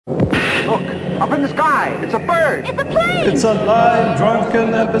Up in the sky. It's a bird. It's a plane. It's a live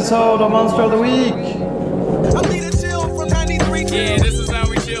drunken episode of Monster of the Week. I need a chill from 93 till. Yeah, this is how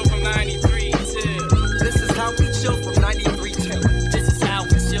we chill from 93 till. This is how we chill from 93 till. This is how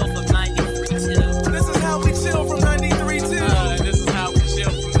we chill from 93 till. This is how we chill from 93 till. This is how we chill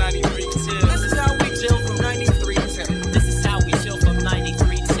from 93 till. This is how we chill from 93 till. This is how we chill from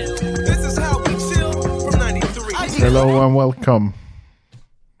 93 till. This is how we chill from 93. Hello and welcome.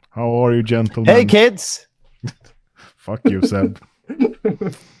 How are you, gentlemen? Hey, kids. Fuck you, Seb.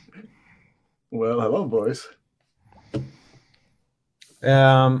 Well, hello, boys.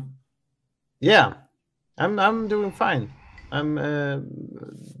 Yeah, I'm doing fine. I'm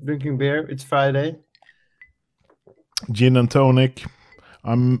drinking beer. It's Friday. Gin and tonic.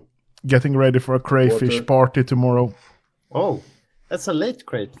 I'm getting ready for a crayfish Water. party tomorrow. Oh, that's a late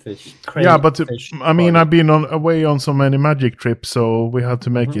crayfish. Yeah, but I mean, party. I've been away on so many magic trips, so we had to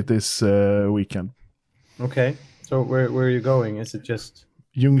make it this weekend. Okay, so where are you going? Is it just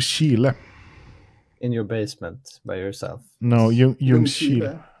Ljungskile. in your basement by yourself? No, Ljungskile.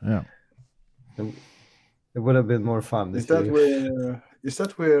 Ljungskile. Yeah. It would have been more fun. Is if that you-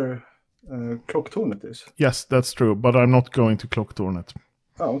 where Klocktornet is? Yes, that's true, but I'm not going to Klocktornet.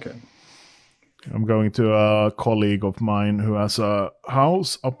 Oh, okay. I'm going to a colleague of mine who has a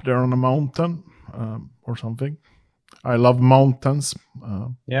house up there on a mountain or something. I love mountains.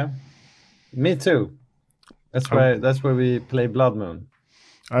 Yeah, me too. That's where we play Blood Moon.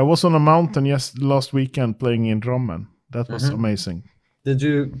 I was on a mountain last weekend playing in Drammen. That was amazing. Did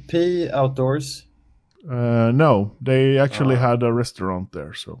you pee outdoors? No, they actually had a restaurant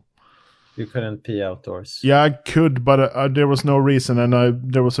there. So You couldn't pee outdoors. yeah, I could, but there was no reason, and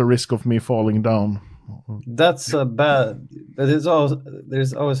there was a risk of me falling down. That's a bad. But there's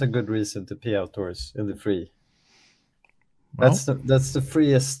always a good reason to pee outdoors in the free. Well, That's the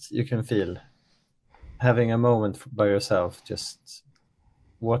freest you can feel. Having a moment by yourself, just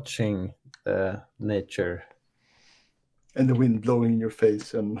watching nature And the wind blowing in your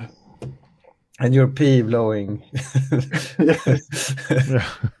face, and and your pee blowing yeah.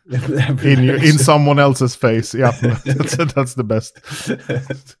 in someone else's face. Yeah, that's the best.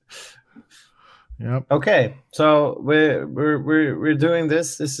 Yeah. Okay, so we're doing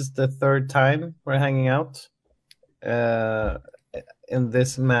this. This is the third time we're hanging out in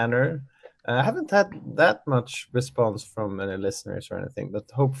this manner. I haven't had that much response from any listeners or anything,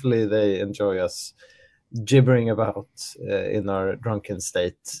 but hopefully they enjoy us gibbering about in our drunken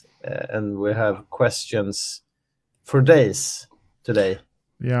state. And we have questions for days today.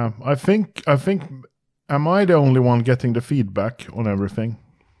 Yeah, I think. Am I the only one getting the feedback on everything?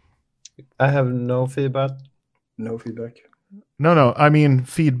 I have no feedback. no feedback. No. I mean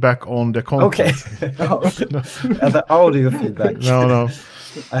feedback on the content. Okay. The audio feedback. No.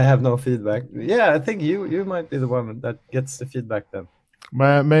 I have no feedback. Yeah, I think you might be the one that gets the feedback then.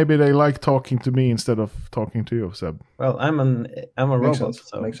 Maybe they like talking to me instead of talking to you, Seb. Well, I'm a Makes robot. sense.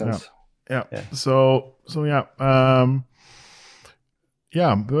 So. Makes sense. Yeah. Yeah. So yeah.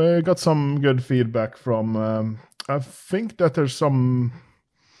 Yeah, we got some good feedback from. I think that there's some.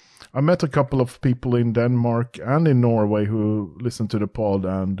 I met a couple of people in Denmark and in Norway who listen to the pod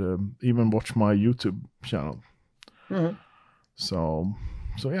and even watch my YouTube channel. Mhm. So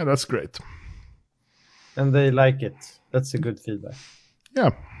yeah, that's great. And they like it. That's a good feedback.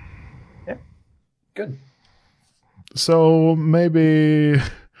 Yeah. Good. So maybe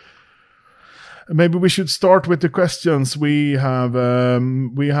we should start with the questions. We have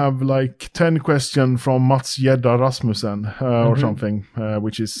like 10 questions from Mats Gedda Rasmussen or something,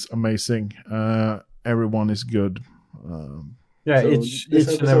 which is amazing. Everyone is good. Yeah, So each this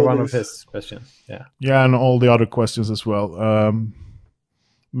and every one of episode his questions. Yeah. Yeah, and all the other questions as well.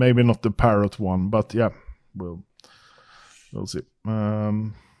 Maybe not the parrot one, but yeah, we'll see.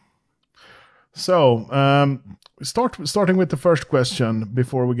 Starting with the first question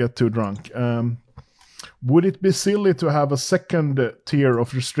before we get too drunk. Would it be silly to have a second tier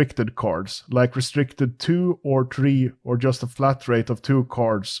of restricted cards, like restricted 2 or 3, or just a flat rate of 2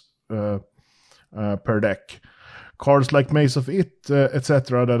 cards per deck? Cards like Maze of It,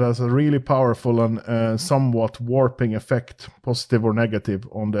 etc., that has a really powerful and somewhat warping effect, positive or negative,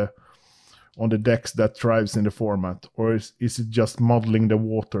 on the decks that thrives in the format, or is it just muddling the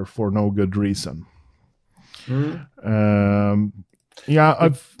water for no good reason? Yeah, I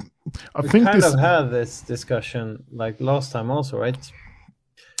We think kind this. of had this discussion like last time also, right?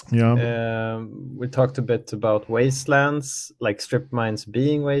 Yeah, We talked a bit about wastelands, like strip mines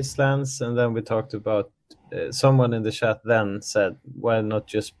being wastelands, and then we talked about someone in the chat then said, why not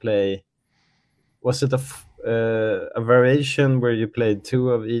just play? Was it a variation where you played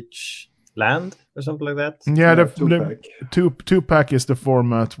 2 of each Land or something like that. Yeah, the 2-pack. two pack is the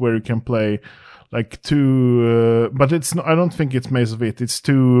format where you can play like two, but it's not, I don't think it's Maze of It. It's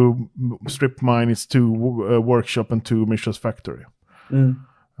 2 Strip Mine, it's 2 Workshop, and 2 Mishra's Factory.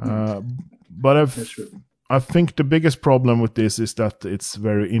 But That's true. I think the biggest problem with this is that it's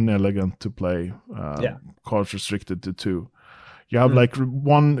very inelegant to play. Cards restricted to 2. You have like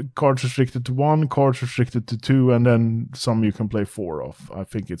 1 card restricted to 1, cards restricted to 2, and then some you can play 4 of. I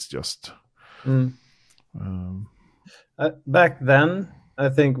think it's just. Back then, I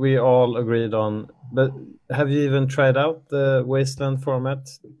think we all agreed on. But have you even tried out the Wasteland format?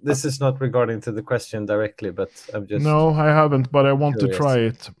 This is not regarding to the question directly, but I'm just. No, I haven't, but I want curious. to try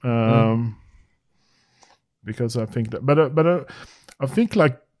it. Because I think that, but I think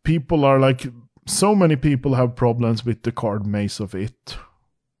like people are like, so many people have problems with the card Maze of It.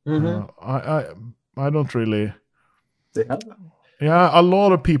 I don't really. They have. Yeah, a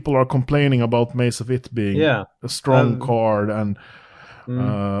lot of people are complaining about Maze of It being a strong card and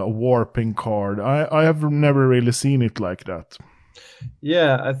a warping card. I have never really seen it like that.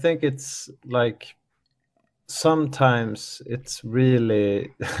 Yeah, I think it's like sometimes it's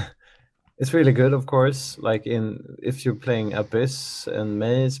really it's really good, of course, like if you're playing Abyss and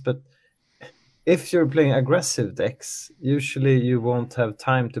Maze, but if you're playing aggressive decks, usually you won't have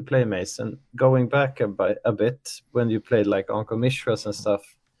time to play Maze. And going back a bit, when you played like Onko Mishras and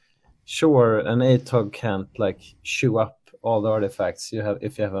stuff, sure, an ATOG can't like chew up all the artifacts you have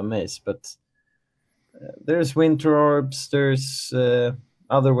if you have a Maze, but there's Winter Orbs, there's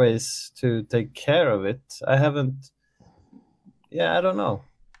other ways to take care of it. I don't know.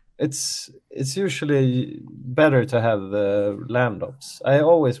 It's usually better to have the land ops. I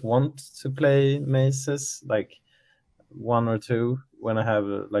always want to play mazes, like 1 or 2 when I have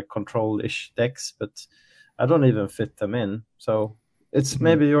like control-ish decks, but I don't even fit them in. So it's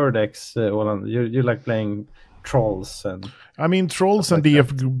maybe your decks, Olan. You like playing trolls and. I mean, trolls and like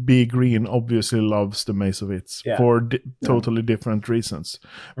DFB Green obviously loves the Maze of It for totally different reasons,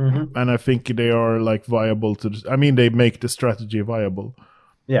 and I think they are like viable to. I mean, they make the strategy viable.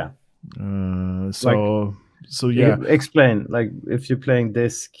 Yeah. So yeah. Explain, like if you're playing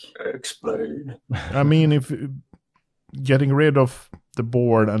disc. Explain. I mean, if getting rid of the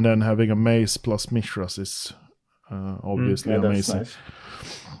board and then having a Maze plus Mishras is obviously amazing. Nice.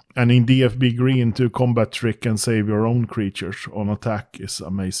 And in DFB Green to combat trick and save your own creatures on attack is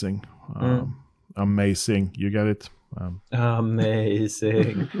amazing. Amazing, you get it?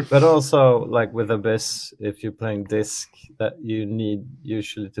 Amazing. But also, like with Abyss, if you're playing disc, that you need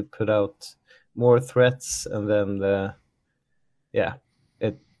usually to put out more threats, and then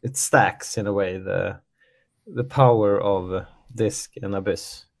it stacks in a way the power of disc and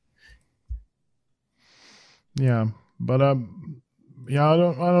Abyss. Yeah, but I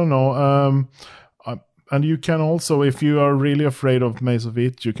don't know. And you can also, if you are really afraid of Maze of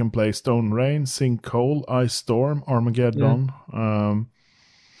It, you can play Stone Rain, Sinkhole, Ice Storm, Armageddon.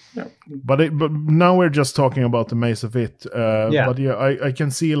 But now we're just talking about the Maze of It. But yeah, I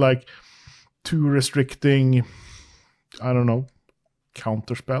can see like 2 restricting, I don't know,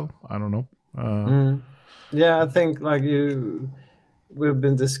 counterspell. I don't know. Yeah, I think like we've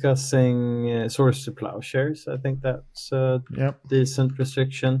been discussing Source to Plowshares. I think that's a decent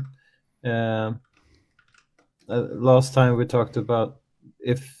restriction. Last time we talked about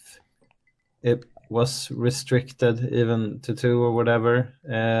if it was restricted even to 2 or whatever,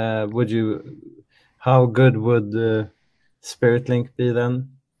 how good would Spirit Link be then?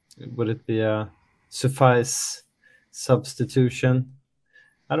 Would it be a suffice substitution?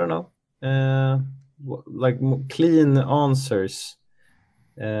 I don't know. Like clean answers.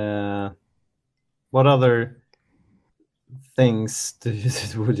 What other things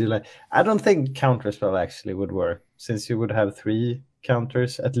would you like? I don't think counterspell actually would work, since you would have 3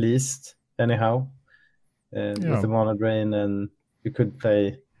 counters at least anyhow, with the Mana Drain, and you could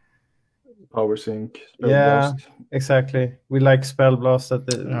play Power Sync. Blast. Exactly. We like Spell Blast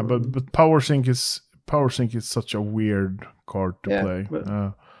but Power Sync is such a weird card to play.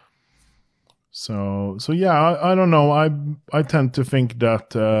 But... So yeah, I don't know. I tend to think that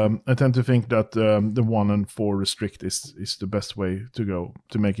the 1 and 4 restrict is the best way to go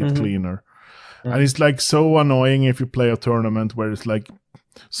to make it cleaner. And it's like so annoying if you play a tournament where it's like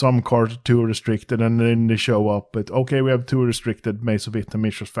some cards are 2 restricted and then they show up. But okay, we have 2 restricted Maze of It and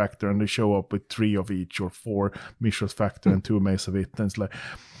Mishra's Factor, and they show up with 3 of each or 4 Mishra's Factor and 2 Maze of It. And it's like,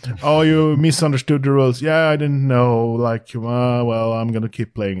 oh, you misunderstood the rules. Yeah, I didn't know. Like, well, I'm gonna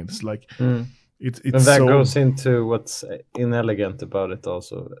keep playing it. It's like. It's and that goes into what's inelegant about it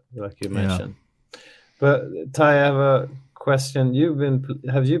also, like you mentioned. But Ty, I have a question.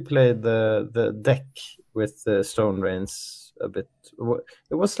 Have you played the deck with the Stone Rains a bit?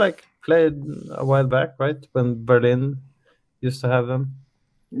 It was like played a while back, right? When Berlin used to have them.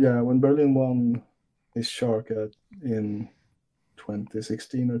 Yeah, when Berlin won his Shark in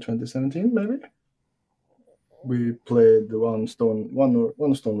 2016 or 2017, maybe. We played the one Stone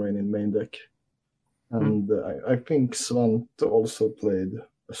Rain in main deck, and I think Svante also played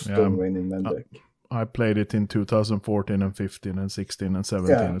a Stone Rain in main deck. I played it in 2014 and 15 and 16 and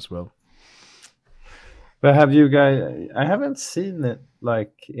 17 as well. But have you guys? I haven't seen it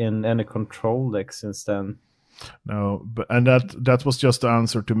like in any control deck since then. No, and that was just the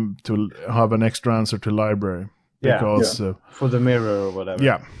answer to have an extra answer to library because for the mirror or whatever.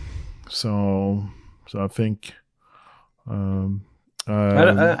 Yeah, so I think I'm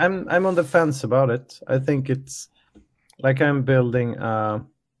on the fence about it. I think it's like I'm building a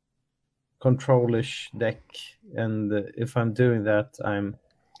control-ish deck, and if I'm doing that, I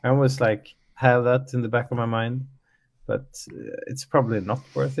always like have that in the back of my mind, but it's probably not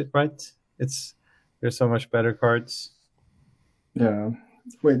worth it, right? There's so much better cards. Yeah.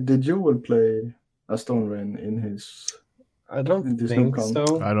 Wait, did Joel play a Stone Rain in his? I don't think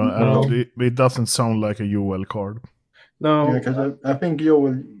so. I don't. It doesn't sound like a UL card. No. Yeah, because I think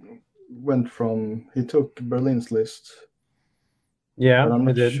Joel he took Berlin's list. Yeah, but I'm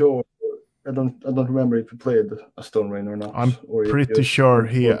not sure. I don't remember if he played a Stone Rain or not. I'm pretty sure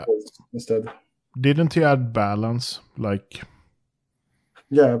he instead. Didn't he add balance? Like,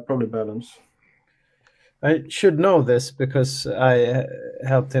 yeah, probably balance. I should know this because I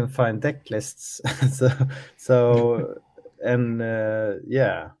helped him find deck lists.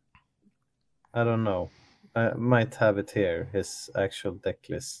 Yeah, I don't know. I might have it here, his actual deck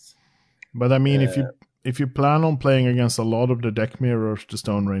list. But I mean, if you plan on playing against a lot of the deck mirrors, the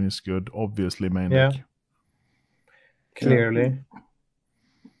Stone Rain is good. Obviously, main deck. Clearly.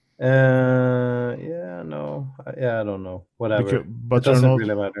 I don't know. Whatever. But it doesn't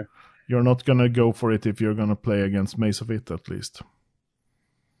really matter. You're not gonna go for it if you're gonna play against Maze of It, at least.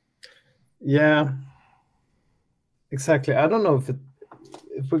 Yeah. Exactly. I don't know if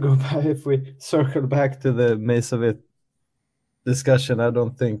we circle back to the Maze of It discussion, I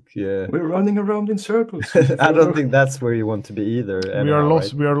don't think we're running around in circles. I don't think that's where you want to be either. We are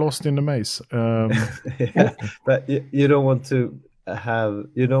lost. Right? We are lost in the maze. But you don't want to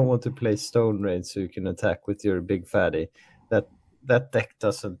play Stone Rain so you can attack with your big fatty. That deck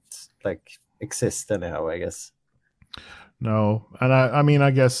doesn't like exist anyhow, I guess. No, and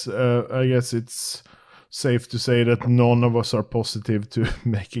I guess it's safe to say that none of us are positive to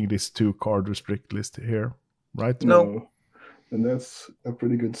making this 2-card restrict list here, right? No. And that's a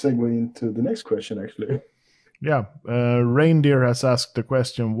pretty good segue into the next question, actually. Yeah. Reindeer has asked the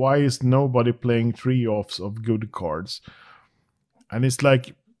question, why is nobody playing 3-offs of good cards? And it's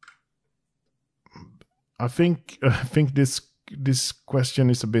like, I think this question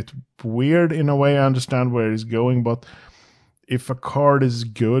is a bit weird in a way. I understand where it's going, but if a card is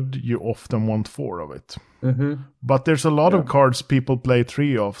good, you often want 4 of it. Mm-hmm. But there's a lot of cards people play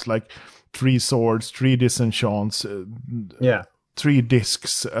 3-offs, like 3 swords, 3 disenchants, 3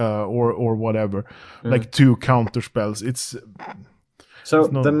 discs, or whatever, like 2 counter spells.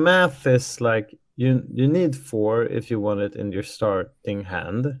 The math is like you need 4 if you want it in your starting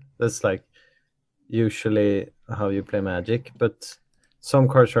hand. That's like usually how you play Magic, but some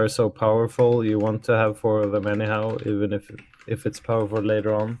cards are so powerful you want to have 4 of them anyhow, even if it's powerful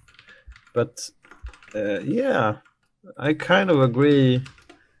later on. But I kind of agree.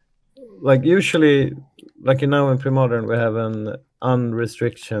 Like usually, like now in Pre-Modern, we have an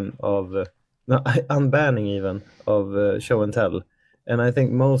unbanning even of show and tell, and I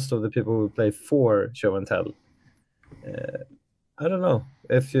think most of the people will play 4 show and tell. I don't know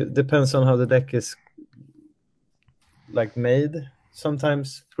depends on how the deck is like made.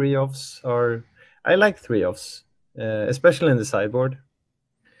 Sometimes 3-offs are. I like 3-offs, especially in the sideboard.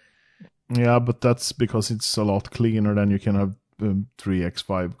 Yeah, but that's because it's a lot cleaner than you can have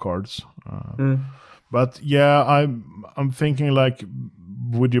 3x5 cards. But yeah, I'm thinking like,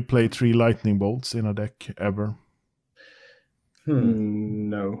 would you play 3 lightning bolts in a deck ever?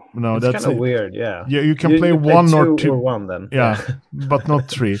 No, it's that's kind of weird. Yeah, you can play 1 or 2 or 1 then. Yeah, but not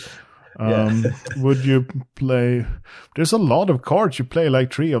 3. Would you play? There's a lot of cards you play like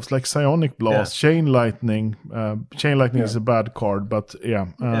 3-offs, like Psionic Blast, Chain Lightning. Chain Lightning is a bad card, but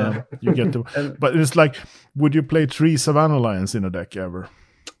you get to. But it's like, would you play 3 Savannah Lions in a deck ever?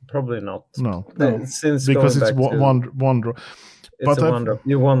 Probably not. No. Since because it's one draw. It's a one draw.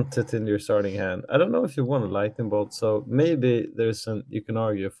 You want it in your starting hand. I don't know if you want a lightning bolt, so maybe you can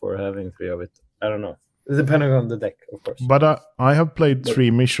argue for having 3 of it. I don't know. depending on the deck, of course. But I have played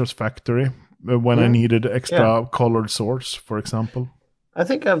 3 Mishra's Factory when I needed extra colored swords, for example. I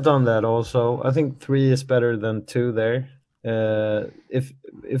think I've done that also. I think 3 is better than 2 there. If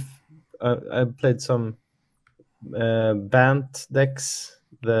I played some Bant decks,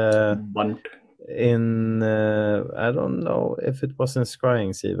 Bunt. I don't know if it was in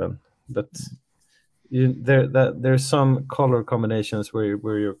Scryings even, but there's some color combinations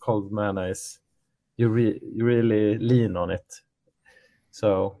where your cold mana is you really lean on it.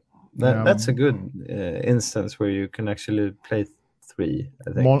 So that's a good instance where you can actually play 3.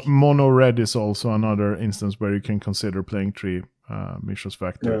 I think Mono red is also another instance where you can consider playing 3 Mishra's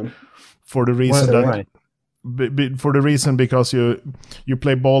Factory for the reason Well, that. right. For the reason because you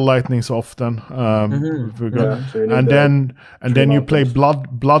play ball lightnings often, So you and need then you play mountains.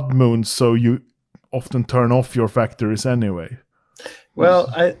 blood moons, so you often turn off your factories anyway.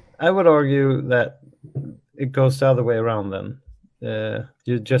 Well, I would argue that it goes the other way around then.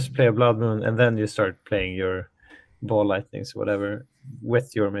 You just play a Blood Moon and then you start playing your ball lightnings, whatever,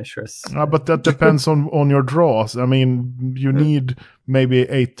 with your Mishras. But that depends on your draws. I mean, you need maybe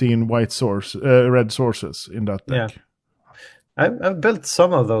 18 red sources in that deck. Yeah. I've built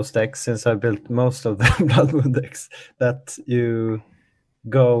some of those decks since I built most of the Blood Moon decks that you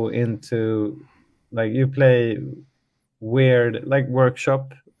go into, like you play weird, like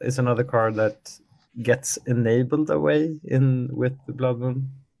Workshop is another card that gets enabled away with the Blood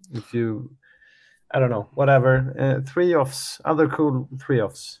Moon. If you, I don't know, whatever, 3-offs, other cool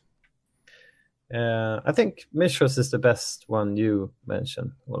 3-offs. I think Mishras is the best one you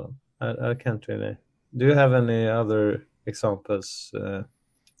mentioned. Well, I can't really. Do you have any other examples?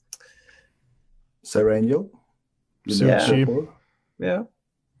 Serangel. Sushi. Yeah.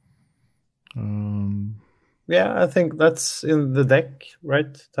 Um, Yeah, I think that's in the deck,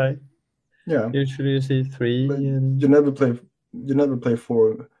 right, Ty? Yeah. Usually you see 3. But And... you never play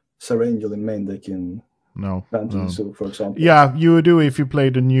 4 Serangel in main deck in no. Phantom Zoo, for example. Yeah, you do if you play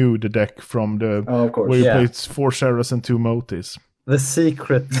the deck from the Oh, of course. where you Yeah. play 4 Serras and 2 Motis. The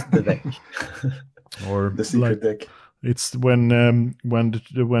secret, the deck. Or The secret deck. it's when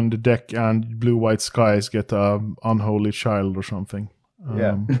the deck and blue-white skies get a unholy child or something.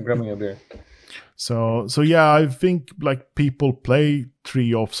 Grabbing a beer. So yeah, I think like people play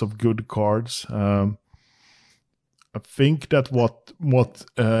 3-offs of good cards. I think that what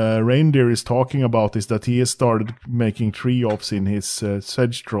Reindeer is talking about is that he has started making 3-offs in his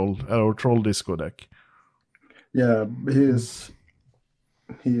Sedge Troll or Troll Disco deck. Yeah,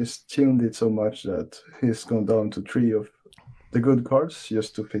 he has tuned it so much that he's gone down to 3 of the good cards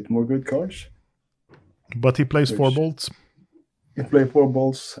just to fit more good cards. But he plays 4 bolts. He plays 4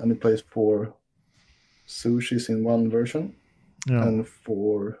 balls and he plays 4 sushis in one version. Yeah. And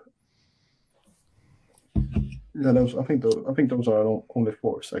 4. Yeah, I think those are only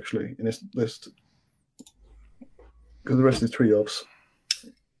 4s actually in his list. Because the rest is 3-offs.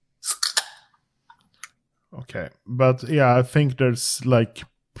 Okay, but yeah, I think there's like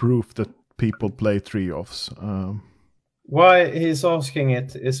proof that people play 3-offs. Why he's asking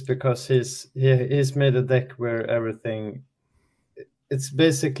it is because he's made a deck where everything. It's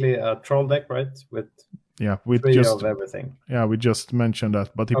basically a troll deck, right? With Yeah, we 3 just of everything. we just mentioned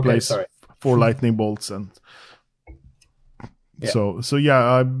that, but he Okay, plays sorry. 4 lightning bolts and Yeah. so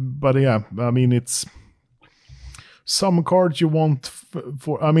yeah. But yeah, I mean it's some cards you want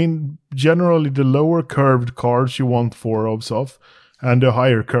for. I mean, generally the lower curved cards you want 4-offs of, and the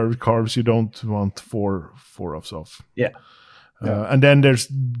higher curved cards you don't want 4-offs of. Yeah. And then there's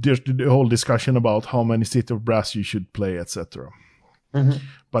the whole discussion about how many City of Brass you should play, etc.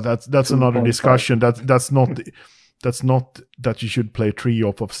 But that's another 2.5. discussion. That's not that you should play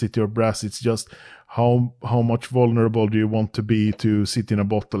 3-off of City of Brass. It's just how much vulnerable do you want to be to sit in a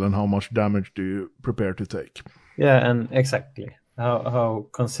bottle, and how much damage do you prepare to take? Yeah, and exactly. How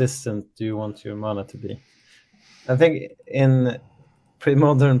consistent do you want your mana to be? I think in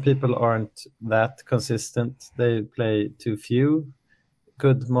pre-modern people aren't that consistent. They play too few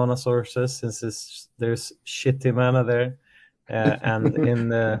good mana sources since there's shitty mana there. And in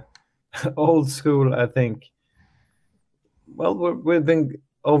the old school, I think, well, we've been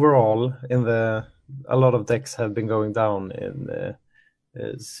overall a lot of decks have been going down in the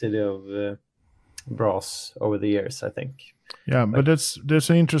City of Brass over the years, I think. Yeah, but there's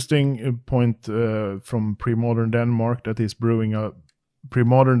an interesting point from pre-modern Denmark that is brewing a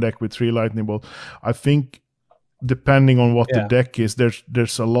pre-modern deck with 3 lightning bolt. I think depending on what the deck is,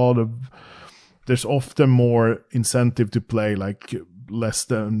 there's often more incentive to play like less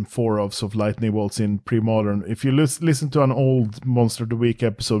than 4-offs of lightning bolts in pre-modern. If you listen to an old Monster of the Week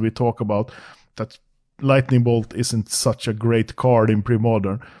episode, we talk about that Lightning Bolt isn't such a great card in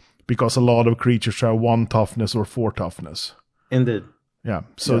pre-modern because a lot of creatures have 1 toughness or 4 toughness. Indeed. Yeah,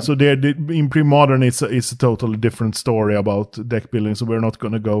 so they're in pre-modern, it's a totally different story about deck building. So we're not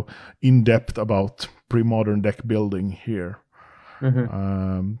going to go in depth about pre-modern deck building here.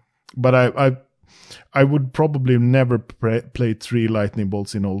 But I would probably never play 3 lightning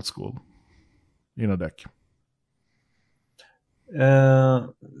bolts in old school in a deck.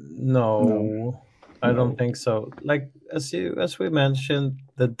 No, I don't think so. Like as we mentioned,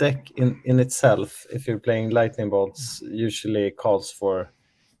 the deck in itself, if you're playing lightning bolts, usually calls for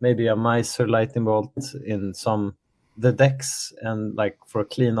maybe a Miser lightning bolt in the decks, and like for a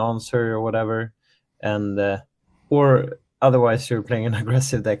clean answer or whatever, and or otherwise you're playing an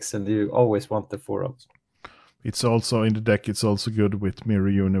aggressive decks and you always want the 4-ups. It's also in the deck. It's also good with Mirror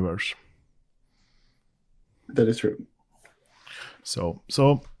Universe. That is true. So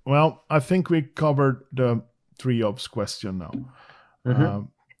well, I think we covered the 3-ups question now.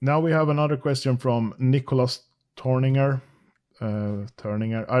 Now we have another question from Nicholas Torninger.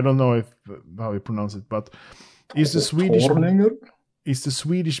 I don't know how you pronounce it, but is the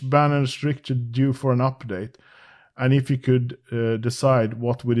Swedish ban and restriction due for an update? And if you could decide,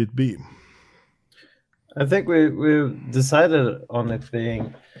 what would it be? I think we've decided on it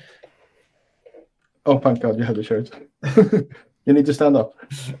being. Oh, thank God, you have the shirt. You need to stand up.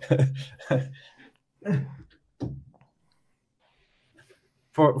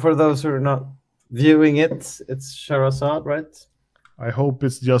 For those who are not viewing it, it's Charizard, right? I hope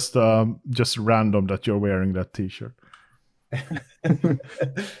it's just random that you're wearing that T-shirt.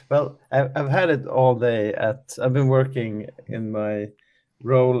 Well, I've had it all day. I've been working in my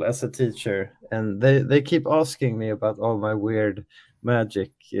role as a teacher, and they keep asking me about all my weird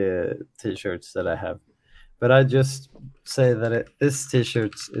Magic T-shirts that I have. But I just say that this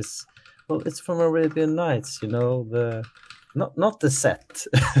T-shirt is, well, it's from Arabian Nights, the not the set.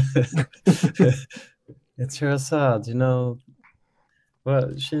 It's Charizard,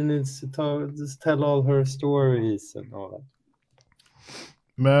 Well, she needs to tell all her stories and all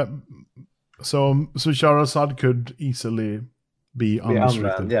that. So Charizard could easily be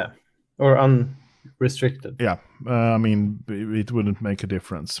unrestricted. Unbanned, yeah, or unrestricted. Yeah, I mean, it wouldn't make a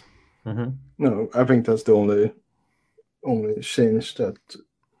difference. No, I think that's the only change that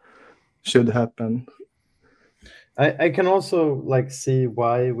should happen. I can also see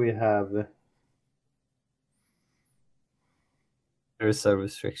why we have. There's a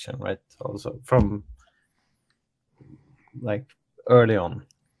restriction, right? Also from early on,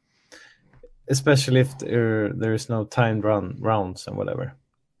 especially if there is no timed rounds and whatever.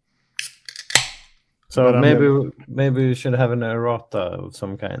 So maybe we should have an errata of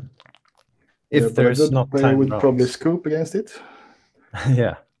some kind. If there's not time, would probably scoop against it.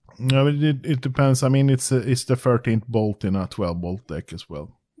 Yeah. No, it depends. I mean, it's the 13th bolt in a 12-bolt deck as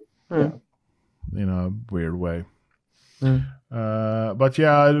well. Yeah. In a weird way. But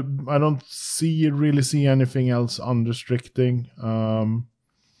yeah, I don't really see anything else unrestricting.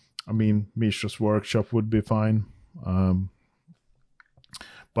 I mean, Mishra's Workshop would be fine.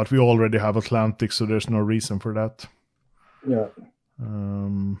 But we already have Atlantic, so there's no reason for that. Yeah.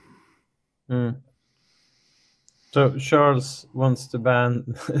 So Charles wants to ban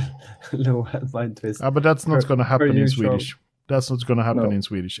Low Mind Twist. But that's not going to happen in Swedish. That's not going to happen in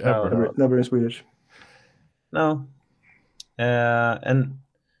Swedish ever. Never in Swedish. No. And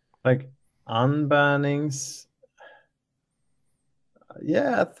unbannings.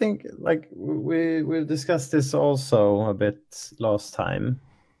 Yeah, I think we discussed this also a bit last time.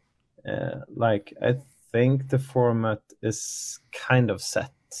 I think the format is kind of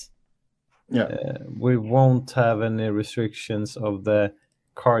set. Yeah. We won't have any restrictions of the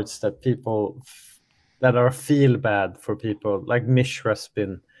cards that that are feel bad for people. Like Mishra's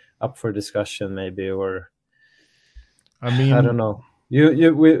been up for discussion maybe, or I mean, I don't know.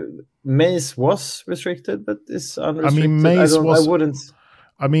 Maze was restricted, but it's unrestricted. I mean, Maze was. I wouldn't.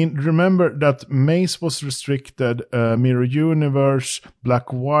 I mean, remember that Maze was restricted. Mirror Universe,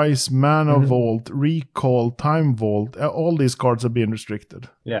 Black Wise, Mana Vault, Recall, Time Vault. All these cards have been restricted.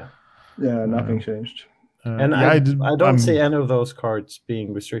 Yeah. Yeah, nothing changed. And I don't see any of those cards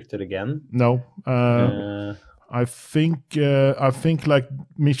being restricted again. No. I think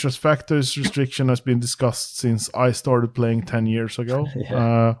Mishra's Factory's restriction has been discussed since I started playing 10 years ago.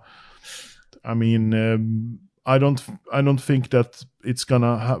 Yeah. I mean, I don't think that it's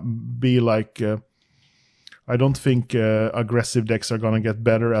gonna be like. I don't think aggressive decks are gonna get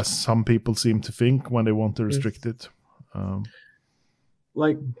better, as some people seem to think when they want to restrict it.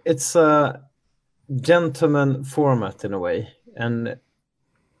 It's a gentleman format in a way, and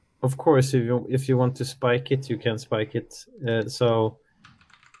of course, if you want to spike it, you can spike it. So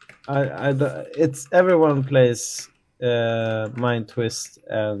it's everyone plays Mind Twist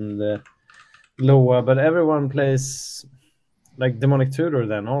and Loa, but everyone plays like Demonic Tutor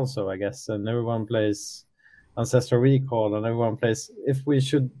then also, I guess, and everyone plays Ancestral Recall, and everyone plays. If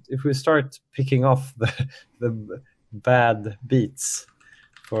we start picking off the bad beats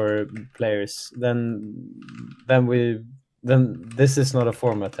for players, then this is not a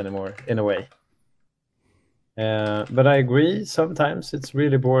format anymore in a way. But I agree. Sometimes it's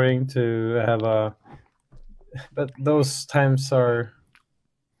really boring to have but those times are.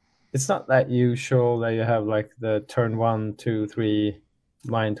 It's not that usual that you have like the turn 1, 2, 3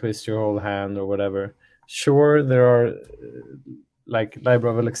 Mind Twist your whole hand or whatever. Sure, there are like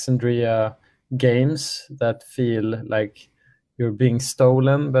Library of Alexandria games that feel like you're being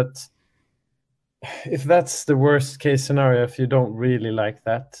stolen, but if that's the worst case scenario, if you don't really like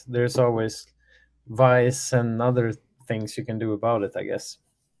that, there's always Vice and other things you can do about it, I guess.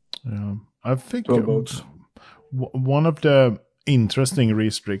 Yeah, I think Robots. one of the interesting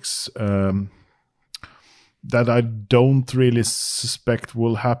restricts that I don't really suspect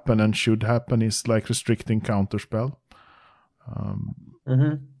will happen and should happen is like restricting Counterspell.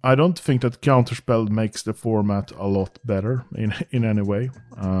 I don't think that Counterspell makes the format a lot better in any way.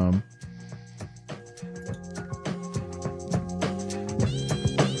 And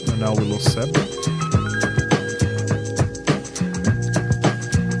now we lost Seb.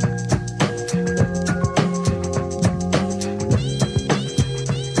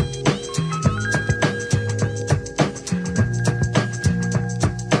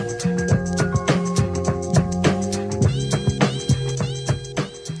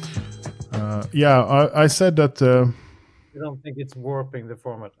 Yeah, I said that. I don't think it's warping the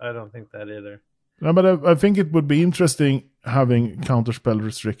format. I don't think that either. No, but I think it would be interesting having Counterspell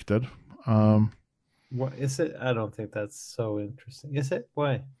restricted. What is it? I don't think that's so interesting. Is it?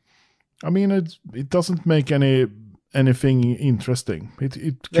 Why? I mean, it doesn't make anything interesting. I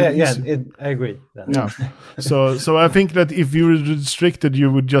agree. Then. Yeah. So I think that if you were restricted,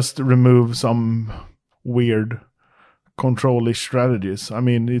 you would just remove some weird control-ish strategies. I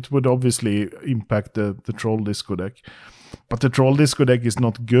mean, it would obviously impact the Troll Disco deck, but the Troll Disco deck is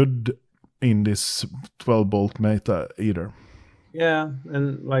not good in this 12-bolt meta either. Yeah,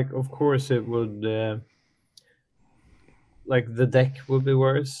 and like of course it would, like the deck would be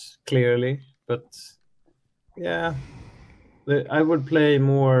worse clearly, but yeah, I would play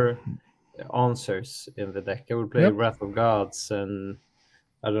more answers in the deck. I would play Wrath of Gods, and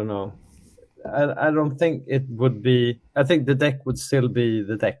I don't know. I don't think it would be. I think the deck would still be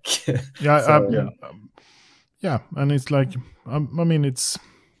the deck. Yeah, and it's like I mean it's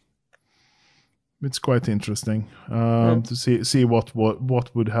quite interesting to see what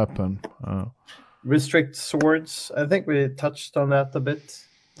would happen. Restrict swords. I think we touched on that a bit.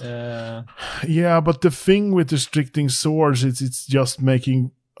 Yeah, but the thing with restricting swords is it's just making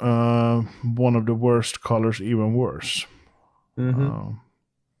one of the worst colors even worse.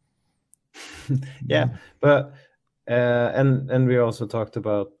 Yeah, but and we also talked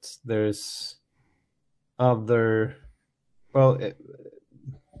about there's other. Well,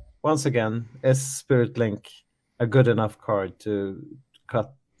 once again, is Spirit Link a good enough card to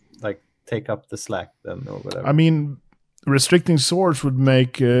take up the slack then or whatever? I mean, restricting swords would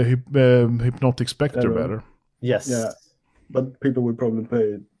make Hypnotic Spectre better. Yes. Yeah, but people would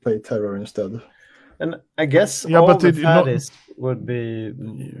probably play Terror instead. And I guess Yeah, all but the it- not- fattest would be.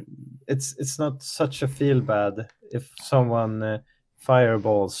 It's not such a feel bad if someone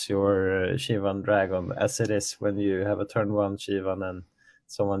fireballs your Shivan Dragon as it is when you have a turn 1 Shivan and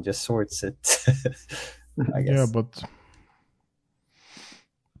someone just sorts it. I guess. Yeah, but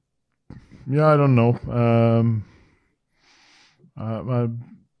I don't know.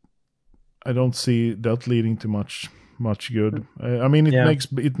 I don't see that leading to much good. I mean,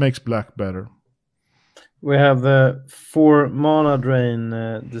 it makes black better. We have the 4 mana drain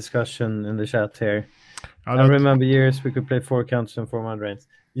discussion in the chat here. I remember years we could play 4 counters and 4 mana drains.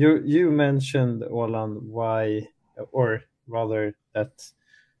 You mentioned, Olan, why, or rather that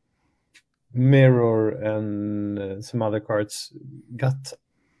Mirror and some other cards got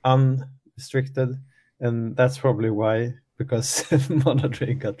unrestricted, and that's probably why, because Mana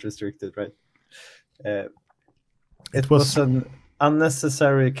Drain got restricted, right? It was an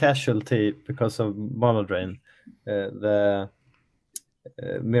unnecessary casualty because of Mana Drain, the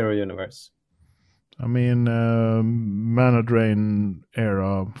Mirror Universe. I mean, Mana Drain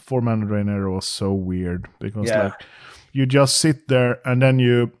era, 4 Mana Drain era was so weird because like you just sit there and then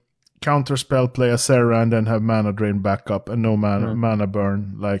you counterspell, play a Serra, and then have mana drain backup and no mana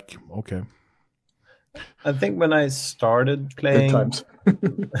burn. Like, okay. I think when I started Good playing, times.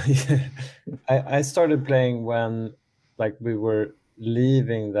 I started playing when like we were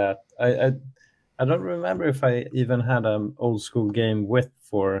leaving that. I don't remember if I even had an old school game with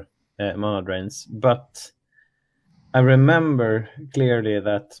 4 mana drains, but I remember clearly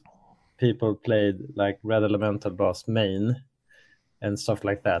that people played like Red Elemental Blast main and stuff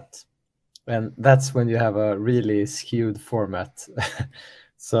like that. And that's when you have a really skewed format.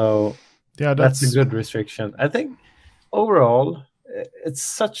 So Yeah, that's a good restriction. I think overall, it's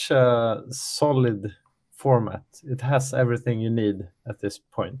such a solid format. It has everything you need at this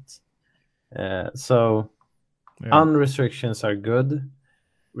point. So unrestrictions are good,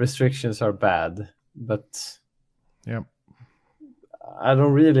 restrictions are bad, but yeah. I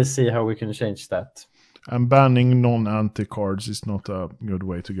don't really see how we can change that. And banning non-anti cards is not a good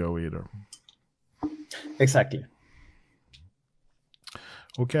way to go either. Exactly.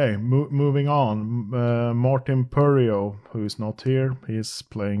 Okay, moving on. Martin Purio, who is not here, he's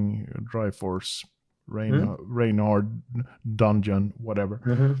playing Dryforce, Reynard Dungeon,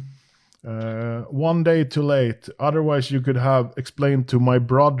 whatever. One day too late. Otherwise, you could have explained to my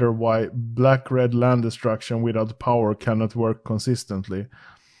brother why black-red land destruction without power cannot work consistently.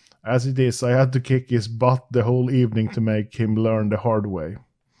 As it is, I had to kick his butt the whole evening to make him learn the hard way.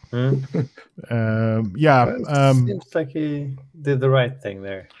 Seems like he did the right thing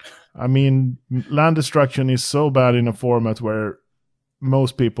there. I mean, land destruction is so bad in a format where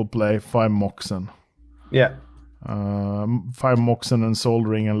most people play 5 Moxen. Yeah. 5 Moxen and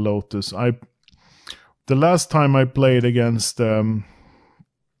Soldering and Lotus. The last time I played against a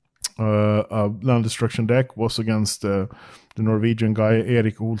land destruction deck was against the Norwegian guy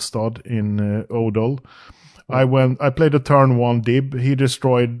Erik Olstad in Odol. I played a turn 1 dib. He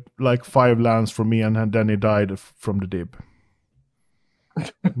destroyed like 5 lands for me, and then he died from the dib. I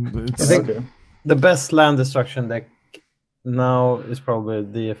think the best land destruction deck now is probably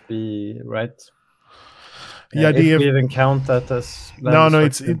DFB, right? Yeah, if we even count that as land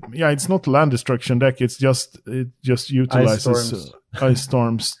it's not land destruction deck. It just utilizes ice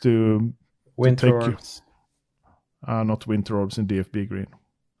storms to Winter take Orbs. Not Winter Orbs in DFB green.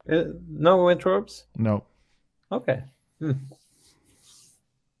 No Winter Orbs? No. Okay.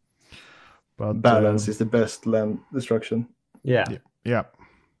 But balance is the best land destruction. Yeah.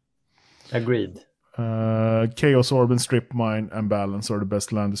 Agreed. Chaos Orb and Strip Mine and Balance are the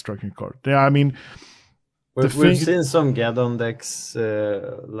best land destruction card. Yeah, I mean, we've seen some Geddon decks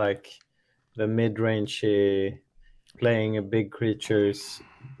like the mid-range playing big creatures,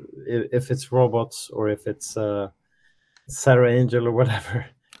 if it's robots or if it's Sarah Angel or whatever.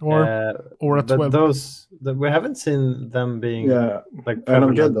 Or at but 12. Those we haven't seen them being like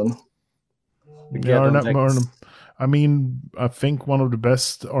Armageddon. I mean, I think one of the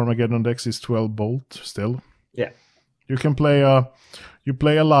best Armageddon decks is 12 Bolt still. Yeah. You can play you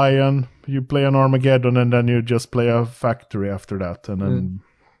play a Lion, you play an Armageddon, and then you just play a Factory after that, and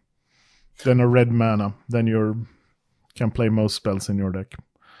then a red mana. Then you can play most spells in your deck.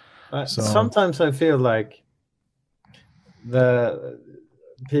 Sometimes I feel like the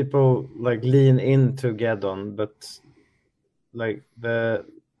people like lean into Geddon, but like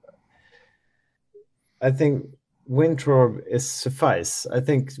I think Winter Orb is suffice. I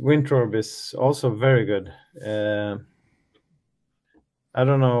think Winter Orb is also very good. I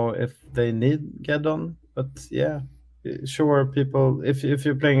don't know if they need Geddon, but yeah, sure. People, if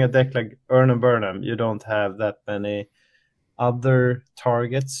you're playing a deck like Earn and Burnham, you don't have that many other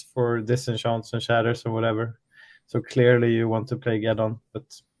targets for disenchants and shatters or whatever. So clearly you want to play Geddon, but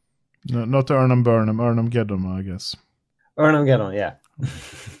no, not Earn and Burnham, Geddon, I guess. Earn and Geddon, yeah.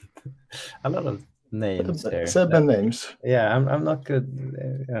 A lot of names there. 7 names. Yeah, I'm not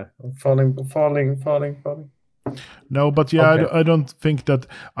good. Yeah, I'm falling. No, but yeah, Okay. I don't think that.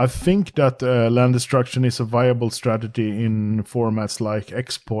 I think that land destruction is a viable strategy in formats like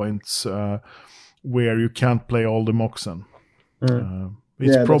X Points, where you can't play all the Moxen.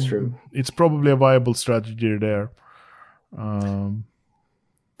 That's true. It's probably a viable strategy there.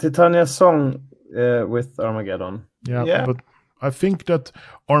 Titania's Song with Armageddon. Yeah, but I think that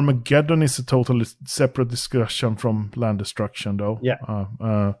Armageddon is a totally separate discussion from land destruction, though.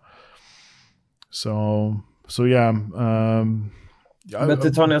 Yeah. So yeah. But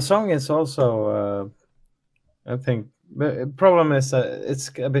Titania's Song is also, I think, the problem is it's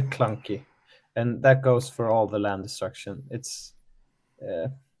a bit clunky, and that goes for all the land destruction. It's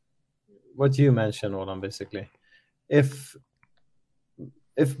what you mentioned, Olan, basically. If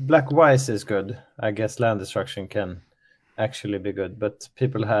Black Wise is good, I guess land destruction can actually be good, but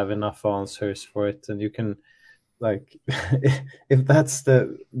people have enough answers for it, and you can like if that's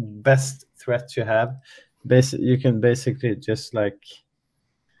the best threat you have, you can basically just like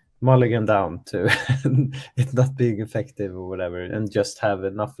mulligan down to it not being effective or whatever, and just have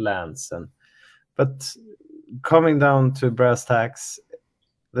enough lands. But coming down to brass tacks,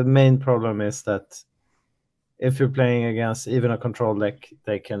 the main problem is that if you're playing against even a control deck,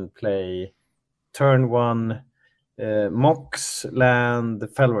 they can play turn 1 Mox, land,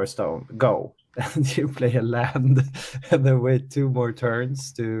 Felwar, go. And you play a land and then wait 2 more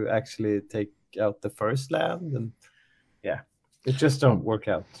turns to actually take out the first land. And yeah, it just don't work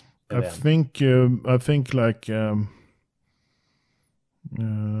out. I think like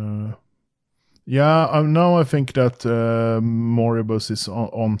now I think that Moribus is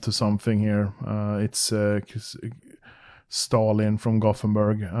on to something here. It's Stalin from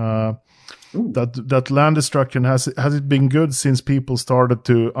Gothenburg. That land destruction has it been good since people started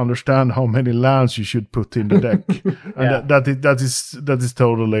to understand how many lands you should put in the deck, and that is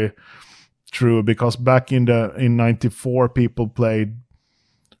totally true, because back in 94 people played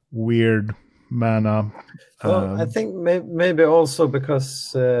weird mana. Well, I think maybe also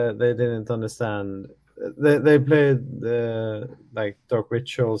because they didn't understand. They played like Dark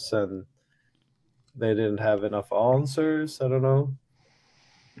Rituals and they didn't have enough answers. I don't know.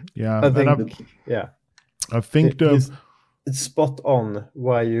 Yeah, I think I think it's spot on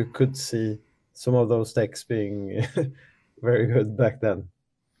why you could see some of those decks being very good back then.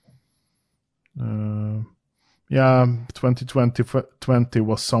 2020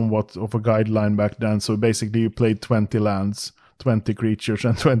 was somewhat of a guideline back then. So basically you played 20 lands, 20 creatures,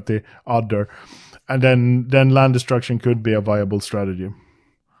 and 20 other. And then land destruction could be a viable strategy.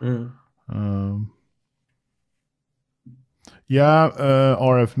 RF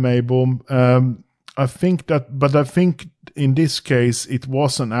Mayboom. I think in this case it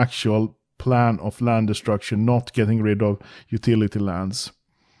was an actual plan of land destruction, not getting rid of utility lands.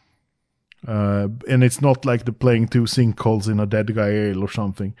 And it's not like the playing 2 sinkholes in a Dead Guy Ale or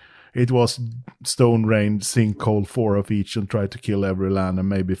something. It was Stone Rain, sinkhole 4 of each, and try to kill every land and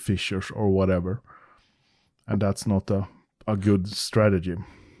maybe fissures or whatever. And that's not a good strategy.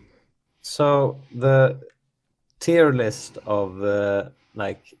 So the tier list of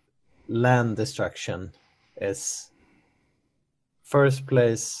like land destruction is first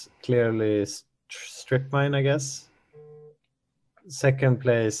place clearly Strip Mine, I guess. Second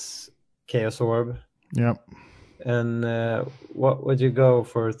place Chaos Orb. Yeah. And what would you go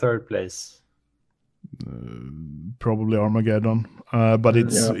for third place? Probably Armageddon. But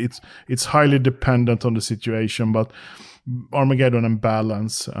it's highly dependent on the situation. But Armageddon and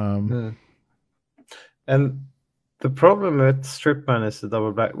balance. And the problem with Strip Mine is the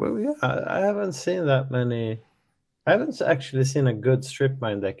double black. Well, yeah, I haven't seen that many. I haven't actually seen a good Strip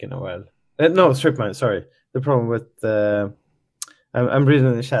Mine deck in a while. No, Strip Mine. Sorry. The problem with I'm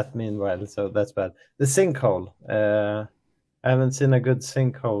reading the chat meanwhile, so that's bad. The Sinkhole. I haven't seen a good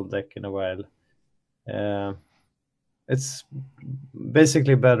Sinkhole deck in a while. It's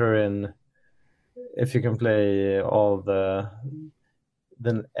basically better if you can play all the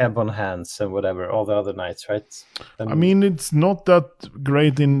Ebon Hands and whatever, all the other knights, right? I mean, it's not that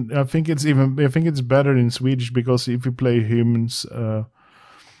great I think it's better in Swedish, because if you play humans,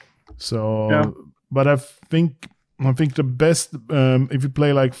 but I think the best, if you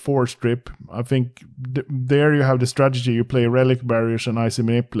play like 4 strip, I think there you have the strategy. You play Relic Barriers and Icy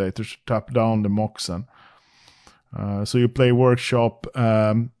Manipulators to tap down the Moxen. So you play Workshop,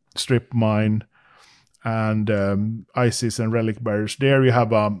 Strip Mine, and Isis and Relic Barriers. There you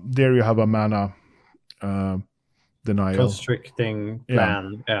have a mana denial. Constricting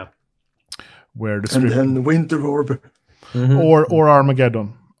plan, yeah. Where the and then Winter Orb. Or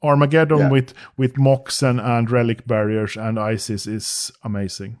Armageddon. Armageddon with Moxen and Relic Barriers and Isis is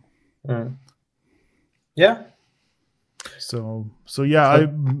amazing. Yeah. So yeah,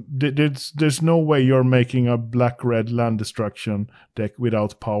 there's no way you're making a black-red land destruction deck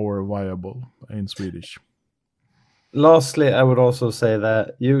without power viable in Swedish. Lastly, I would also say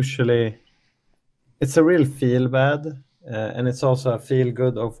that usually it's a real feel bad, and it's also a feel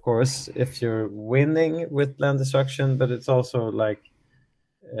good, of course, if you're winning with land destruction. But it's also like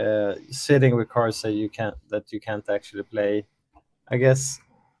sitting with cards that you can't actually play. I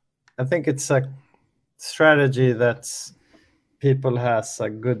think it's a strategy that's people has a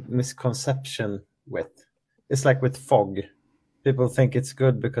good misconception with. It's like with Fog. People think it's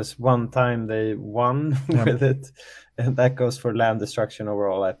good because one time they won with it, and that goes for land destruction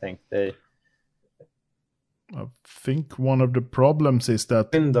overall. I think one of the problems is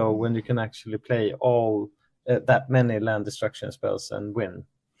that window when you can actually play all that many land destruction spells and win.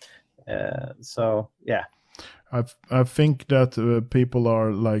 So yeah, I think that people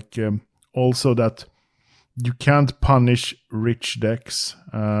are like also that you can't punish rich decks.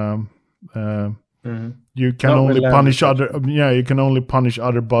 You can Not only with land punish you can only punish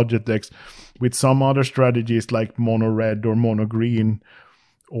other budget decks. With some other strategies like mono red or mono green,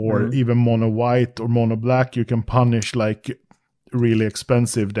 or even mono white or mono black, you can punish like really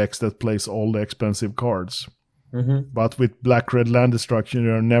expensive decks that plays all the expensive cards. But with black red land destruction,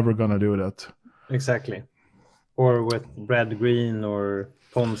 you're never gonna do that. exactly. Or with red green or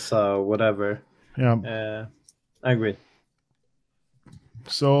Ponza or whatever. Yeah. I agree.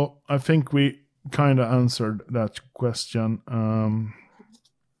 So I think we kind of answered that question.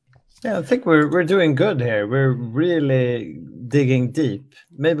 Yeah, I think we're doing good here. We're really digging deep.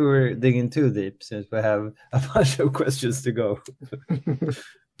 Maybe we're digging too deep since we have a bunch of questions to go.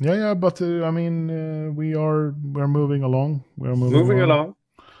 Yeah, but I mean, we're moving along. We're Moving along.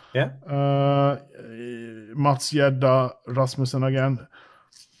 Yeah. Mats Gedda Rasmussen again.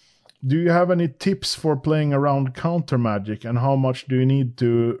 Do you have any tips for playing around counter magic, and how much do you need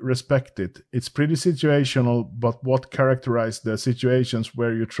to respect it? It's pretty situational, but what characterize the situations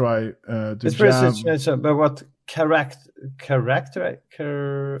where you try to It's jam? pretty situational, but what characterize?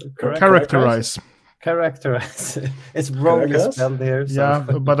 It's wrongly Caracas? spelled here. So. Yeah,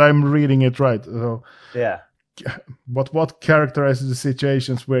 but I'm reading it right. So, Yeah. but what characterizes the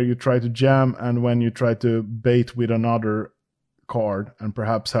situations where you try to jam and when you try to bait with another card and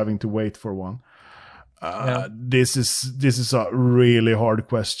perhaps having to wait for one? This is a really hard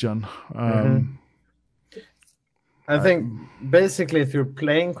question. I think basically if you're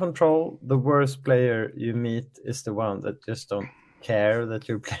playing control, the worst player you meet is the one that just don't care that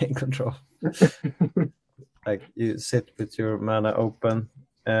you're playing control. Like you sit with your mana open,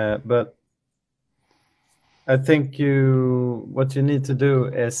 but I think what you need to do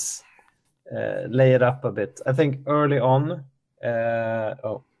is lay it up a bit. I think early on,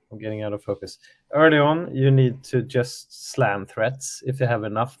 I'm getting out of focus. Early on, you need to just slam threats if you have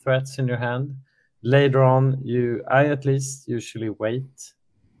enough threats in your hand. Later on, I at least usually wait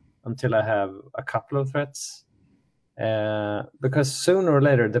until I have a couple of threats. Because sooner or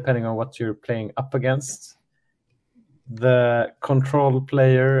later, depending on what you're playing up against, the control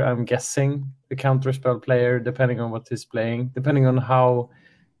player, I'm guessing, the counterspell player, depending on what he's playing, depending on how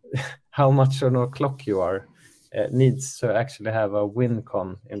much on a clock you are, needs to actually have a win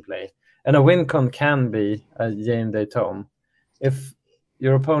con in play. And a win con can be a game day tome. If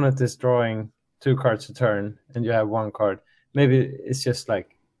your opponent is drawing 2 cards a turn and you have 1 card, maybe it's just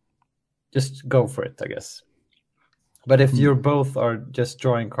go for it, I guess. But if you both are just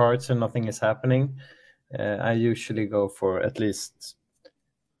drawing cards and nothing is happening, I usually go for at least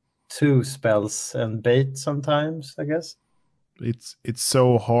 2 spells and bait sometimes, I guess. It's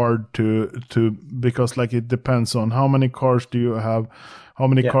so hard to because like it depends on how many cards do you have, how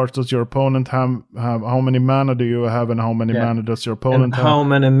many cards does your opponent have, how many mana do you have, and how many mana does your opponent have, how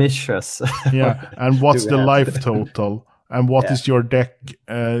many Mishras. And what's the life total, and what is your deck.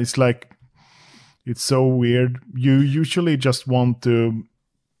 It's like, it's so weird. You usually just want to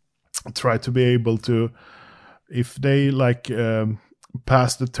try to be able to, if they like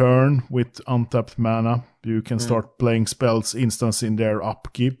pass the turn with untapped mana, you can start playing spells instance in their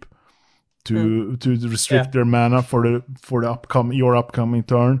upkeep to restrict their mana for your upcoming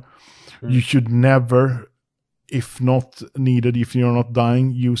turn. You should never, if not needed, if you're not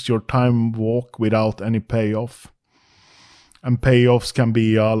dying, use your time walk without any payoff. And payoffs can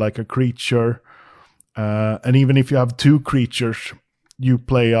be like a creature, and even if you have 2 creatures, you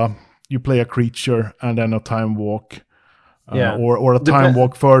play a creature and then a time walk. Or a time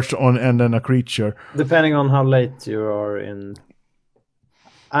walk first and then a creature. Depending on how late you are in.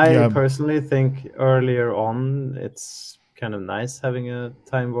 I personally think earlier on it's kind of nice having a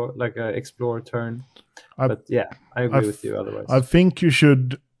time walk, like a explore turn. But yeah, I agree with you otherwise. I think you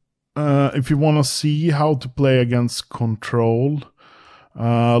should, if you want to see how to play against control,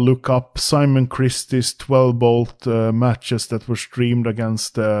 look up Simon Christie's 12-bolt matches that were streamed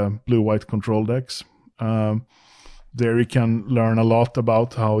against blue-white control decks. There you can learn a lot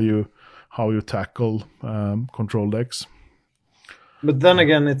about how you tackle control decks. But then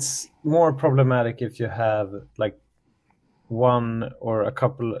again, it's more problematic if you have like one or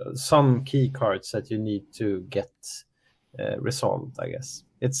some key cards that you need to get resolved, I guess.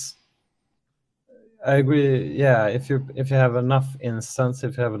 I agree. Yeah, if you have enough instants,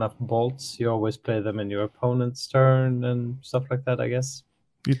 if you have enough bolts, you always play them in your opponent's turn and stuff like that, I guess.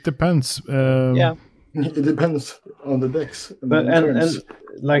 It depends. It depends on the decks. But and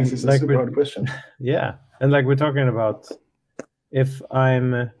like this is a super hard question. Yeah, And like we're talking about, if I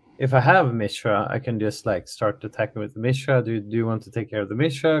have Mishra, I can just like start attacking with the Mishra. Do you want to take care of the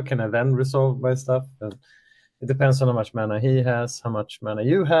Mishra? Can I then resolve my stuff? And it depends on how much mana he has, how much mana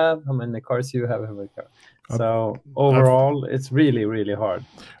you have, how many cards you have, how many cards. So overall, it's really, really hard.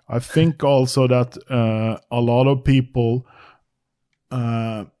 I think also that a lot of people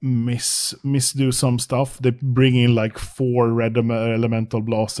misdo some stuff. They bring in like 4 red elemental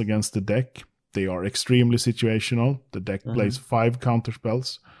blasts against the deck. They are extremely situational. The deck plays 5 counter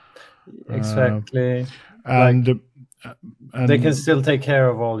spells. Exactly. And they can still take care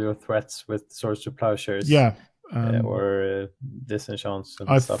of all your threats with Swords to Plowshares. Yeah. Or disenchants and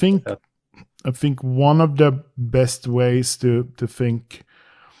I stuff think like that. I think one of the best ways to think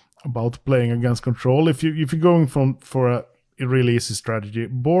about playing against control, if you're going for a really easy strategy,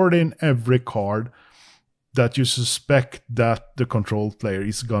 board in every card that you suspect that the control player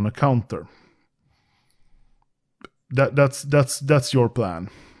is gonna counter. That's your plan.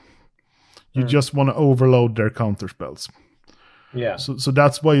 You just want to overload their counter spells. Yeah. So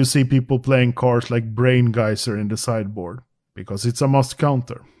that's why you see people playing cards like Brain Geyser in the sideboard, because it's a must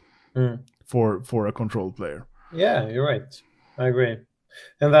counter for a control player. Yeah, you're right. I agree.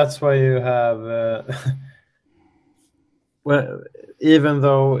 And that's why you have well, even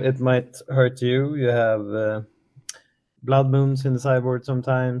though it might hurt you, you have Blood Moons in the sideboard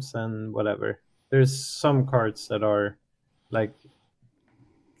sometimes and whatever. There's some cards that are like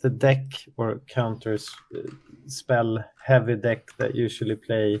the deck or counters spell heavy deck that usually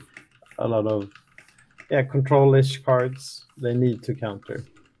play a lot of control-ish cards. They need to counter.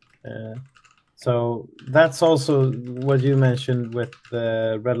 So that's also what you mentioned with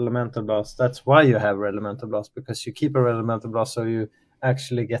the Red Elemental Blast. That's why you have Red Elemental Blast, because you keep a Red Elemental Blast so you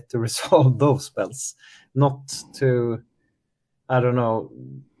actually get to resolve those spells, not to, I don't know,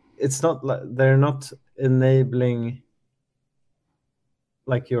 it's not like they're not enabling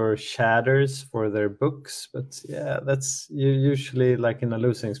like your shatters for their books, but yeah, that's usually like in a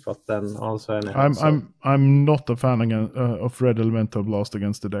losing spot then also. Anyhow, I'm not a fan of Red Elemental Blast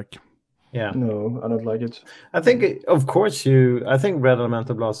against the deck. Yeah. No, I don't like it. I think, of course, I think Red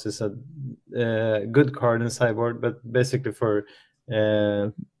Elemental Blast is a good card in sideboard, but basically for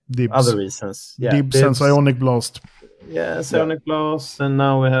other reasons. Yeah, Dibs and Psionic Blast. Yeah, Psionic Blast, and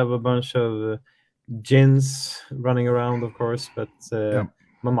now we have a bunch of Djinns running around, of course, but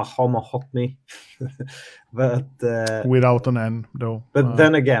Mama Homa Hot Me. But without an N, though. But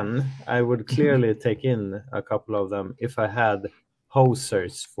then again, I would clearly take in a couple of them if I had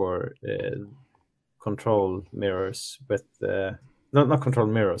hosers for control mirrors with not control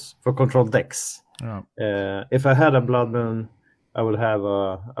mirrors, for control decks. Yeah. If I had a Blood Moon, I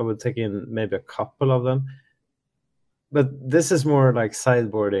would take in maybe a couple of them. But this is more like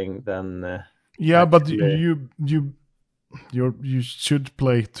sideboarding than yeah, but you should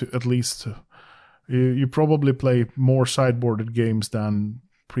play to at least you probably play more sideboarded games than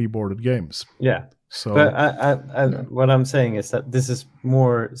pre-boarded games. Yeah. So, but I what I'm saying is that this is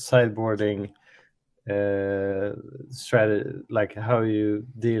more sideboarding strategy, like how you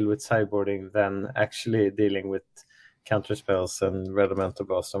deal with sideboarding, than actually dealing with counter spells and Red Elemental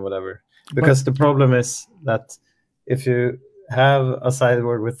Blast and whatever. Because the problem is that if you have a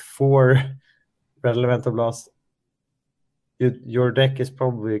sideboard with 4 Red Elemental Blast, your deck is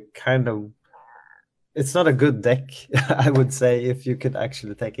probably kind of, it's not a good deck, I would say, if you could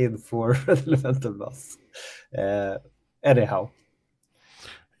actually take in 4 Red Elemental Blasts. Anyhow.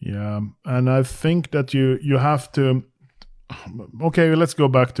 Yeah, and I think that you have to, okay, let's go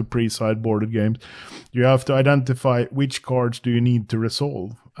back to pre-sideboarded games. You have to identify which cards do you need to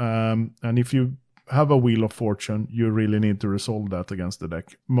resolve. And if you have a Wheel of Fortune, you really need to resolve that against the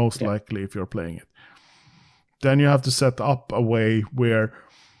deck, most likely if you're playing it. Then you have to set up a way where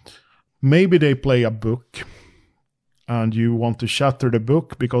maybe they play a book and you want to shatter the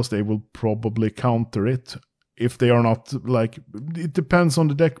book because they will probably counter it. If they are not, like, it depends on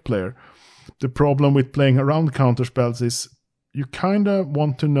the deck player. The problem with playing around counter spells is you kind of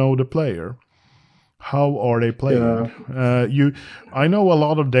want to know the player. How are they playing? Yeah. I know a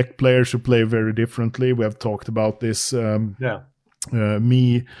lot of deck players who play very differently. We have talked about this.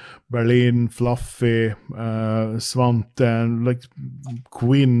 Me, Berlin, Fluffy, Svante, and like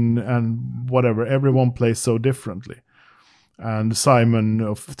Quinn and whatever. Everyone plays so differently. And Simon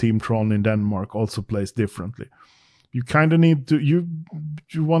of Team Tron in Denmark also plays differently. You kind of need to, you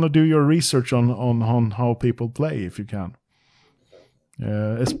want to do your research on how people play if you can.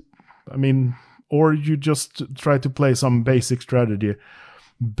 Or you just try to play some basic strategy.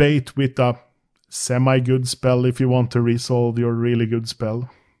 Bait with a semi-good spell if you want to resolve your really good spell.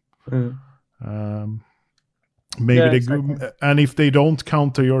 Maybe Yeah, they exactly. go, and if they don't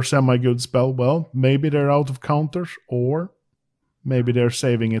counter your semi-good spell, well, maybe they're out of counters, or maybe they're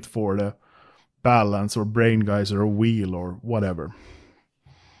saving it for the balance or brain geyser or wheel or whatever.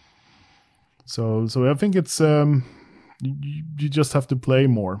 So I think it's you just have to play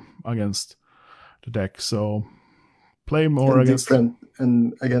more against the deck. So play more and against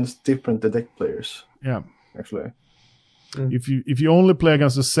against different deck players. yeah. Actually, If you only play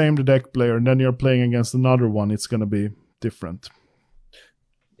against the same deck player and then you're playing against another one, it's gonna be different.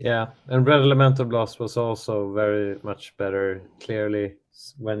 Yeah, and Red Elemental Blast was also very much better, clearly,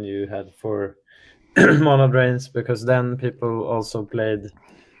 when you had 4 mono drains, because then people also played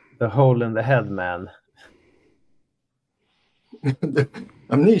the hole in the head man.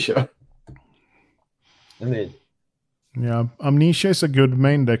 Amnesia. Indeed. Yeah, Amnesia is a good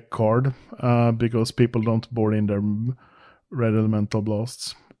main deck card because people don't board in their Red Elemental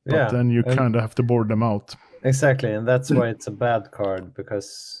Blasts. But Yeah, then you and- kind of have to board them out. Exactly, and that's why it's a bad card,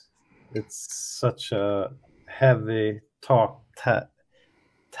 because it's such a heavy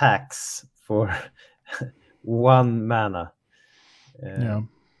tax for 1 mana. Yeah.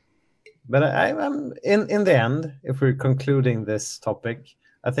 But I'm in the end, if we're concluding this topic,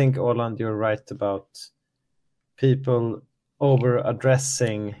 I think, Orland, you're right about people over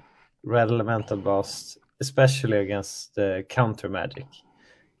addressing Red Elemental Blast, especially against counter magic.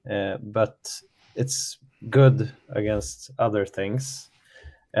 But it's good against other things.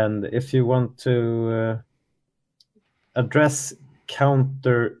 And if you want to address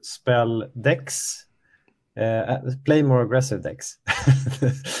counter spell decks, play more aggressive decks.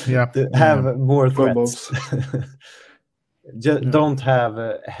 Yeah. To have more Phobos. threats. Don't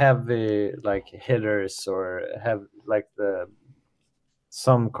have heavy like hitters, or have like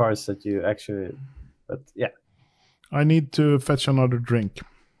some cards that you actually. But yeah. I need to fetch another drink.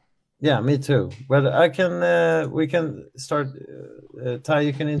 Yeah, me too. Well, I can. We can start. Ty,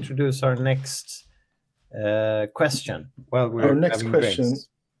 you can introduce our next question while we're Our next having question. drinks.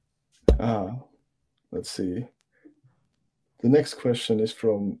 Let's see. The next question is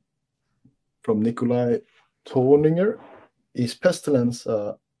from Nikolai Torninger. Is Pestilence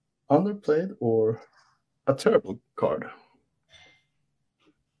underplayed or a terrible card?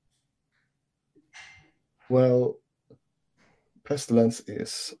 Well, Pestilence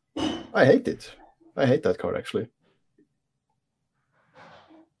is... I hate it. I hate that card, actually.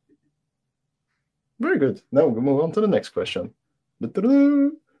 Very good. Now we move on to the next question.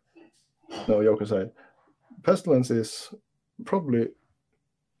 No, joke aside. Pestilence is probably...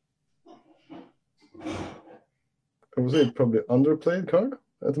 I would say probably underplayed card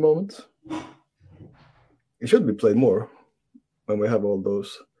at the moment. It should be played more when we have all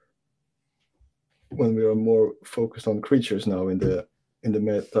those... When we are more focused on creatures now in the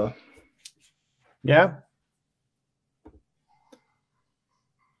meta. Yeah.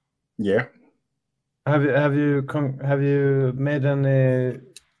 Yeah. Have you made any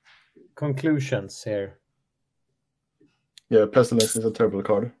conclusions here? Yeah, Pestilence is a terrible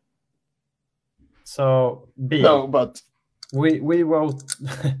card. So B. No, but We wrote.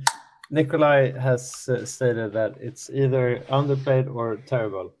 Nikolai has stated that it's either underplayed or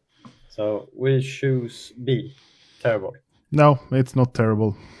terrible. So we choose B. Terrible. No, it's not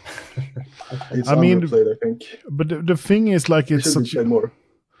terrible. it's I mean, underplayed, I think. But the thing is, like, It it's should be played more.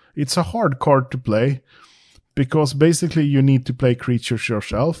 it's a hard card to play because basically you need to play creatures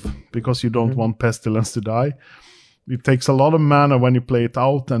yourself because you don't want Pestilence to die. It takes a lot of mana when you play it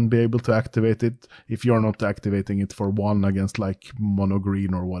out and be able to activate it if you're not activating it for 1 against like mono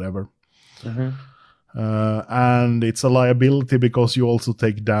green or whatever. And it's a liability because you also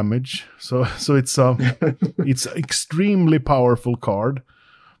take damage. So it's it's an extremely powerful card,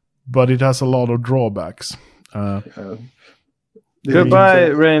 but it has a lot of drawbacks. Goodbye,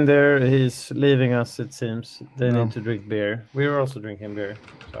 Reindeer. He's leaving us, it seems. They No. need to drink beer. We're also drinking beer.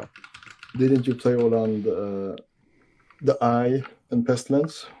 So. Didn't you play Orland the Eye and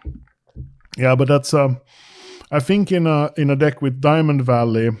Pestilence? Yeah, but that's I think in a deck with Diamond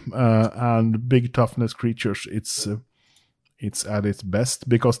Valley and big toughness creatures, it's at its best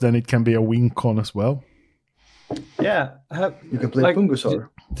because then it can be a win con as well. Yeah. You can play Fungusaur.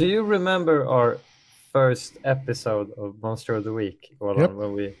 Do you remember our first episode of Monster of the Week, Roland, Yep.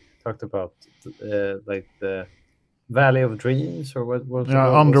 when we talked about like the Valley of Dreams, or what was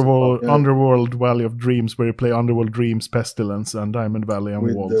Underworld, it called? Underworld Valley of Dreams, where you play Underworld Dreams, Pestilence, and Diamond Valley and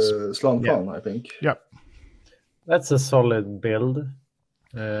With Walls. Slan Yeah. Khan, I think. Yeah, That's a solid build.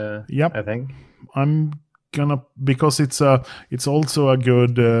 Yep. I think. I'm gonna because it's also a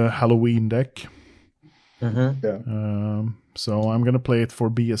good Halloween deck. Mm-hmm. So I'm gonna play it for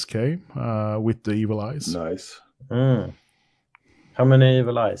BSK with the Evil Eyes. Nice. Mm. How many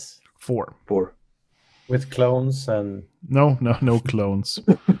evil eyes? 4. 4. With clones and No clones.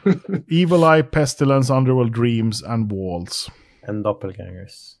 Evil Eye, Pestilence, Underworld Dreams, and Walls.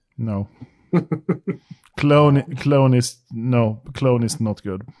 doppelgangers. No. Clone is not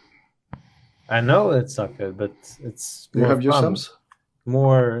good. I know it's not good, but it's Do you more have your fun. sums?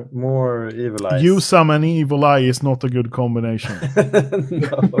 More evil eyes. You summon Evil Eye is not a good combination.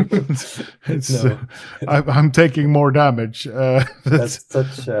 No. It's No. I'm taking more damage. That's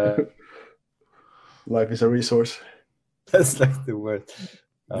such Life is a resource. that's like the word.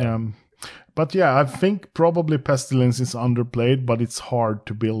 But yeah, I think probably Pestilence is underplayed, but it's hard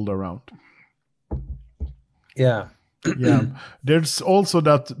to build around. Yeah. Yeah, there's also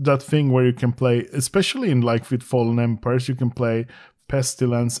that thing where you can play, especially in like with Fallen Empires, you can play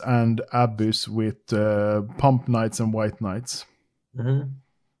Pestilence and Abyss with Pump Knights and White Knights. Mm-hmm.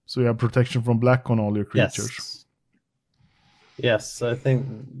 So you have protection from black on all your creatures. Yes, I think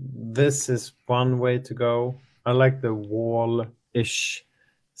this is one way to go. I like the wall-ish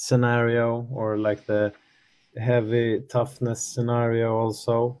scenario, or like the heavy toughness scenario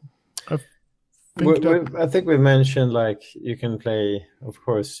also. I think we mentioned like you can play, of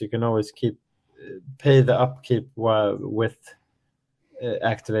course, you can always pay the upkeep with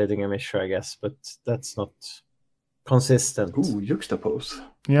activating a Mishra, I guess, but that's not consistent. Ooh, juxtapose.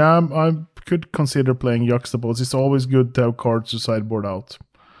 Yeah, I could consider playing Juxtapose. It's always good to have cards to sideboard out.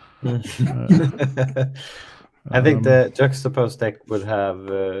 I think the Juxtapose deck would have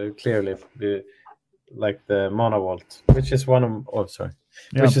clearly like the Mana Vault, which is one of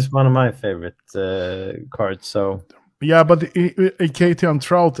my favorite cards. So yeah, but KTM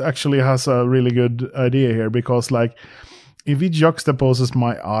Trout actually has a really good idea here, because like if he juxtaposes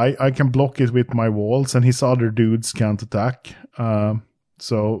my eye, I can block it with my walls, and his other dudes can't attack.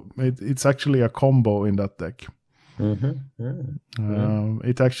 So it's actually a combo in that deck.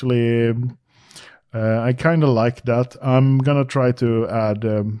 It actually, I kind of like that. I'm gonna try to add.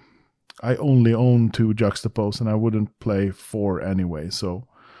 I only own 2 Juxtapose, and I wouldn't play 4 anyway. So,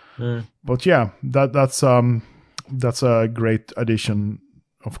 but yeah, that's a great addition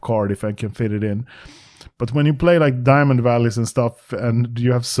of card if I can fit it in. But when you play like Diamond Valleys and stuff, and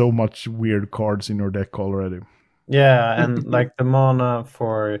you have so much weird cards in your deck already. Yeah, and like the mana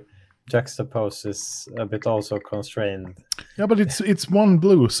for Juxtapose is a bit also constrained. Yeah, but it's 1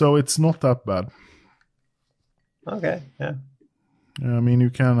 blue, so it's not that bad. Okay, yeah. I mean,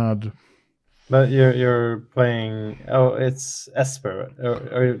 you can add. But you're playing. Oh, it's Esper.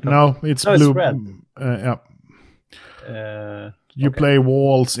 No, it's no, blue. It's red. Yeah. You play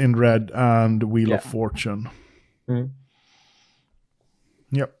Walls in red and Wheel of Fortune.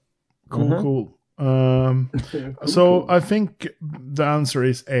 Yep. Cool. So I think the answer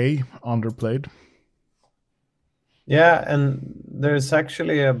is A, underplayed. Yeah, and there's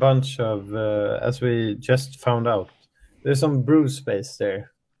actually a bunch of, as we just found out, there's some brew space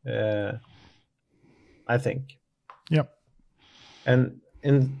there, I think. Yep. And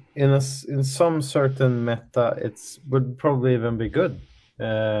in some certain meta, would probably even be good,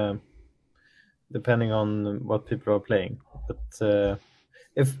 depending on what people are playing. But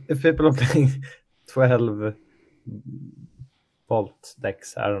if people are playing 12 Bolt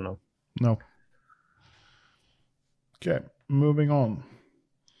decks, I don't know. No. Okay, moving on.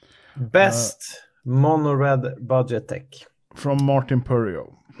 Best mono red budget deck from Martin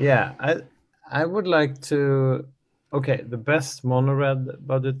Purio. Yeah, I would like to. Okay, the best mono red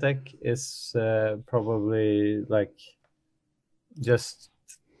budget deck is probably like just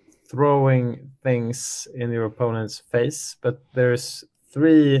throwing things in your opponent's face. But there's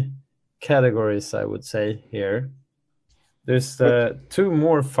 3 categories I would say here. There's the 2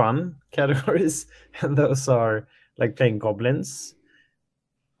 more fun categories, and those are like playing goblins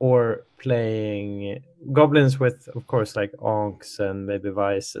or playing goblins with, of course, like Onks and maybe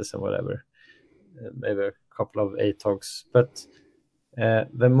Vices and whatever. Maybe a couple of Atogs. But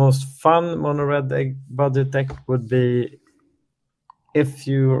the most fun mono red budget deck would be if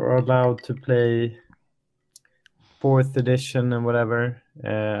you are allowed to play 4th edition and whatever.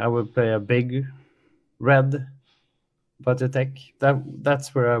 I would play a big red budget deck.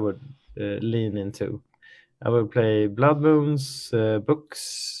 That's where I would lean into. I would play Blood Moons,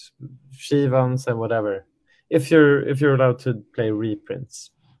 books, Shivans, and whatever. If you're allowed to play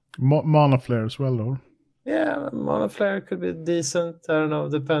reprints. Mana Flare as well, or? Yeah, Mana Flare could be decent. I don't know.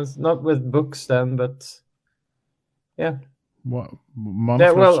 Depends. Not with books then, but yeah. What? Mana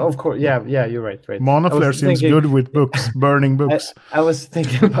Yeah, well, Flare? of course, yeah, you're right. Mana I was Flare seems thinking- good with books, burning books. I was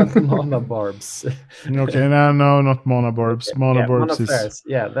thinking about Mana Barbs. Okay, no, not Mana Barbs. Mana Yeah, Barbs Mana is Flares.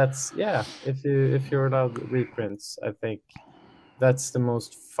 Yeah, that's if you're allowed reprints, I think that's the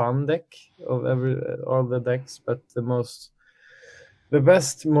most fun deck of all the decks. But the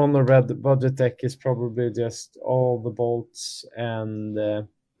best mono red budget deck is probably just all the bolts and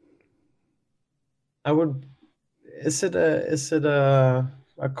I would. Is it a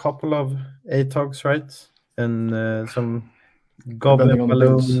couple of ATOGs, right? And some Goblin Depending on the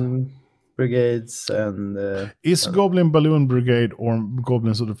builds. Balloon brigades and Is Goblin Balloon Brigade or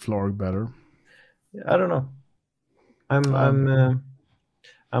Goblins of the Flarg better? I don't know.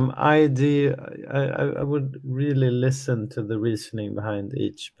 I'm ID. I would really listen to the reasoning behind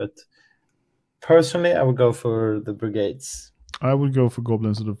each, but personally, I would go for the brigades. I would go for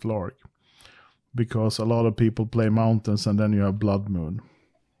Goblins of the Flarg because a lot of people play mountains and then you have Blood Moon.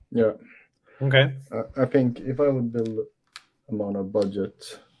 Yeah. Okay. I think if I would build a mono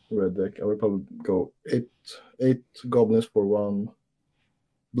budget red deck, I would probably go eight goblins for 1,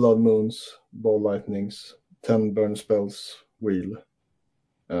 blood moons, ball lightnings, 10 burn spells, wheel,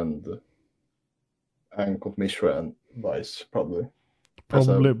 and Ankh of Mishra and Vice probably. As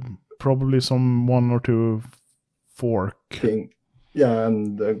a Probably some 1 or 2 fork. king, yeah,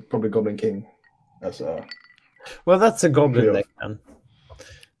 and probably Goblin King as a Well, that's a goblin Yeah. deck then.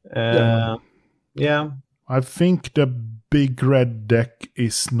 Yeah. I think the big red deck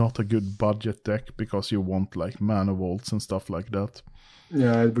is not a good budget deck because you want like mana vaults and stuff like that.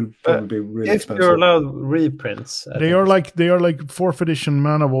 yeah. It will probably be really If expensive. you're allowed reprints, I They think are it's- like 4th edition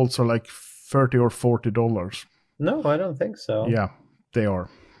mana vaults are like $30 or $40. No, I don't think so. Yeah, they are.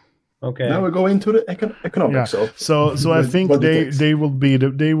 Okay. Now we go into the economics of So I the think budget decks. they will be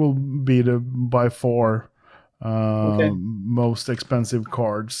the by far Okay. most expensive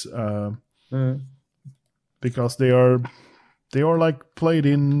cards Mm. because they are like played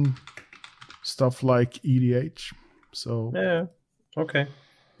in stuff like EDH. So Yeah. Okay.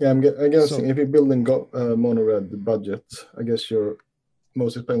 Yeah, I'm guessing So- if you're building mono red budget, I guess your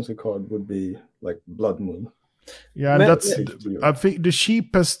most expensive card would be like Blood Moon. yeah, and But- that's Yeah. I think the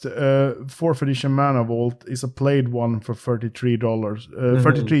cheapest 4th edition mana vault is a played one for $33,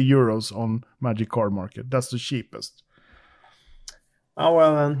 33 euros on Magic Card Market. That's the cheapest. Oh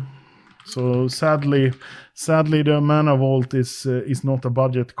well then. So sadly, the mana vault is not a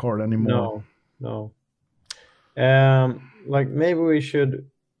budget card anymore. No. Like maybe we should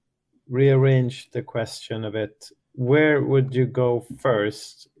rearrange the question a bit. Where would you go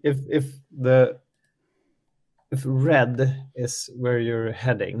first if red is where you're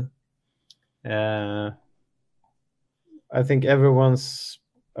heading? I think everyone's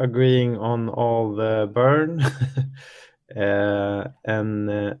agreeing on all the burn, and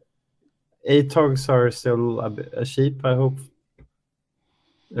ATOGs are still a cheap. I hope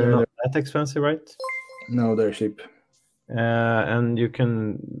they're Yeah, not that expensive, right? No, they're cheap. And you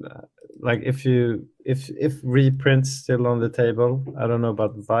can like if reprints still on the table. I don't know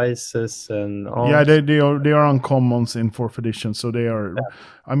about vices and all. Yeah, they are uncommons in 4th edition, so they are.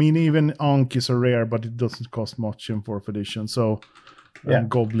 I mean, even Ankh is a rare, but it doesn't cost much in 4th edition. So, Yeah.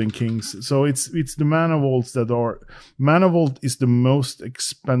 Goblin Kings. So it's the mana vaults that are. Mana vault is the most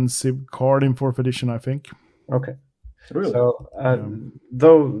expensive card in 4th edition, I think. Okay. Really? So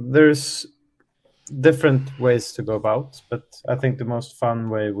though there's different ways to go about, but I think the most fun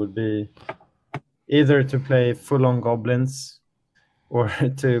way would be either to play full-on goblins or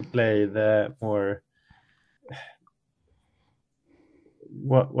to play the more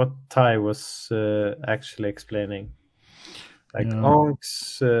what Ty was actually explaining, like Yeah.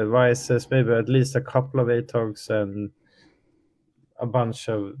 Onks, Vices, maybe at least a couple of ATOGs and a bunch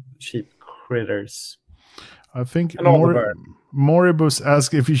of cheap critters. I think And all the burn. Moribus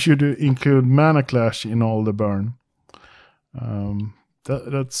asked if you should include Mana Clash in all the burn.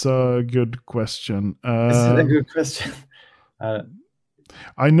 That's a good question. This is a good question.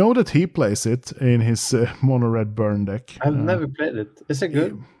 I know that he plays it in his mono red burn deck. I've never played it. Is it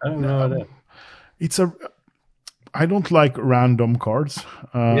good? I don't know idea. I don't like random cards.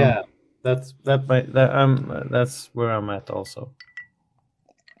 Yeah, that's where I'm at also.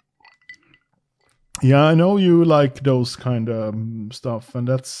 Yeah, I know you like those kind of stuff, and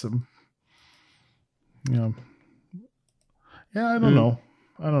that's yeah. I don't know.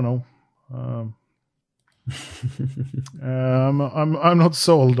 I'm not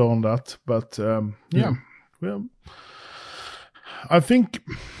sold on that, but yeah. Well, I think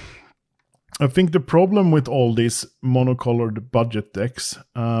the problem with all these monocolored budget decks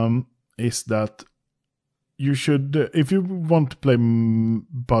is that you should, if you want to play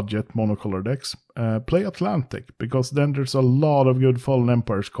budget monocolor decks, play Atlantic, because then there's a lot of good Fallen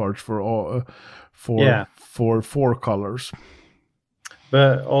Empires cards for 4 colors.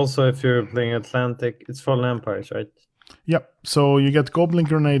 But also, if you're playing Atlantic, it's Fallen Empires, right? Yep. So you get Goblin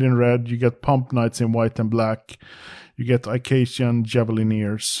Grenade in red, you get Pump Knights in white and black, you get Icasian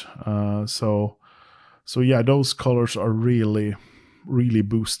Javelineers. So yeah, those colors are really, really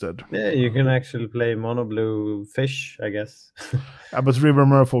boosted. Yeah, you can actually play mono blue fish, I guess. But River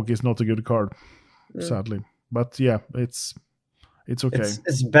Merfolk is not a good card, sadly. But yeah, it's okay.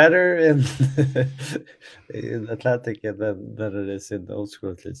 It's better in in Atlantic than it is in the old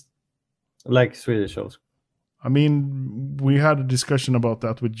school, at least. Like Swedish old school. I mean, we had a discussion about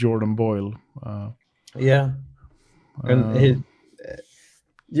that with Jordan Boyle. Yeah. And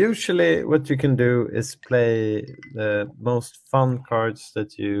usually what you can do is play the most fun cards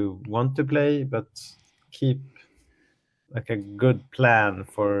that you want to play, but keep like a good plan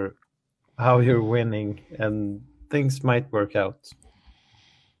for how you're winning, and things might work out.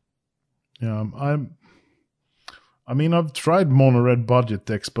 Yeah, I mean, I've tried mono red budget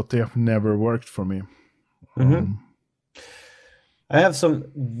decks, but they have never worked for me. I have some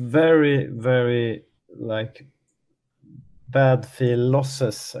very, very like bad feel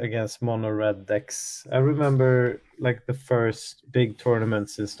losses against mono red decks. I remember like the first big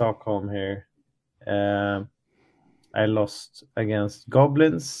tournaments in Stockholm here. I lost against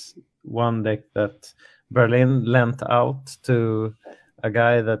Goblins, one deck that Berlin lent out to a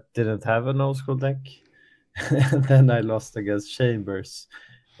guy that didn't have an old school deck. And then I lost against Chambers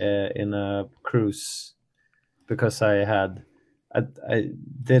in a cruise because I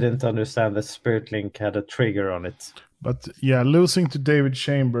didn't understand that Spirit Link had a trigger on it. But yeah, losing to David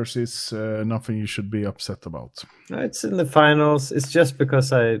Chambers is nothing you should be upset about. It's in the finals. It's just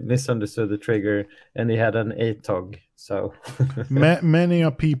because I misunderstood the trigger and he had an ATOG. So many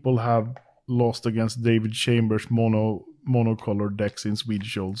people have lost against David Chambers monocolor decks in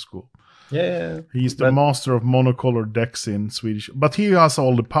Swedish old school. Yeah. He's the master of monocolor decks in Swedish, but he has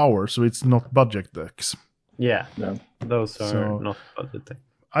all the power, so it's not budget decks. Yeah. No. Those are not budget decks.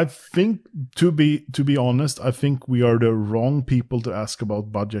 I think, to be honest, I think we are the wrong people to ask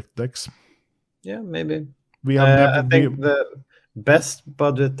about budget decks. Yeah, maybe. We have I think the best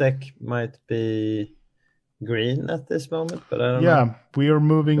budget deck might be green at this moment, but I don't know. Yeah, we are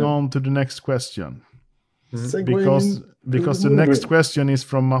moving on to the next question. Segueing Because the next question is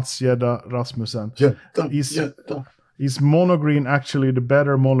from Mats Gedda Rasmussen. Is mono green actually the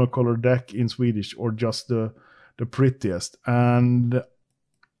better monocolor deck in Swedish, or just the prettiest? And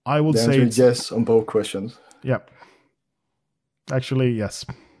I would The say answer is yes on both questions. Yeah. Actually, yes.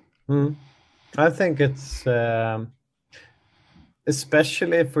 I think it's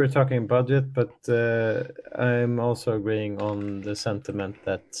especially if we're talking budget, but I'm also agreeing on the sentiment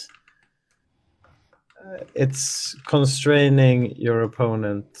that it's constraining your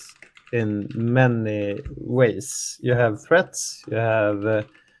opponent in many ways. You have threats, you have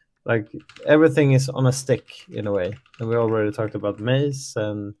like everything is on a stick in a way, and we already talked about maze,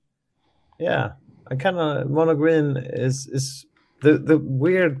 and yeah, I kind of mono green is the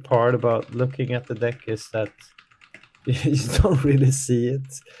weird part about looking at the deck is that you don't really see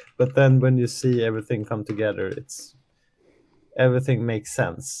it, but then when you see everything come together, everything makes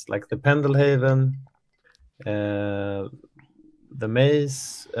sense. Like the Pendelhaven, the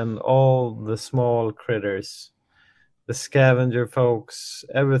maze, and all the small critters, the scavenger folks,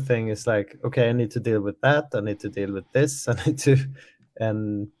 everything is like, okay, I need to deal with that, I need to deal with this,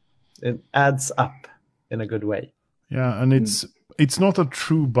 and it adds up in a good way. Yeah, and it's not a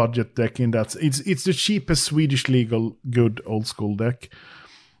true budget deck in that it's the cheapest Swedish legal good old school deck.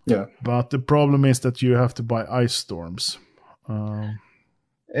 Yeah, but the problem is that you have to buy Ice Storms.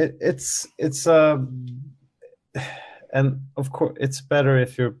 It's and of course it's better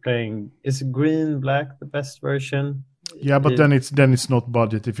if you're playing. Is green black the best version? Yeah, but then it's not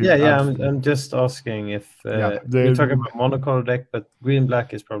budget if you. I'm just asking if you're talking about monocolor deck, but green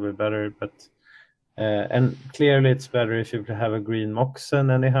black is probably better. But and clearly it's better if you have a green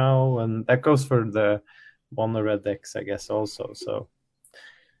Moxen anyhow, and that goes for the mono red decks, I guess, also. So.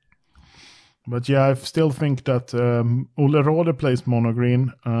 But yeah, I still think that Ole Rode plays mono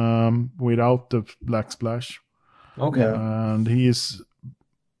green without the black splash. Okay. And he is,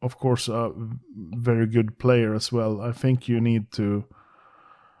 of course, a very good player as well. I think you need to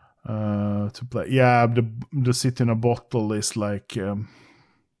play. Yeah, the sit in a bottle is like.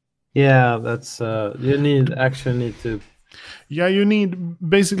 Yeah, that's you need to. Yeah, you need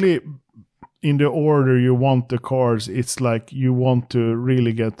basically in the order you want the cards. It's like you want to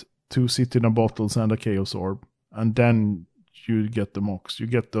really get 2 Citadel bottles, and a Chaos Orb. And then you get the Mox. You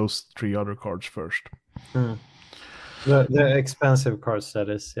get those 3 other cards first. The expensive cards, that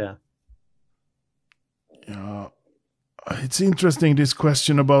is, yeah. Yeah. It's interesting, this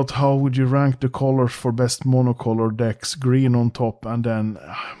question about how would you rank the colors for best monocolor decks. Green on top, and then...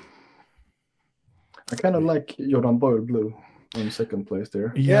 I kind of like Jordan Boyle blue in second place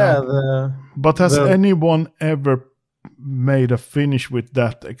there. But has anyone ever made a finish with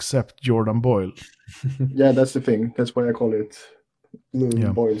that except Jordan Boyle? Yeah, that's the thing. That's why I call it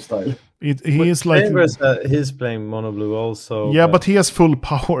blue Boyle style. He is like... he's playing mono blue also. Yeah, but he has full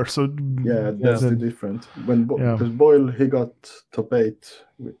power, so... Yeah, that's the difference. Because Boyle, he got top 8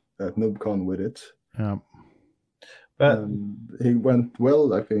 at NoobCon with it. Yeah. But he went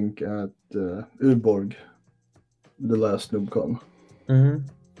well, I think, at Uborg, the last NoobCon. Mm-hmm.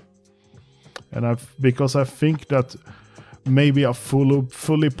 And because I think that maybe a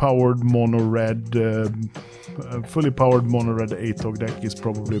fully powered mono red 8-dog deck is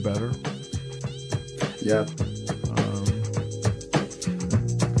probably better. Yeah.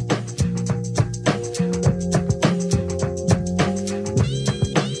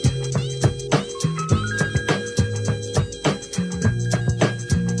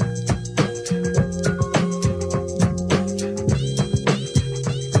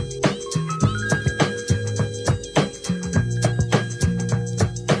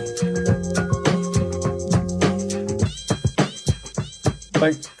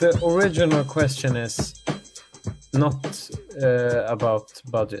 Like, the original question is not about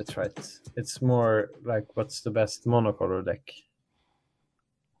budget, right? It's more like, what's the best monocolor deck?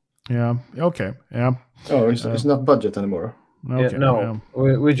 Yeah. Okay. Yeah. Oh, it's not budget anymore. Okay.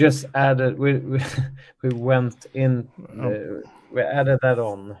 We just added. We went in. We added that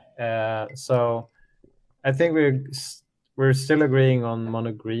on. So I think we're still agreeing on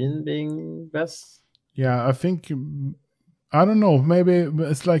mono green being best. Yeah, I think. I don't know. Maybe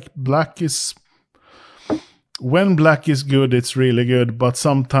it's like black is... When black is good, it's really good. But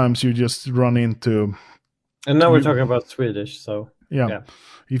sometimes you just run into... And now we're talking about Swedish, so... Yeah.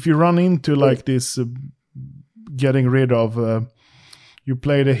 If you run into like this getting rid of... you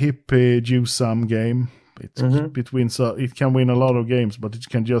play the hippie Jusam game. It's between... So it can win a lot of games, but it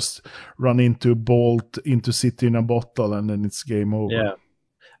can just run into Bolt, into City in a Bottle, and then it's game over. Yeah.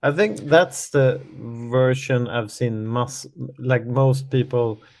 I think that's the version I've seen most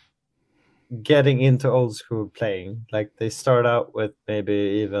people getting into old school playing. Like, they start out with maybe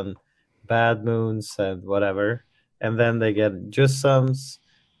even Bad Moons and whatever, and then they get Jusams,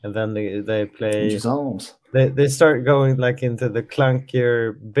 and then they play... Jusams. They start going like into the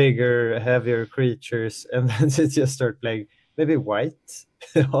clunkier, bigger, heavier creatures, and then they just start playing maybe white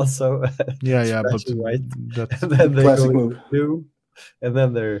also. Yeah, but white. That's and then they classic go move. blue. And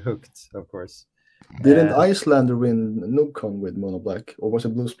then they're hooked, of course. Didn't Icelander win NoobCon with Mono Black, or was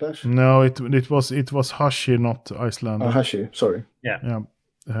it Blue Splash? No, it was Hashi, not Iceland. Hashi, sorry. Yeah.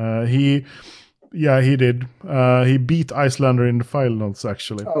 He did. He beat Icelander in the finals,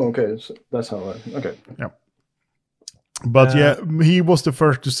 actually. Oh, okay. So that's how okay. Yeah. But he was the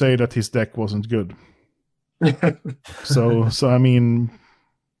first to say that his deck wasn't good. so I mean,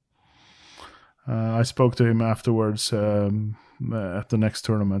 I spoke to him afterwards at the next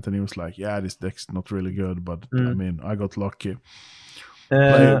tournament, and he was like, "Yeah, this deck's not really good, but I mean, I got lucky."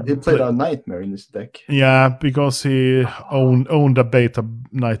 He played a Nightmare in this deck. Yeah, because he owned a beta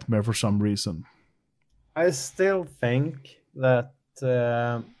Nightmare for some reason. I still think that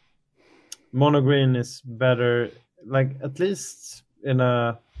mono green is better, like at least in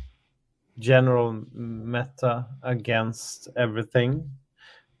a general meta against everything.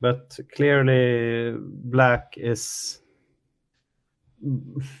 But clearly, black is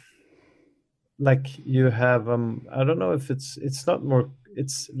like you have. I don't know if it's not more.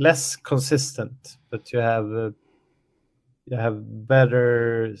 It's less consistent, but you have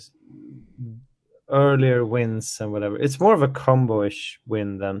better earlier wins and whatever. It's more of a combo-ish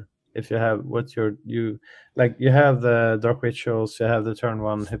win than if you have what you have the Dark Rituals, you have the turn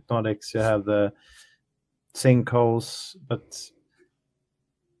 1 Hypnotics, you have the Sinkholes, but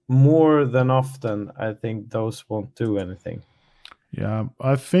more than often, I think those won't do anything. Yeah,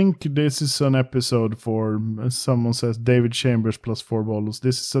 I think this is an episode for, as someone says, David Chambers plus 4 bottles.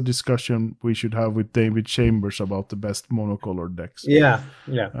 This is a discussion we should have with David Chambers about the best monocolored decks. Yeah.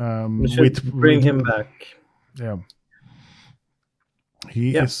 We should bring him back. Yeah.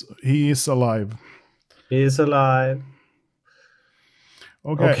 He is alive. He is alive.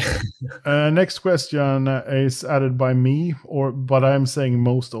 Okay. Next question is added by me, but I'm saying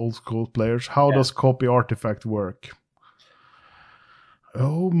most old school players. How does copy artifact work?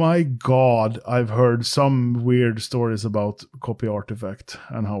 Oh my god, I've heard some weird stories about copy artifact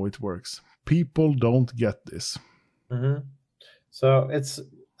and how it works. People don't get this. So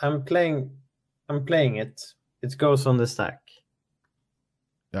I'm playing it. It goes on the stack.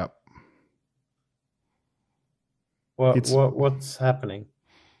 Yeah. What's happening?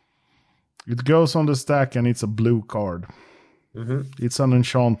 It goes on the stack and it's a blue card. It's an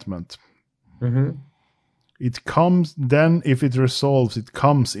enchantment. It comes, then if it resolves, it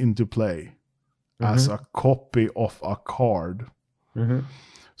comes into play as a copy of a card.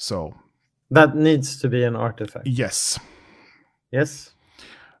 So, That needs to be an artifact. yes. Yes.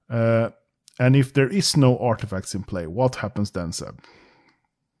 And if there is no artifacts in play, what happens then, Seb?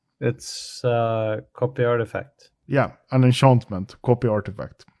 It's copy artifact. Yeah, an enchantment, copy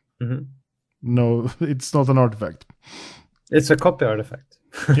artifact. No, it's not an artifact. It's a copy artifact.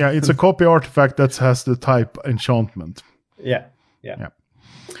 Yeah, it's a copy artifact that has the type enchantment. Yeah.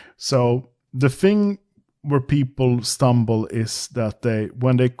 So the thing where people stumble is that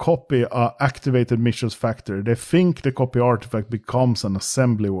when they copy a activated Mishra's Factory, they think the copy artifact becomes an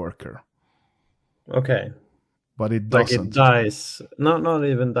assembly worker, Okay. but it Like doesn't. it dies. No, not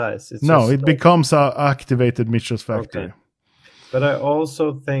even dies. It's No, just it becomes a activated Mishra's Factory. Okay. But I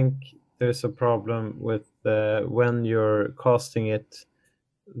also think there's a problem with when you're casting it,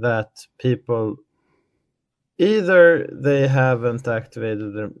 that people either they haven't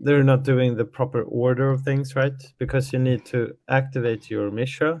activated them, they're not doing the proper order of things, right? Because you need to activate your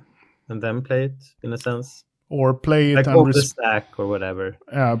Mishra and then play it, in a sense. Or play it Like and hold the stack or whatever.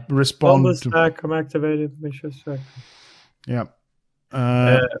 Hold respond the to. stack, I'm activated Mishra stack. Yeah.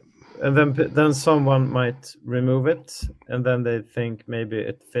 And then someone might remove it, and then they think maybe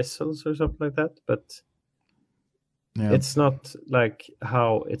it fizzles or something like that. But Yeah. it's not like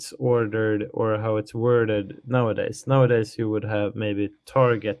how it's ordered or how it's worded nowadays. Nowadays, you would have maybe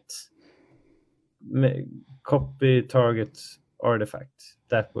copy target artifact.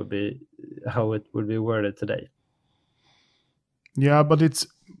 That would be how it would be worded today. Yeah, but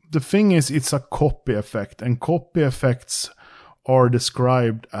the thing is, it's a copy effect, and copy effects are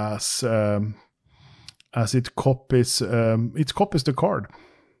described as it copies the card.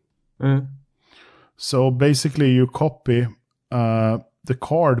 So basically, you copy the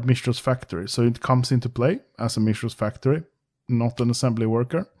card Mishra's Factory, so it comes into play as a Mishra's Factory, not an assembly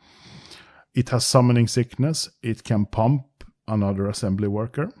worker. It has summoning sickness. It can pump another assembly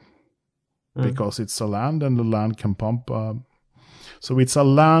worker because it's a land, and the land can pump. So it's a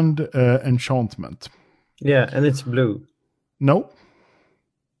land enchantment. Yeah, and it's blue. No.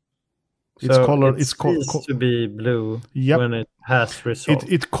 It's So color. It ceases to be blue when it has resolved.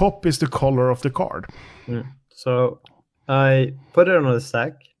 It copies the color of the card. So I put it on the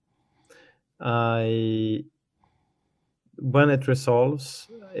stack. When it resolves,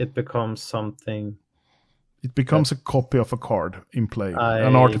 it becomes something. It becomes a copy of a card in play,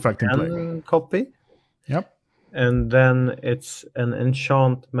 an artifact in play. Copy. Yep. And then it's an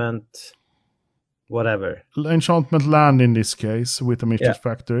enchantment, whatever. Enchantment land in this case with a Mishra's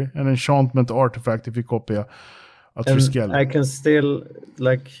Factory. An enchantment artifact if you copy a Triskelion. I can still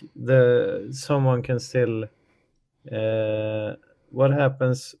someone can still. What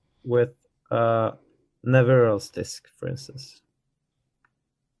happens with Neverell's disc, for instance?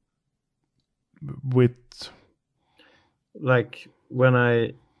 With like when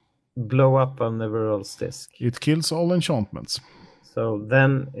I blow up on Neverell's disc, it kills all enchantments. So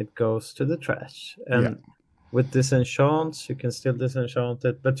then it goes to the trash. And with disenchants, you can still disenchant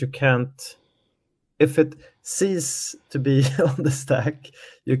it, but you can't. If it ceases to be on the stack,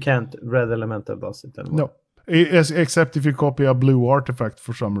 you can't red elemental boss it anymore. No, except if you copy a blue artifact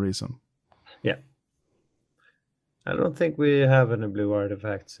for some reason. Yeah. I don't think we have any blue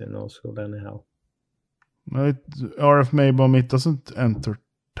artifacts in Old School anyhow. RF Maybomb, it doesn't enter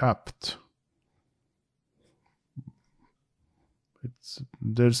tapped.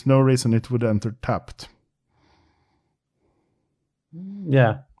 There's no reason it would enter tapped.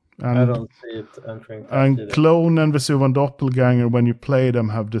 Yeah. And, I don't see it entering tapped and either. Clone and Vesuvan Doppelganger, when you play them,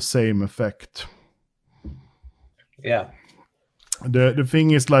 have the same effect. Yeah. The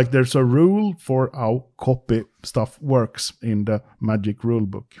thing is, like, there's a rule for how copy stuff works in the Magic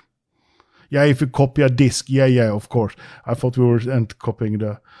rulebook. Yeah, if you copy a disc, of course. I thought we were copying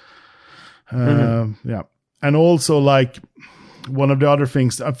the... Yeah. And also, like, one of the other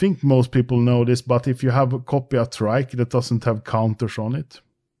things, I think most people know this, but if you have a copy a trike that doesn't have counters on it,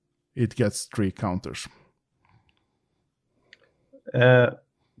 it gets 3 counters.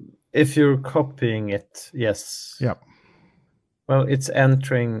 If you're copying it, yes. Yeah. Well, it's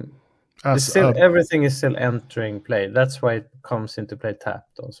entering It's still everything is still entering play. That's why it comes into play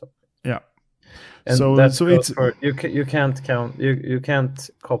tapped also. Yeah. And So it's you can't count you can't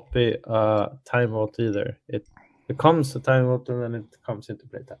copy a time vault either. It becomes a time vault and then it comes into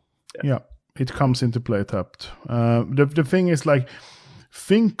play tapped. yeah, it comes into play tapped. The thing is, like,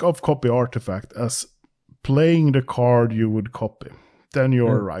 think of copy artifact as playing the card you would copy. Then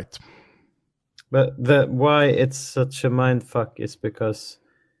you're right. But why it's such a mindfuck is because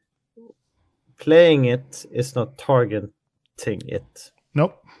playing it is not targeting it.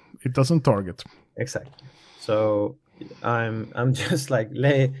 Nope, it doesn't target. Exactly. So I'm just like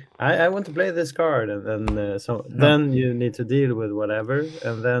I want to play this card, and then then you need to deal with whatever,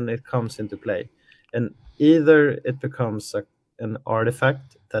 and then it comes into play, and either it becomes an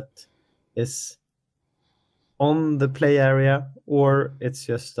artifact that is on the play area, or it's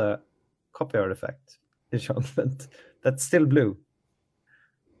just a copy artifact enchantment that's still blue.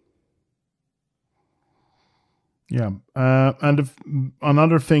 Yeah, and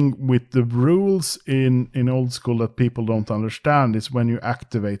another thing with the rules in old school that people don't understand is when you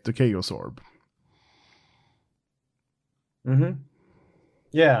activate the Chaos Orb. Mm-hmm.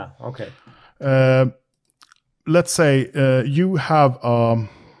 Yeah. Okay. Let's say you have a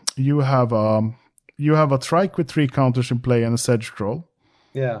trike with 3 counters in play and a Sedge Troll.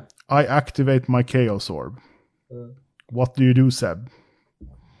 Yeah. I activate my Chaos Orb. What do you do, Seb?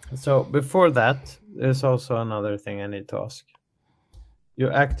 So before that, there's also another thing I need to ask. You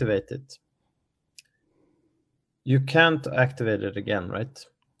activate it. You can't activate it again, right?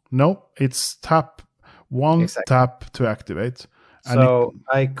 No, it's tap one tap to activate. So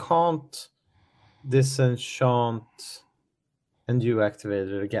I can't disenchant and you activate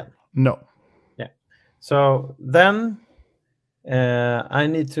it again. No. Yeah. So then I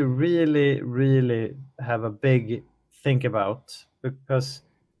need to really, really have a big think about, because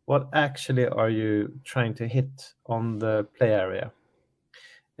what actually are you trying to hit on the play area?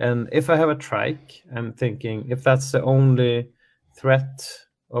 And if I have a trike, I'm thinking if that's the only threat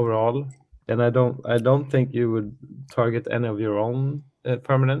overall, then I don't think you would target any of your own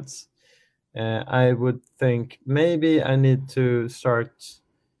permanents. I would think maybe I need to start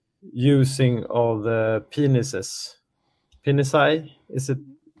using all the penises. Penisi? Is it?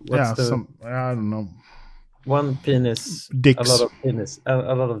 I don't know. One penis, dicks. A lot of penis,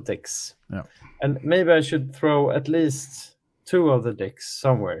 a lot of dicks. Yeah. And maybe I should throw at least 2 of the dicks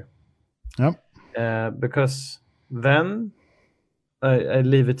somewhere. Yep. Because then I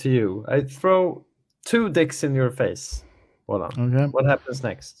leave it to you. I throw 2 dicks in your face. Hold on. Okay. What happens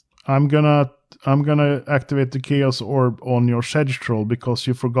next? I'm gonna activate the Chaos Orb on your Sedge Troll because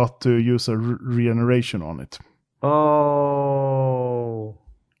you forgot to use a regeneration on it. Oh.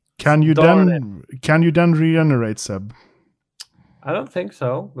 Can you then regenerate, Seb? I don't think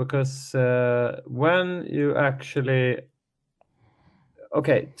so, because when you actually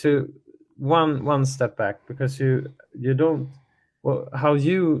to one step back, because you don't, well, how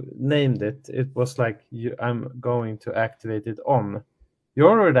you named it was like I'm going to activate it on. You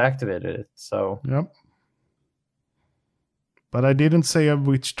already activated it, so yep. But I didn't say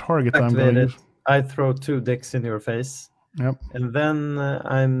which target I'm going to use. I throw 2 dicks in your face. Yep. And then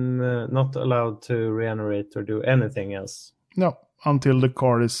I'm not allowed to regenerate or do anything else. No, until the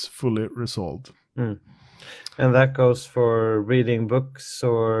card is fully resolved. And that goes for reading books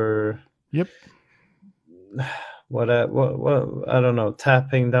or... Yep. What I don't know,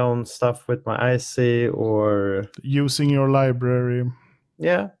 tapping down stuff with my IC or... Using your library.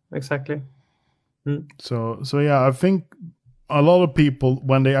 Yeah, exactly. So yeah, I think a lot of people,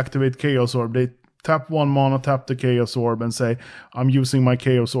 when they activate Chaos Orb, they tap 1 mana, tap the Chaos Orb, and say, I'm using my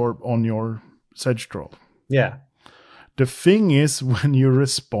Chaos Orb on your Sedge Troll. Yeah. The thing is, when you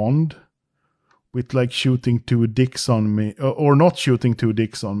respond with like shooting 2 dicks on me, or not shooting 2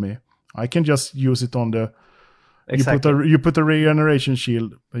 dicks on me, I can just use it on the... Exactly. You put a regeneration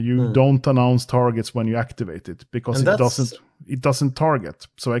shield, but you don't announce targets when you activate it, because it doesn't target.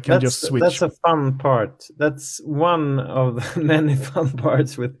 So I can just switch. That's a fun part. That's one of the many fun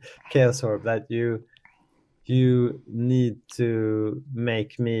parts with Chaos Orb, that you need to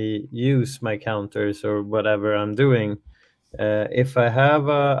make me use my counters or whatever I'm doing. If I have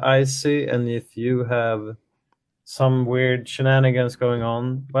a IC and if you have some weird shenanigans going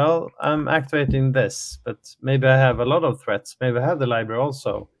on, well, I'm activating this, but maybe I have a lot of threats. Maybe I have the library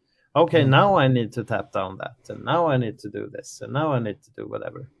also. Okay, now I need to tap down that, and now I need to do this, and now I need to do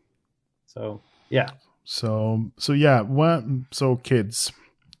whatever. So, yeah. So yeah, kids,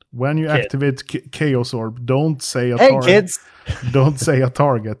 when you activate Chaos Orb, don't say a target. Hey, kids! Don't say a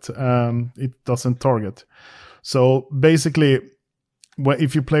target. It doesn't target. So basically,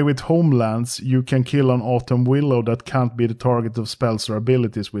 if you play with homelands, you can kill an Autumn Willow that can't be the target of spells or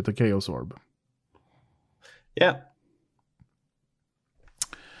abilities with a Chaos Orb. Yeah.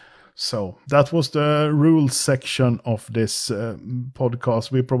 So that was the rules section of this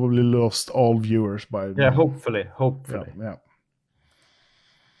podcast. We probably lost all viewers by Yeah, now. hopefully. Yeah.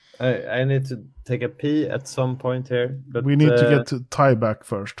 I need to take a pee at some point here. But We need to get to tie back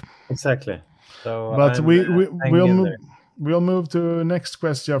first. Exactly. So But I'm, we'll hanging move. there. We'll move to next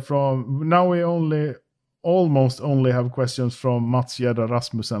question from. Now we almost only have questions from Mats Gedda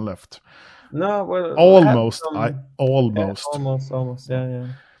Rasmussen left. No, well, Almost. Almost. Yeah.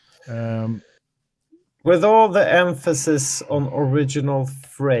 Um, With all the emphasis on original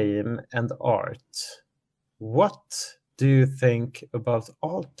frame and art, what do you think about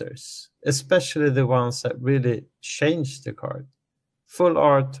alters, especially the ones that really change the card? Full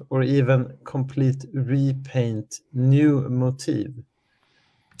art or even complete repaint, new motif?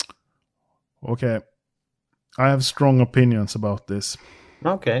 okay. I have strong opinions about this.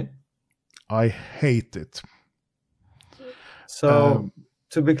 Okay. I hate it. So,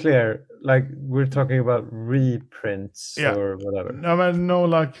 to be clear, like we're talking about reprints Yeah. or whatever. No,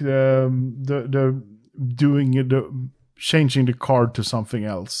 like the doing it, changing the card to something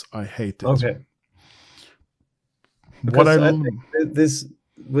else. I hate it. Okay. What Because I I think this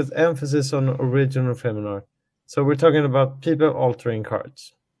with emphasis on original frame and art. So we're talking about people altering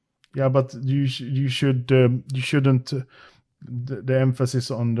cards. yeah, but you shouldn't. The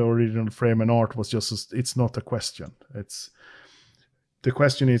emphasis on the original frame and art was just. It's not a question. The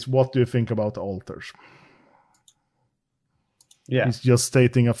question is, what do you think about alters? Yeah. He's just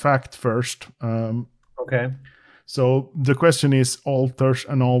stating a fact first. Okay. So the question is alters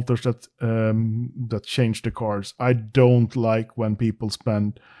that change the cards. I don't like when people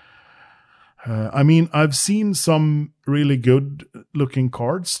spend. I've seen some really good looking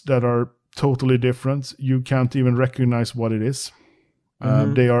cards that are totally different. You can't even recognize what it is.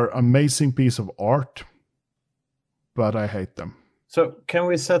 They are amazing piece of art, but I hate them. So can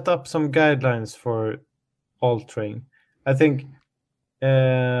we set up some guidelines for altering? I think,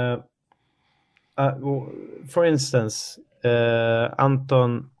 for instance,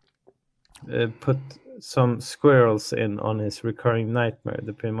 Anton put some squirrels in on his Recurring Nightmare,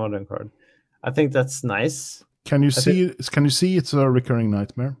 the pre-modern card. I think that's nice. Can you see it's a Recurring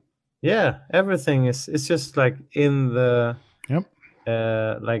Nightmare? Yeah, everything is. It's just like in the Yep.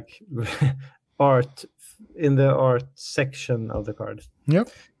 like art in the art section of the card. Yep.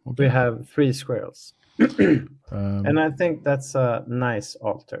 We have 3 squirrels, Um, and I think that's a nice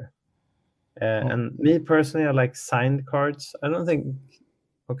alter. And me personally, I like signed cards. I don't think.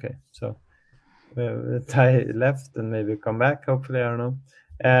 Okay, so Ty left and maybe come back. Hopefully, I don't know.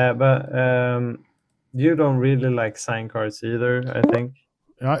 But you don't really like signed cards either, I think.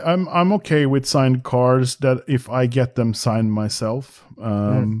 I'm okay with signed cards that if I get them signed myself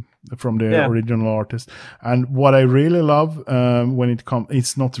from the original artist. And what I really love when it comes,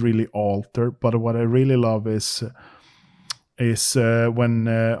 it's not really alter, but what I really love is when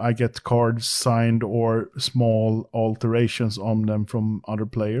I get cards signed or small alterations on them from other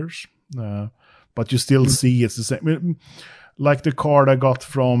players. But you still see it's the same. Like the card I got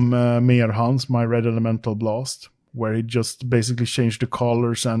from Meir Hans, my Red Elemental Blast, where he just basically changed the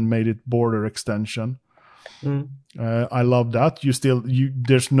colors and made it border extension. I love that.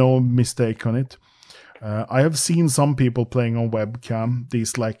 There's no mistake on it. I have seen some people playing on webcam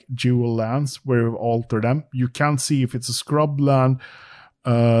these like dual lands where you alter them. You can't see if it's a scrub land,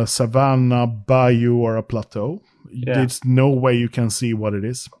 savanna, bayou, or a plateau. Yeah. There's no way you can see what it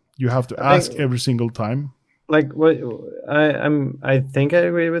is. You have to ask every single time. Like what I think I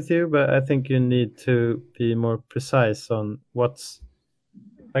agree with you, but I think you need to be more precise on what's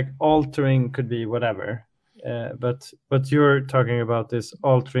like altering could be whatever. But what you're talking about is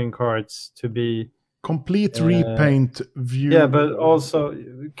altering cards to be complete repaint view. Yeah, but also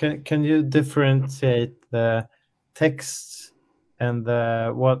can you differentiate the text and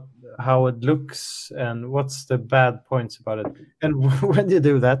how it looks and what's the bad points about it? And when you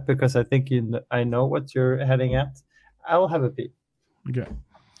do that, because I think I know what you're heading at, I'll have a pee. Okay.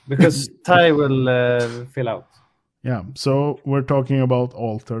 Because Ty will fill out. Yeah, so we're talking about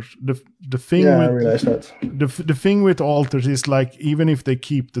alters. The thing Yeah, I with realized that. the thing with alters is like even if they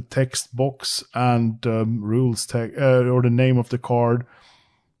keep the text box and rules tag or the name of the card,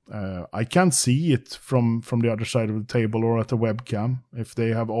 I can't see it from the other side of the table or at the webcam if they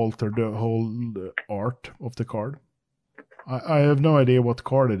have altered the whole art of the card. I have no idea what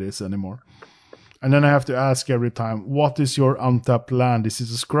card it is anymore. And then I have to ask every time, what is your untapped land? Is it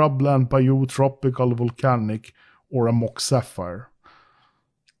a scrub land, Bayou, tropical, volcanic, or a mock sapphire?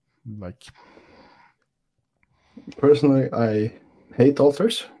 Like, Personally, I hate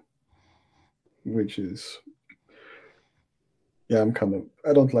altars, which is I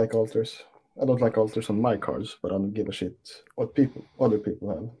don't like altars. I don't like altars on my cards, but I don't give a shit what other people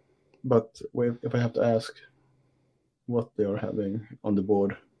have. But if I have to ask what they are having on the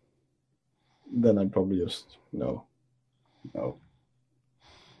board, then I'd probably just no.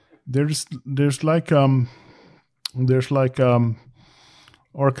 there's like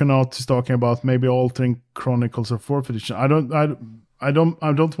Arcanaut is talking about maybe altering Chronicles of 4th edition. I don't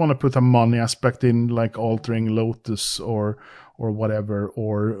want to put a money aspect in, like altering Lotus or whatever,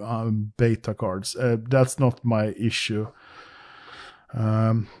 or beta cards. That's not my issue.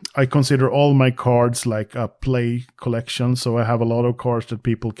 I consider all my cards like a play collection, so I have a lot of cards that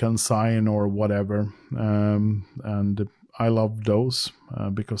people can sign or whatever, and I love those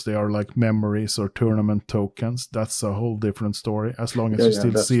because they are like memories or tournament tokens. That's a whole different story. As long as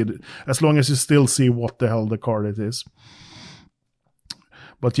as long as you still see what the hell the card it is.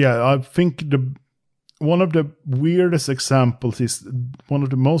 But yeah, I think one of the weirdest examples is one of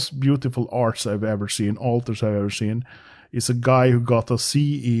the most beautiful arts I've ever seen, altars I've ever seen, is a guy who got a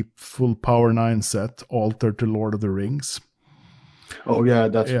CE full Power 9 set altered to Lord of the Rings. Oh yeah,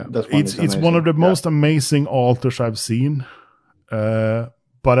 that's it's one of the most amazing altars I've seen, but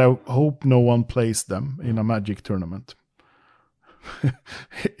I hope no one plays them in a Magic tournament.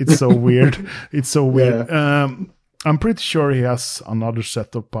 It's so weird. It's so weird. Yeah. I'm pretty sure he has another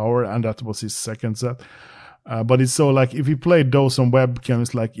set of power, and that was his second set. But it's so like, if he played those on webcam,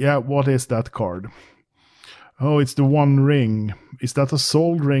 it's like, yeah, what is that card? Oh, it's the One Ring. Is that a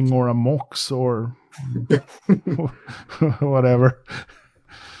Soul Ring or a Mox or whatever?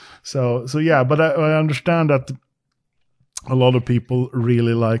 So yeah, but I understand that a lot of people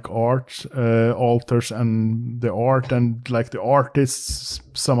really like altars and the art, and like the artists,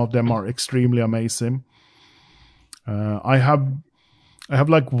 some of them are extremely amazing. I have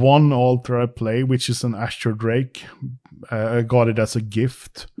like one altar I play, which is an Asher Drake. I got it as a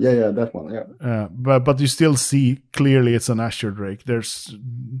gift. Yeah, that one. Yeah. But you still see clearly it's an Asher Drake.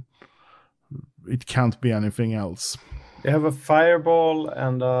 It can't be anything else. You have a fireball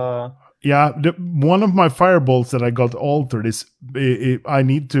and yeah. One of my fireballs that I got altered is I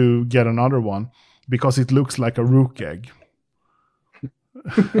need to get another one because it looks like a rook egg.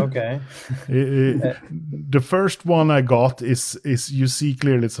 okay. The first one I got is you see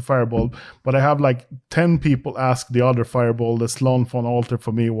clearly it's a fireball, but I have like 10 people ask the other fireball the Slon von altar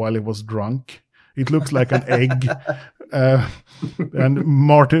for me while he was drunk. It looks like an egg. And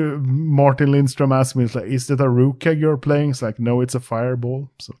Martin Lindstrom asked me, like, is that a rook egg you're playing? It's like, no, it's a fireball.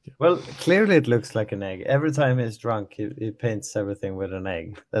 So, yeah. Well, clearly it looks like an egg. Every time he's drunk, he paints everything with an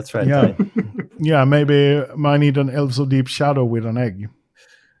egg. That's right. Yeah, yeah. Maybe I need an Elves of Deep Shadow with an egg.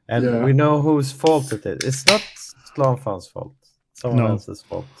 And we know whose fault it is. It's not Slonfon's fault. Someone else's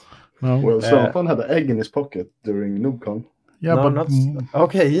fault. No. Well, Slonfon had an egg in his pocket during NoobCon. Yeah, no, but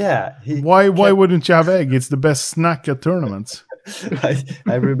okay, yeah. Why wouldn't you have egg? It's the best snack at tournaments.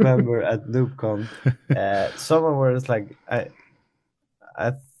 I remember at NoobCon, someone was like,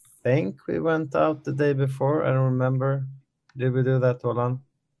 I think we went out the day before. I don't remember. Did we do that, Olan?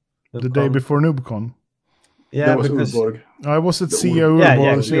 The day before NoobCon. Yeah, that was because Urborg. I was at Sia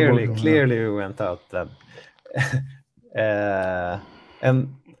Urborg. Yeah, clearly we went out then.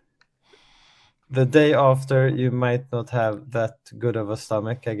 And the day after, you might not have that good of a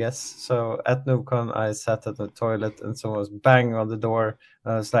stomach, I guess. So at NoobCon, I sat at the toilet and someone was banging on the door.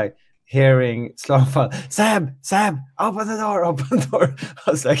 And I was like, hearing Slonfon, Sam, open the door.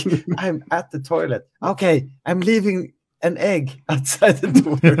 I was like, I'm at the toilet. Okay, I'm leaving an egg outside the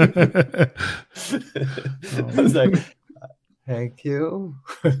door. I was like, thank you.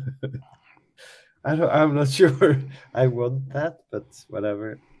 I'm not sure I want that, but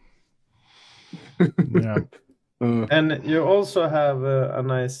whatever. Yeah. And you also have a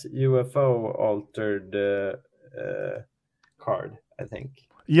nice UFO altered card, I think.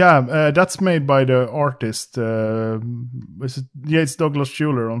 Yeah, that's made by the artist. It's Douglas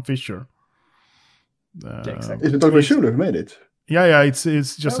Schuler on Fisher. Exactly. Is it Douglas Schuler who made it? Yeah, it's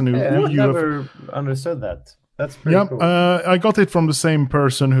just a new I UFO. never understood that. That's pretty cool. I got it from the same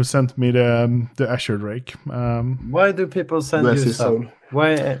person who sent me the Asher Drake. Why do people send you stuff?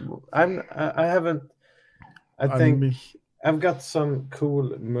 Why? I haven't. I think I've got some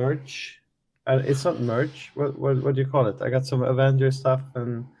cool merch. It's not merch. What do you call it? I got some Avenger stuff,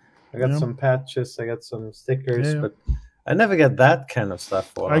 and I got some patches. I got some stickers, but I never get that kind of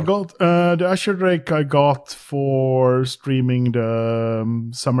stuff. I got the Asher Drake. I got for streaming the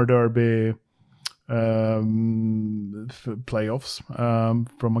Summer Derby playoffs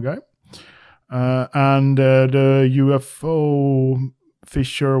from a guy. And the UFO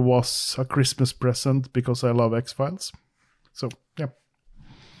Fisher was a Christmas present because I love X-Files. So, yeah.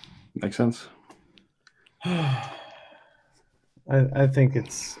 Makes sense. I think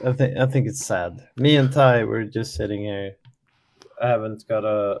it's sad. Me and Ty were just sitting here. I haven't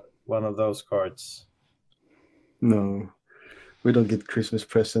got one of those cards. No, we don't get Christmas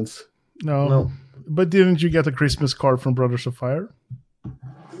presents. No. But didn't you get a Christmas card from Brothers of Fire?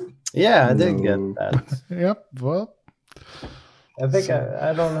 Yeah, I did No. get that. Yep, well. I think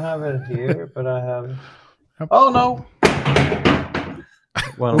I don't have it here, but I have. Yep. Oh no!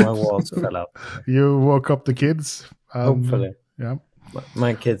 One of my walls fell out. You woke up the kids. Hopefully, Yeah.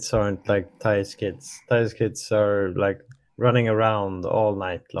 my kids aren't like Ty's kids. Ty's kids are like running around all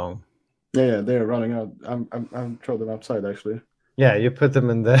night long. Yeah, they're running out. I'm throw them outside actually. Yeah, you put them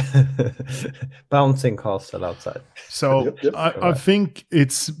in the bouncing castle outside. So Yep. I think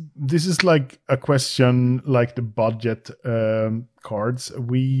this is like a question like the budget cards.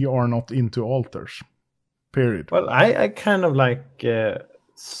 We are not into altars. Period. Well, I kind of like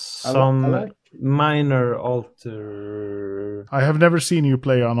some I like- minor altar. I have never seen you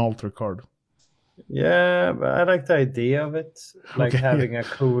play an altar card. Yeah, but I like the idea of it, like Okay, having a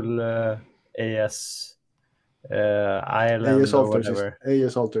cool AS island AS or altars whatever.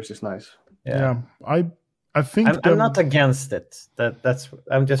 AS altars is nice. Yeah. I think I'm not against it. That's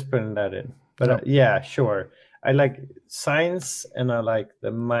I'm just putting that in. But yeah, sure. I like signs and I like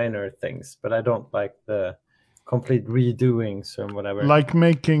the minor things, but I don't like the complete redoings or whatever. like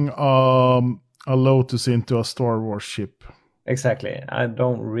making a Lotus into a Star Wars ship. Exactly. I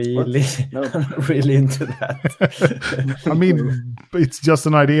don't really, No. I'm not really into that. I mean, it's just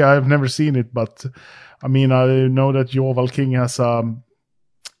an idea. I've never seen it, but I mean, I know that Joval King has a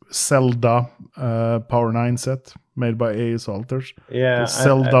Zelda Power 9 set made by AS Altars. Yeah.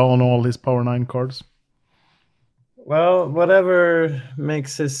 Zelda on all his Power 9 cards. Well, whatever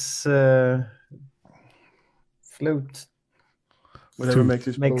makes his flute Whatever makes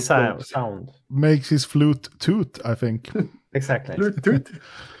it make sound. Makes his flute toot, I think. Exactly. Toot.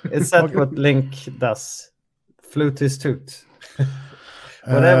 Is that what Link does? Flute is toot.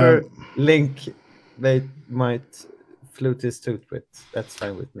 Whatever Link they might flute his toot with, that's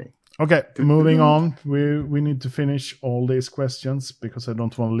fine with me. Okay, moving on. We need to finish all these questions because I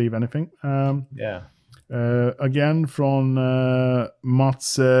don't want to leave anything. Yeah. Again from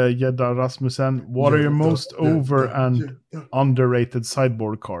Mats Gedda Rasmussen. What are your most over and underrated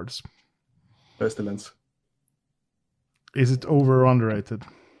sideboard cards? Pestilence. Is it over or underrated?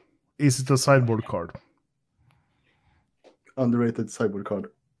 Is it a sideboard card? Underrated sideboard card.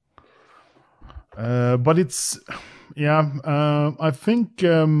 But it's I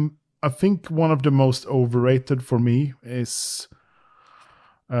think one of the most overrated for me is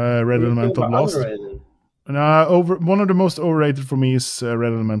Red Elemental Blast. Underrated. One of the most overrated for me is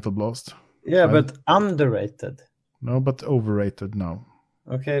Red Elemental Blast. Yeah, but underrated. No, but overrated now.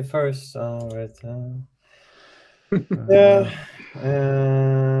 Okay, first, right. Yeah.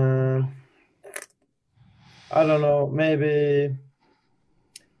 I don't know. Maybe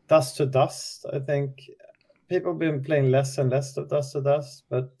Dust to Dust. I think people have been playing less and less of Dust to Dust,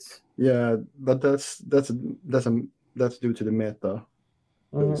 but Yeah, but that's due to the meta.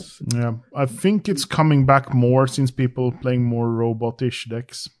 It's- Yeah, I think it's coming back more since people playing more robot-ish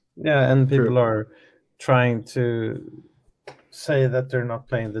decks. yeah, and people True. are trying to say that they're not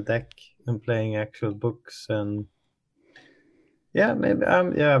playing the deck and playing actual books and yeah, maybe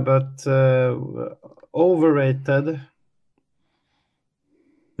but overrated.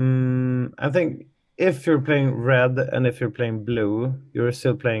 I think if you're playing red and if you're playing blue, you're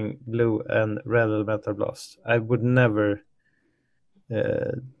still playing blue and Red Elemental Blast. I would never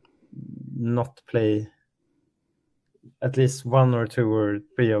not play at least one or two or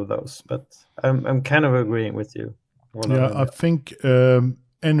three of those, but I'm kind of agreeing with you. Yeah, I think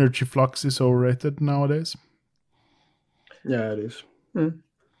Energy Flux is overrated nowadays yeah, it is.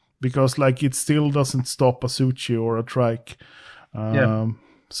 because like it still doesn't stop a Suchi or a Trike.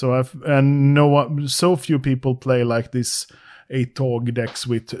 So so few people play like this 8-tog decks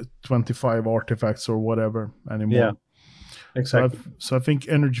with 25 artifacts or whatever anymore. Yeah, exactly. So I think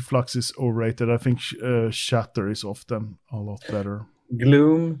Energy Flux is overrated. I think Shatter is often a lot better.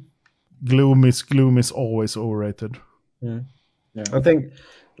 Gloom. Gloom is always overrated. Yeah. I think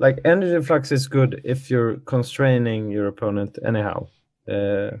like Energy Flux is good if you're constraining your opponent anyhow.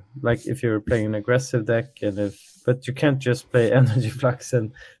 Like if you're playing an aggressive deck but you can't just play Energy Flux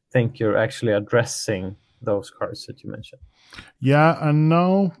and think you're actually addressing those cards that you mentioned. Yeah, and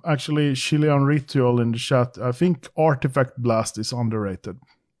now actually Chilean Ritual in the chat. I think Artifact Blast is underrated.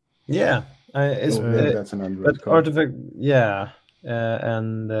 Yeah, it's, That's an underrated but card. Artifact, yeah,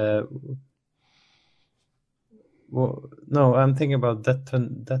 and well, no, I'm thinking about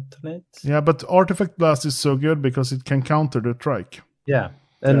Detonate. Yeah, but Artifact Blast is so good because it can counter the Trike. Yeah,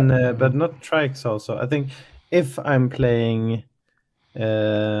 and but not Trikes also. I think if I'm playing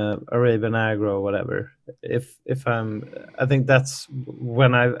Arabian Aggro or whatever, I think that's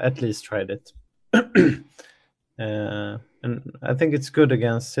when I at least tried it. And I think it's good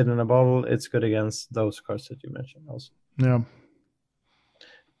against Sit in a Bottle. It's good against those cards that you mentioned also. Yeah.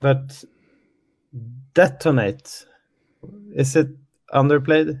 But Detonate, is it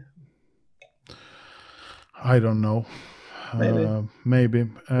underplayed? I don't know. Maybe.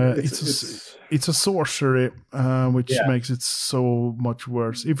 It's It's a sorcery, which Yeah. makes it so much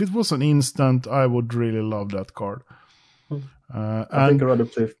worse. If it was an instant, I would really love that card. I And think I'd rather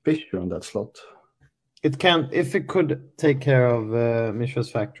play Fisher on that slot. It can, if it could take care of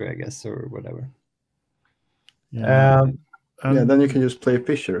Mishra's Factory, I guess, or whatever. yeah, and Yeah, then you can just play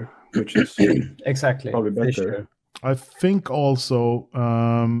Fisher, which is Exactly. Probably better. Fisher. I think also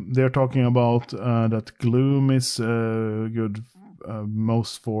they're talking about that Gloom is good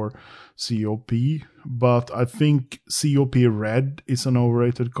most for COP, but I think COP Red is an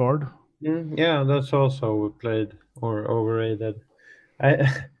overrated card. Yeah, that's also played or overrated. I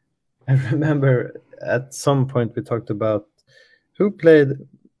I remember at some point we talked about who played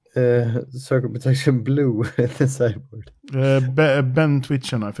Circle Protection Blue in the sideboard. Ben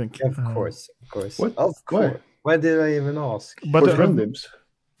Twitchen, I think. Of course. What? Of Why? course. Why did I even ask? But for friend names.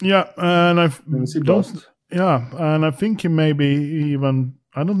 yeah, and I And see don't. Blast. Yeah, and I think he maybe even.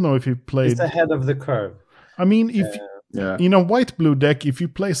 I don't know if he played. It's ahead of the curve. I mean, if Yeah. in a white-blue deck, if you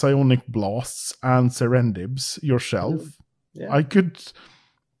play Psionic Blasts and Serendibs yourself, Yeah. I could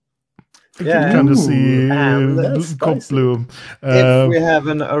Yeah. kind of Ooh, see and that's Cop spicy. Blue. If we have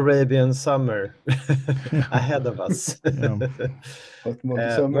an Arabian summer ahead of us. Hot Monty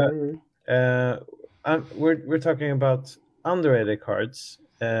Summer. We're talking about underrated cards,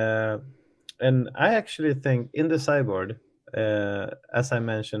 and I actually think in the sideboard, as I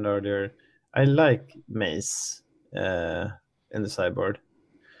mentioned earlier, I like Mace in the sideboard.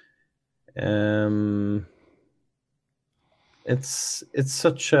 It's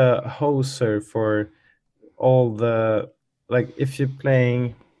such a hoser for all the, like, if you're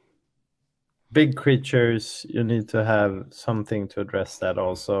playing big creatures, you need to have something to address that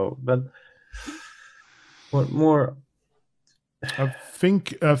also. But what more? I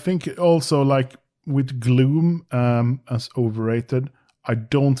think also like with Gloom as overrated. I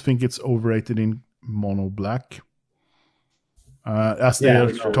don't think it's overrated in mono black, as they Yeah,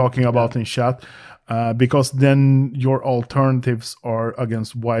 are no, talking about in chat, because then your alternatives are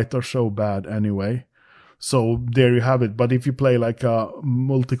against white are so bad anyway. So there you have it. But if you play like a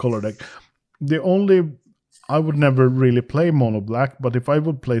multicolor deck, I would never really play mono black, but if I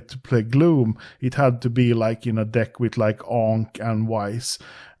would play Gloom, it had to be like in a deck with like Ankh and Wise,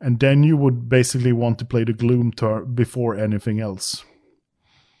 and then you would basically want to play the Gloom turn before anything else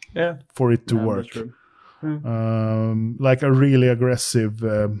Yeah, for it to Yeah, work. that's true. Like a really aggressive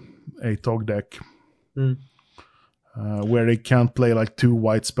ATOG deck, where they can't play like 2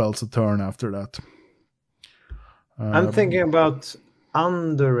 white spells a turn after that. I'm thinking about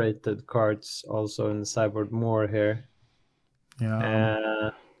underrated cards also in the sideboard more here.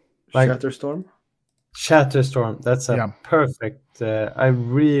 Yeah. Like Shatterstorm. Shatterstorm. That's a Yeah. perfect.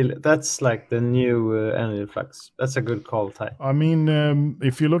 That's like the new Energy Flux. That's a good call type. I mean,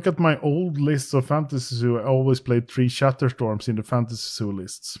 if you look at my old lists of Fantasy Zoo, I always played 3 Shatterstorms in the Fantasy Zoo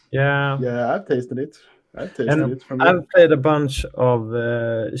lists. Yeah. Yeah, I've tasted it. And it from I've played a bunch of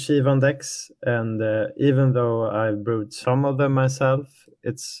Shivan decks, and even though I've brewed some of them myself,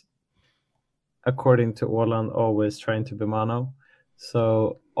 it's, according to Orland, always trying to be mono.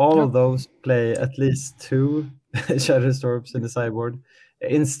 So all of those play at least 2 Shatterstorms in the sideboard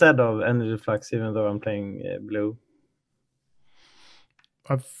instead of Energy Flux, even though I'm playing blue.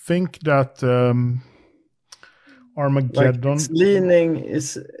 I think that Armageddon. Like, its leaning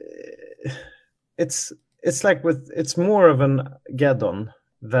is it's like it's more of an Geddon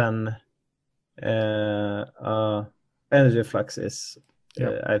than Energy Flux is.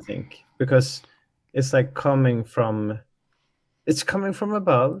 I think, because it's like coming from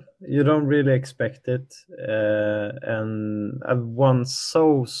above. You don't really expect it, and I've won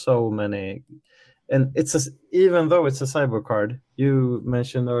so many. And even though it's a cyber card, you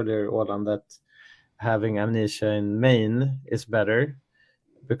mentioned earlier, Olan, that having Amnesia in main is better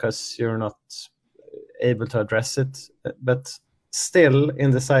because you're not able to address it. But still,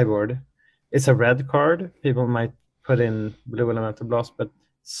 in the sideboard, it's a red card. People might put in blue elemental blast, but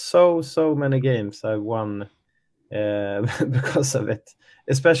so many games I've won because of it,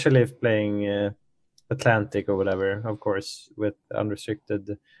 especially if playing Atlantic or whatever, of course, with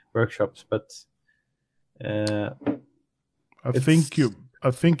unrestricted workshops. But I think it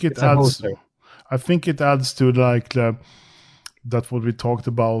it's a adds. hoster. I think it adds to like that's what we talked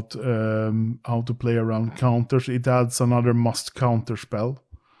about, how to play around counters. It adds another must counter spell.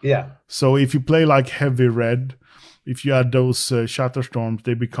 Yeah. So if you play like heavy red, if you add those Shatterstorms,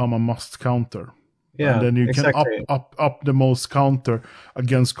 they become a must counter. Yeah, And then you exactly. can up the most counter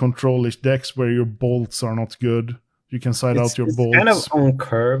against controlish decks where your bolts are not good. You can side out your It's bolts. kind of on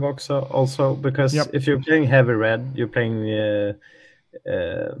curve also because Yep. if you're playing heavy red, you're playing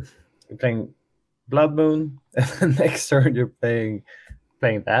Blood Moon, and next turn you're playing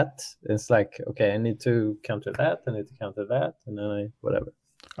that. It's like, okay, I need to counter that, and then whatever.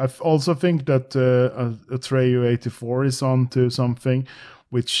 I also think that Atreyu 84 is onto something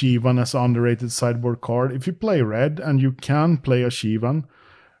with Shivan as an underrated sideboard card. If you play red and you can play a Shivan,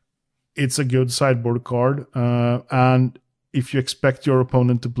 it's a good sideboard card. And if you expect your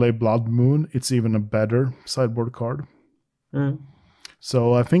opponent to play Blood Moon, it's even a better sideboard card. Mm.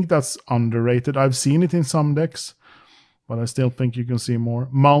 So I think that's underrated. I've seen it in some decks, but I still think you can see more.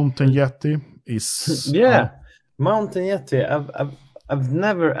 Mountain Yeti is... Yeah, Mountain Yeti. I've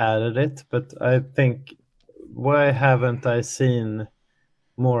never added it, but I think, why haven't I seen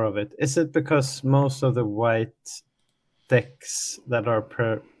more of it? Is it because most of the white decks that are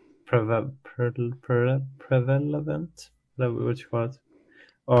prevalent, what you call it,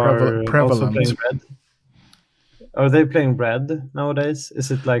 are also Prevalent. playing red? Are they playing red nowadays?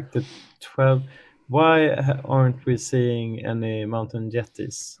 Is it like the 12? Why aren't we seeing any Mountain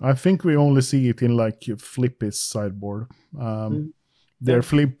Yetis? I think we only see it in like Flippy's sideboard. Their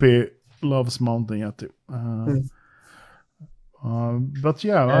Flippy loves Mountain Yeti. But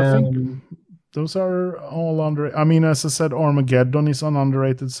yeah, I think those are all under. I mean, as I said, Armageddon is an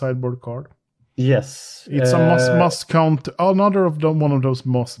underrated sideboard card. Yes, It's a must count. Another of them, one of those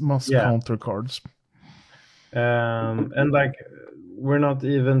must counter cards. And like, we're not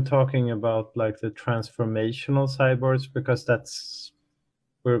even talking about like the transformational sideboards, because that's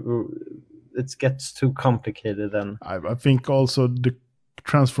where it gets too complicated. Then I think also the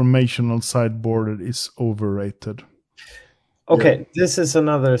transformational sideboard is overrated. Okay, This is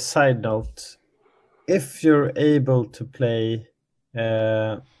another side note. If you're able to play,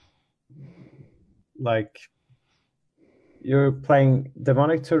 like, you're playing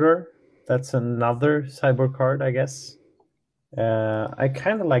Demonic Tutor, that's another sideboard card, I guess. I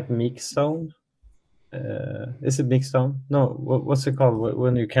kind of like Meekstone. Is it Meekstone? No, what's it called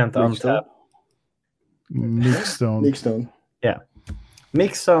when you can't untap? Meekstone. Meekstone. Yeah.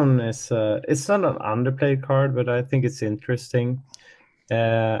 Meekstone is it's not an underplayed card, but I think it's interesting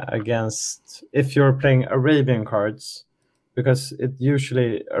against, if you're playing Arabian cards, because it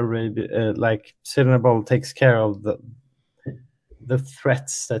usually like Cyrano takes care of the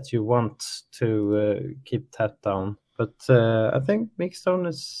threats that you want to keep tapped down. But I think Meekstone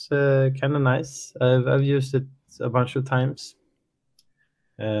is kind of nice. I've used it a bunch of times.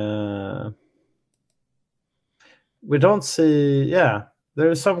 We don't see, there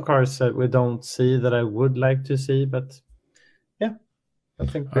are some cards that we don't see that I would like to see, but yeah, I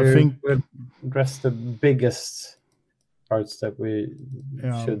think we'll address the biggest cards that we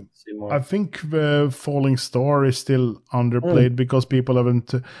should see more. I think the Falling Star is still underplayed because people haven't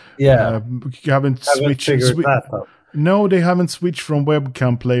switched. That out. No, they haven't switched from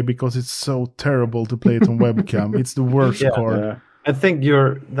webcam play because it's so terrible to play it on webcam. It's the worst card. I think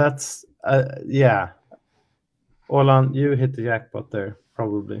that's Olan, you hit the jackpot there,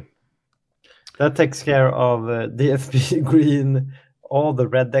 probably. That takes care of DFB green, all the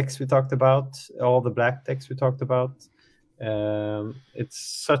red decks we talked about, all the black decks we talked about. It's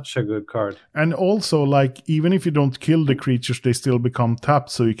such a good card. And also, like, even if you don't kill the creatures, they still become tapped,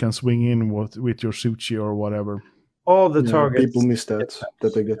 so you can swing in with your Suchi or whatever. All the targets. People miss that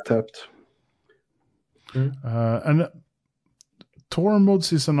they get tapped. And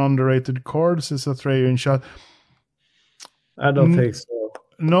Tormods is an underrated card, says Atreyu in chat. I don't think so.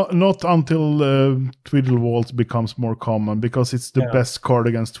 Not until Twiddlewalt becomes more common, because it's the best card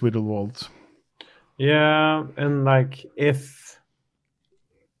against Twiddlewalt. Yeah, and like, if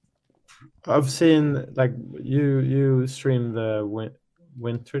I've seen, like, you stream the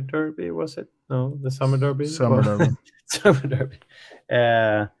Winter Derby, was it? No, the Summer Derby? Summer Derby. Summer Derby.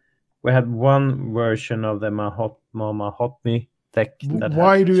 We had one version of the Mama Hot Me deck that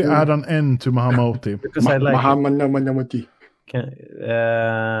Why has do you two- add an N to Mahamoti? Because I like it. Mahamanamanamuti.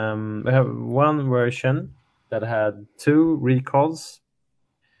 We have one version that had 2 recalls.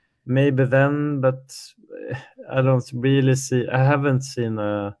 Maybe then, but I don't really see. I haven't seen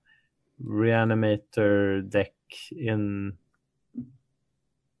a reanimator deck in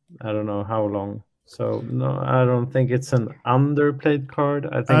I don't know how long. So no, I don't think it's an underplayed card.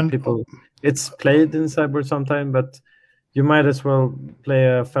 I think And- it's played in Cyborg sometime, but you might as well play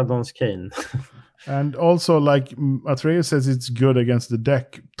a Fadon's Cane. And also, like Atreus says, it's good against the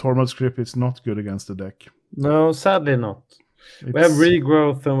deck. Tormod Script is not good against the deck. No, sadly not. We have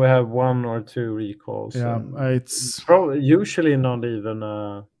regrowth and we have 1 or 2 recalls. Yeah, and it's. probably usually not even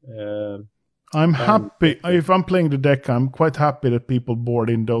I'm happy if I'm playing the deck. I'm quite happy that people board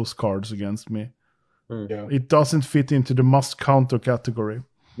in those cards against me. Yeah. It doesn't fit into the must counter category.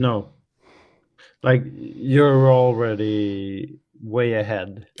 no. Like you're already way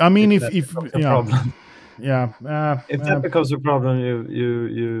ahead. I mean, if that becomes a yeah, problem. yeah, If that becomes a problem,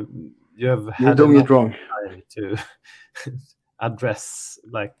 you have You're had doing enough it wrong. time to address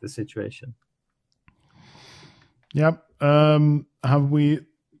like the situation. yeah. Have we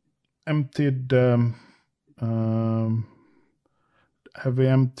emptied? Have we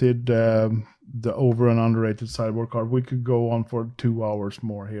emptied the over and underrated sideboard card? We could go on for 2 hours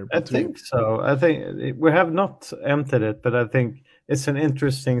more here. I but think so. I think we have not emptied it, but I think it's an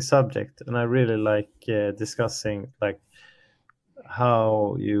interesting subject, and I really like discussing like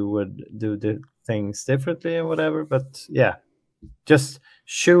how you would do the things differently and whatever. But yeah, just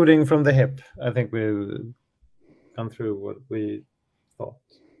shooting from the hip. I think we've gone through what we thought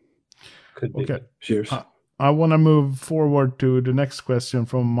could be. Okay. good. Cheers. I want to move forward to the next question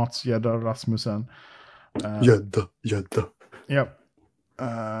from Mats Gedda Rasmussen. Gädda. Yep.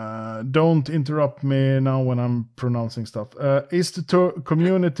 Don't interrupt me now when I'm pronouncing stuff. Is the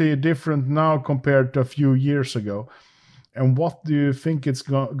community different now compared to a few years ago? And what do you think it's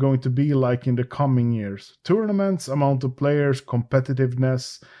going to be like in the coming years? Tournaments, amount of players,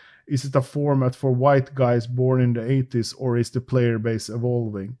 competitiveness? Is it a format for white guys born in the 80s, or is the player base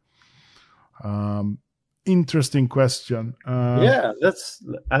evolving? Interesting question. Yeah,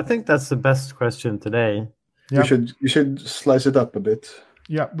 I think that's the best question today. Yeah. You should slice it up a bit.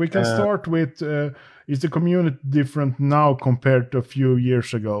 Yeah, we can start with is the community different now compared to a few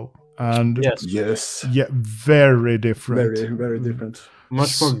years ago? And Yes, Yes. yeah, very different. Very, very different.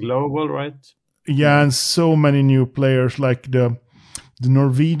 much more global, right? Yeah, and so many new players. Like the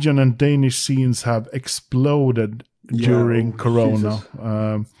Norwegian and Danish scenes have exploded during oh, Corona,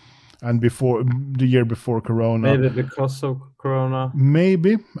 Jesus. and before the year before Corona. Maybe because of Corona.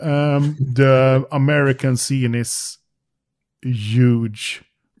 Maybe. The American scene is huge.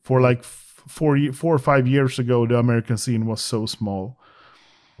 For like 4 or 5 years ago, the American scene was so small.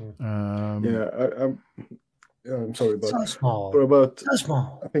 I'm sorry, but small. for about So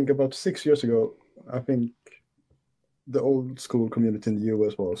small. I think about 6 years ago, I think the old school community in the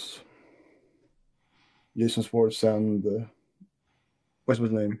US was Jason Schwartz and what's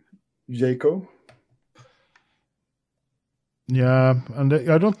his name? Jaco. Yeah, and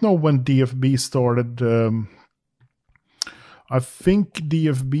I don't know when DFB started. I think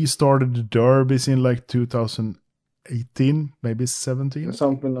DFB started the derbies in like 2018, maybe 17.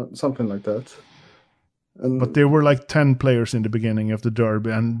 Something like that. And But there were like 10 players in the beginning of the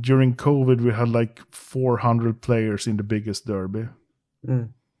derby, and during COVID we had like 400 players in the biggest derby.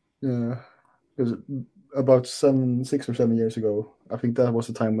 yeah, because about 6 or 7 years ago, I think that was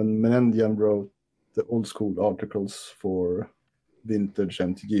the time when Menendian wrote the old school articles for Vintage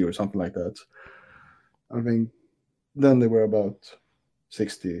MTG or something like that. I think then there were about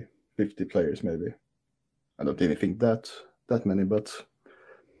 60, 50 players maybe. I don't even think that many, but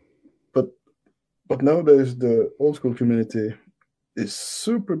nowadays the old school community is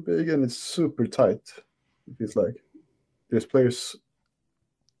super big and it's super tight. It feels like there's players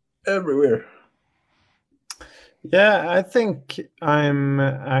everywhere. Yeah, I think I'm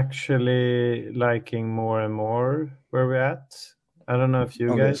actually liking more and more where we're at. I don't know if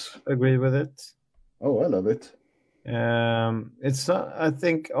you Oh, guys yes. agree with it. Oh, I love it. It's not, I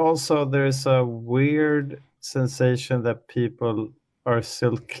think also there's a weird sensation that people are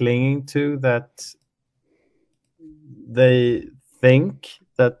still clinging to, that they think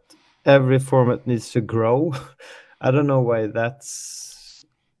that every format needs to grow. I don't know why that's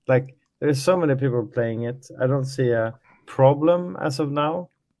like, there's so many people playing it. I don't see a problem as of now.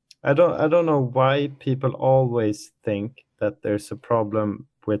 I don't know why people always think that there's a problem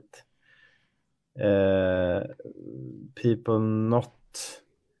with people not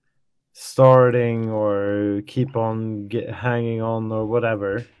starting or keep on hanging on or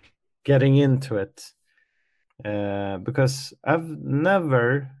whatever, getting into it. Because I've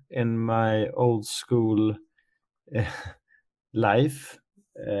never in my old school life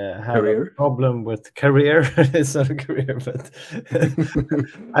had a Career. problem with career. It's not a career, but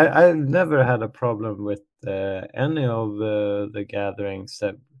I've never had a problem with any of the gatherings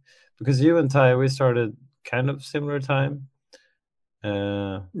that, because you and Ty, we started kind of similar time.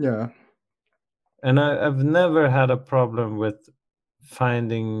 Yeah. And I've never had a problem with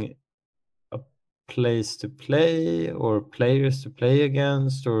finding a place to play or players to play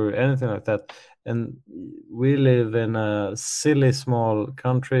against or anything like that. And we live in a silly small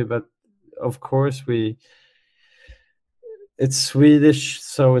country, but of course it's Swedish,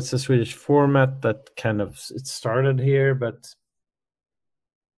 so it's a Swedish format that kind of it started here, but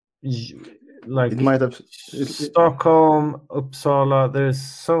like It might have. Stockholm, Uppsala, there's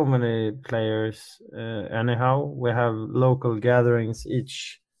so many players. Anyhow, we have local gatherings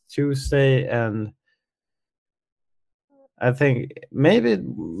each Tuesday, and I think maybe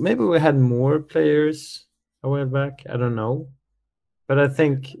we had more players a while back. I don't know, but I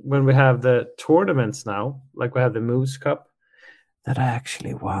think when we have the tournaments now, like we have the Moose Cup that I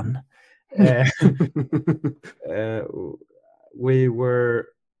actually won, we were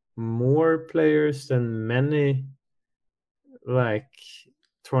more players than many like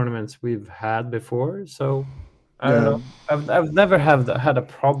tournaments we've had before. So I don't know. I've never had a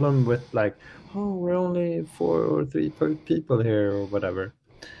problem with like, oh, we're only 4 or 3 people here or whatever.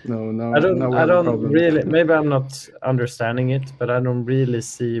 No, I now we have a don't problem. really. Maybe I'm not understanding it, but I don't really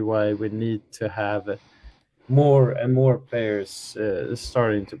see why we need to have more and more players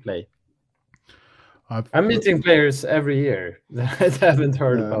starting to play. I'm meeting players every year that I haven't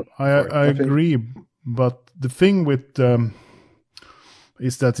heard about before. I agree, but the thing with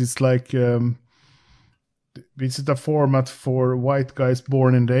is that it's like is it a format for white guys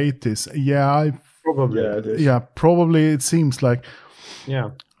born in the 80s? Yeah, Probably. Yeah, it is. yeah, probably it seems like.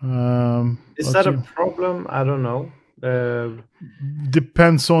 Yeah. Is but that a problem? I don't know.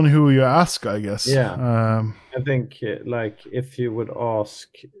 Depends on who you ask, I guess. Yeah. I think like if you would ask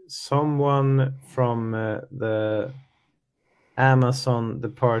someone from the Amazon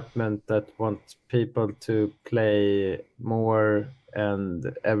department that wants people to play more,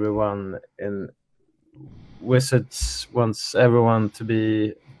 and everyone in Wizards wants everyone to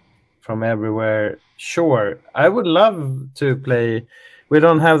be from everywhere. Sure, I would love to play. We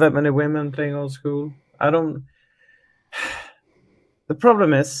don't have that many women playing old school. I don't. The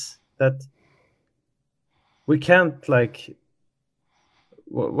problem is that we can't like.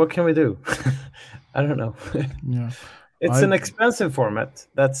 What can we do? I don't know. Yeah. It's an expensive format.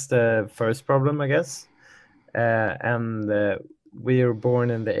 That's the first problem, I guess. And we were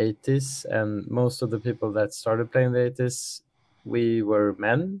born in the 80s, and most of the people that started playing in the 80s, we were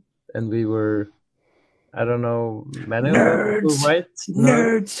men, and we were, I don't know, many of them were white.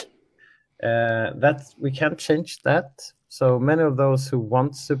 Nerds. That we can't change that. So many of those who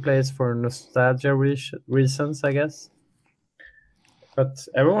want to play is for nostalgia reasons, I guess. But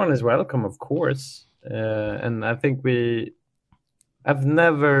everyone is welcome, of course. And I think I've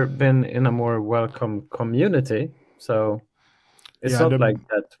never been in a more welcome community. So it's not like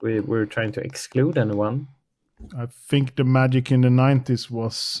that we're trying to exclude anyone. I think the Magic in the 90s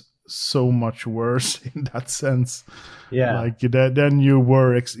was so much worse in that sense. Yeah. Like then you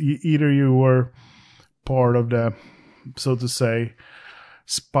were either you were part of the, so to say,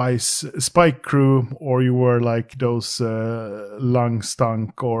 spike crew, or you were like those lung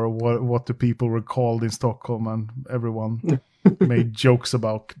stunk, or what the people were called in Stockholm, and everyone made jokes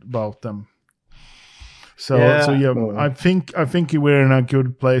about them. So yeah, I think we're in a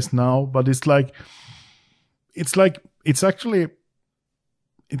good place now, but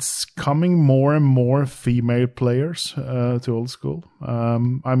it's coming more and more female players to old school.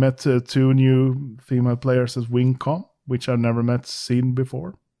 I met 2 new female players at WingCon, which I've never seen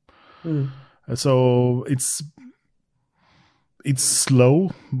before. So it's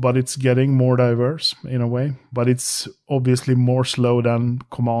slow, but it's getting more diverse in a way. But it's obviously more slow than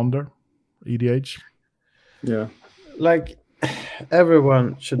Commander, EDH. Yeah. Like,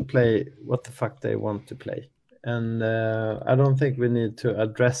 everyone should play what the fuck they want to play. And I don't think we need to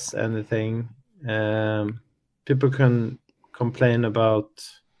address anything. People can complain about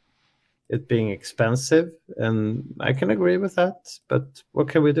it being expensive, and I can agree with that, but what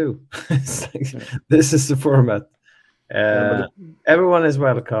can we do? It's like, this is the format. Everyone is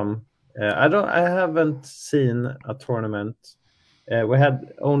welcome. I haven't seen a tournament. We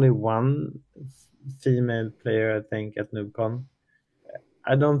had only one female player, I think, at NoobCon.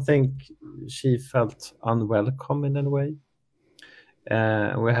 I don't think she felt unwelcome in any way.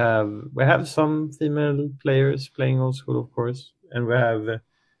 We have some female players playing old school, of course, and we have.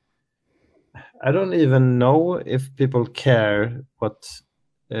 I don't even know if people care what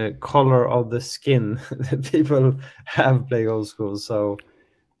color of the skin that people have playing old school. So,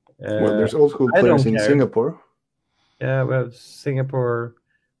 Well, there's old school I players don't in care. Singapore. Yeah, we have Singapore,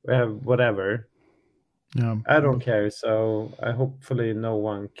 we have whatever. Yeah. I don't care. So, hopefully no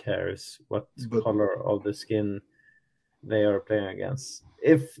one cares what But- color of the skin they are playing against.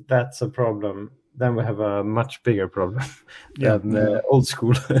 If that's a problem, then we have a much bigger problem Yeah. than old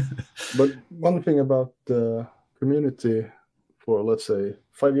school. But one thing about the community for, let's say,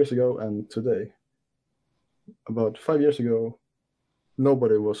 5 years ago and today. About 5 years ago,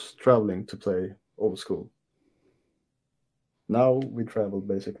 nobody was traveling to play old school. Now we travel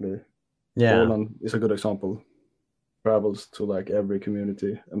basically. Yeah. Poland is a good example. Travels to like every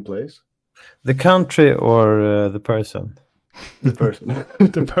community and plays. The country or the person? The person.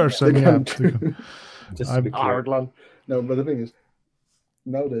 The person, The yeah. country. Just to be clear. Ireland. No, but the thing is,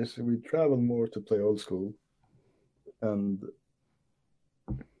 nowadays we travel more to play old school, and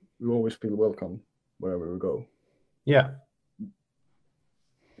we always feel welcome wherever we go. Yeah.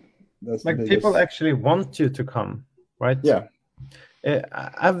 That's Like the people biggest- actually want you to come, right? Yeah,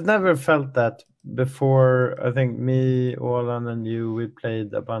 I've never felt that before. I think me, Olan, and you, we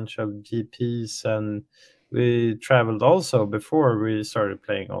played a bunch of GPs and we traveled also before we started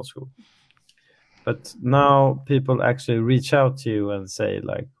playing old school. But now people actually reach out to you and say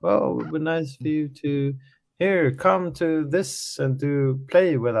like, "Oh, it would be nice for you to come to this and to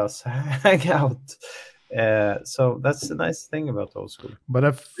play with us, hang out." So that's the nice thing about old school. But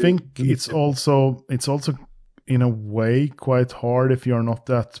I think it's also in a way quite hard if you're not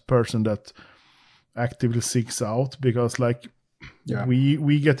that person that actively seeks out, because like Yeah.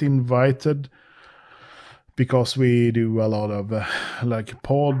 we get invited because we do a lot of like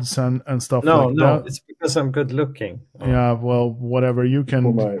pods and stuff No, like no, that. it's because I'm good looking. Yeah, well, whatever, you can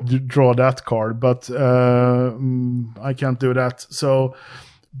Oh my. draw that card, but I can't do that. So,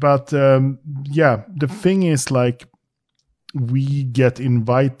 but yeah, the thing is like we get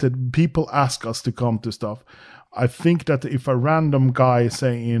invited, people ask us to come to stuff. I think that if a random guy,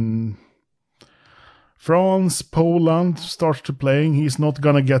 say in France, Poland, starts to playing, he's not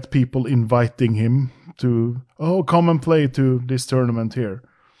gonna get people inviting him to, oh, come and play to this tournament here.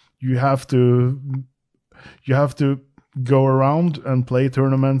 You have to go around and play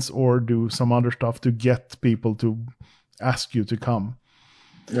tournaments or do some other stuff to get people to ask you to come.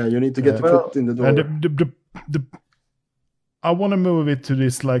 Yeah, you need to get the Well, foot in the door. And the I want to move it to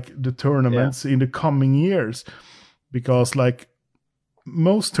this, like the tournaments in the coming years, because like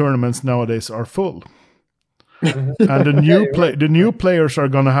most tournaments nowadays are full. And the new players are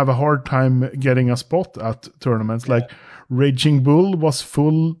gonna have a hard time getting a spot at tournaments. Like Raging Bull was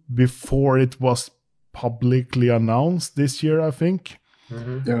full before it was publicly announced this year, I think.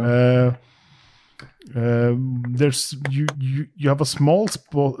 Yeah. There's you have a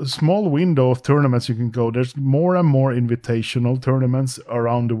small window of tournaments you can go. There's more and more invitational tournaments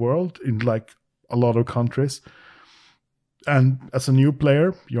around the world in like a lot of countries. And as a new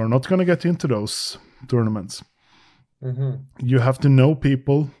player, you're not gonna get into those tournaments. You have to know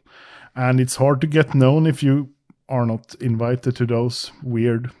people, and it's hard to get known if you are not invited to those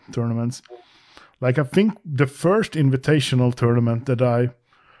weird tournaments. Like I think the first invitational tournament that I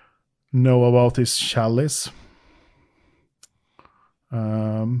know about is Chalice.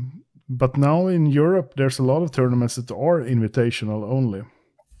 But now in Europe, there's a lot of tournaments that are invitational only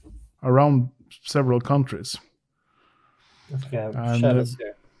around several countries. Yeah, And, Chalice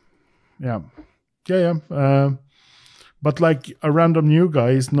here. Yeah. But like a random new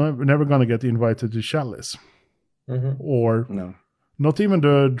guy is never gonna get invited to Chalice, or No. not even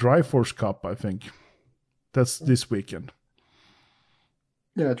the Dryforce Cup. I think that's this weekend.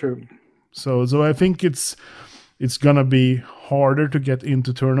 Yeah, true. So I think it's gonna be harder to get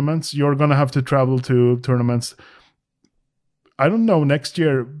into tournaments. You're gonna have to travel to tournaments. I don't know. Next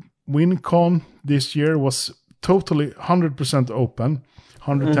year, WinCon this year was totally 100% open.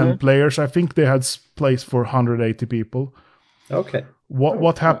 110 players. I think they had place for 180 people. Okay.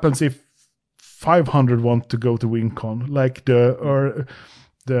 What happens if 500 want to go to WinCon, like the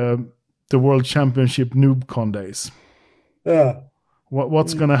World Championship NoobCon days? Yeah.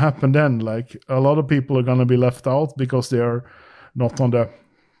 What's gonna happen then? Like a lot of people are gonna be left out because they are not on the,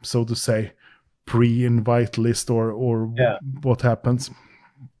 so to say, pre-invite list or what happens.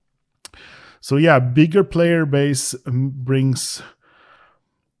 So yeah, bigger player base brings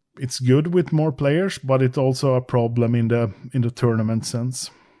it's good with more players, but it's also a problem in the tournament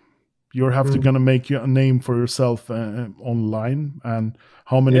sense. You're have to gonna make a name for yourself online, and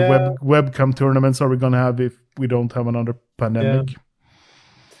how many webcam tournaments are we gonna have if we don't have another pandemic?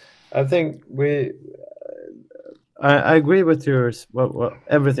 I think I agree with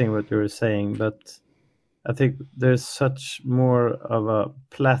everything what you're saying, but I think there's such more of a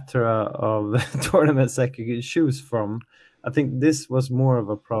plethora of tournaments that you can choose from. I think this was more of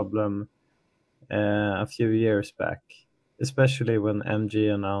a problem a few years back, especially when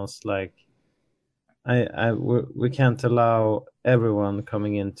MG announced like, we can't allow everyone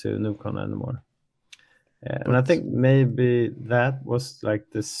coming into NoobCon anymore. And I think maybe that was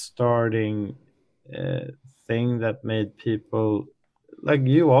like the starting thing that made people like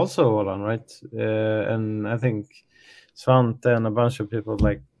you also, Olan, right? And I think Svante and a bunch of people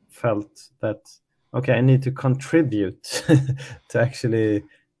like felt that, okay, I need to contribute to actually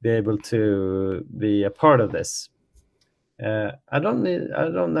be able to be a part of this. I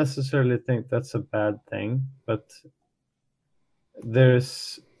don't necessarily think that's a bad thing, but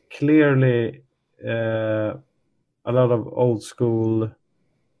there's clearly a lot of old school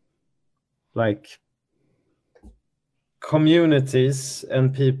like communities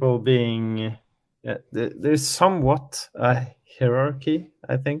and people being there's somewhat a hierarchy,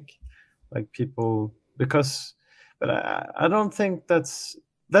 I think, like people, because but I don't think that's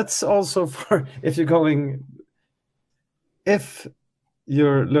also for if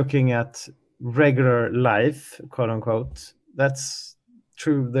you're looking at regular life, quote unquote, that's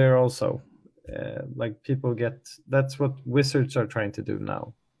true there also. Like people that's what Wizards are trying to do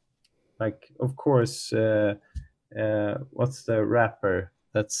now. Like, of course, what's the rapper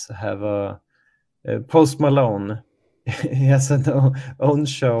that's have a Post Malone? He has an own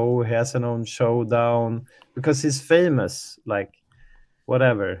show. He has an own showdown because he's famous. Like,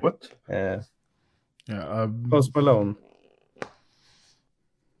 whatever. What? Post Malone.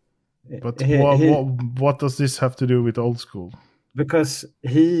 But what does this have to do with old school? Because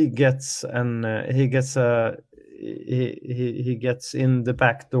he gets in the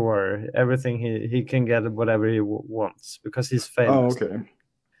back door. Everything he can get whatever he wants because he's famous. Oh, okay.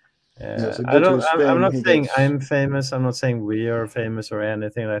 So I'm not saying I'm famous. I'm not saying we are famous or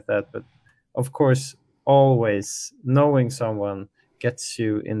anything like that. But of course, always knowing someone gets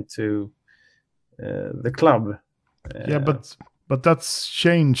you into the club. But that's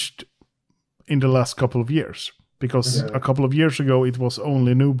changed in the last couple of years. Because a couple of years ago, it was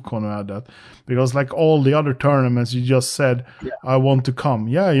only NoobCon who had that. Because like all the other tournaments, you just said, I want to come.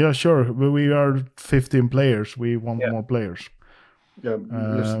 Yeah, sure. We are 15 players. We want more players. Yeah,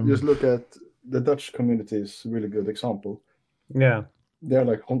 just look at the Dutch community is a really good example. Yeah. They're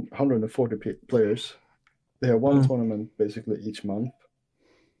like 140 players. They have one tournament basically each month.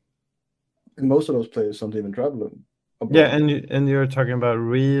 And most of those players don't even travel abroad. Yeah, and you're talking about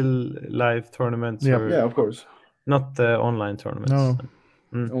real live tournaments? Yeah, yeah, of course. Not the online tournaments. No.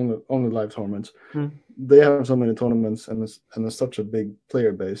 Only live tournaments. They have so many tournaments and it's such a big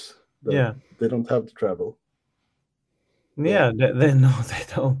player base that they don't have to travel. Yeah, they no, they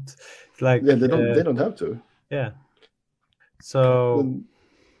don't. It's like they don't have to. Yeah. So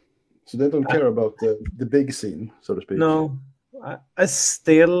they don't care about the big scene, so to speak. No, I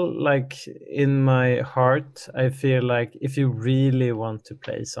still, like, in my heart, I feel like if you really want to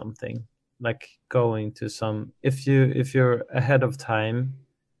play something, like going to some, if you're ahead of time,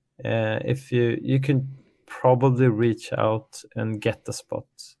 if you can probably reach out and get the spot.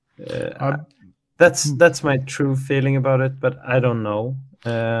 That's my true feeling about it, but I don't know.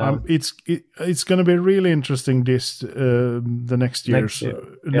 It's going to be really interesting the next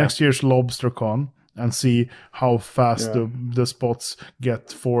year's LobsterCon, and see how fast the spots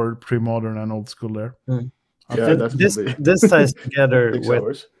get for pre-modern and old school there. This ties together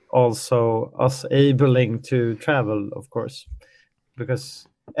with also us abling to travel, of course, because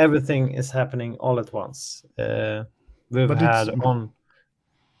everything is happening all at once. We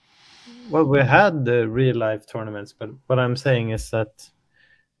had the real life tournaments, but what I'm saying is that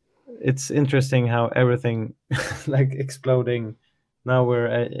it's interesting how everything like exploding. Now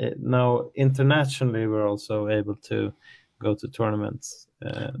now internationally we're also able to go to tournaments.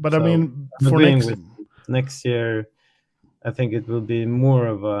 But I mean, for next year, I think it will be more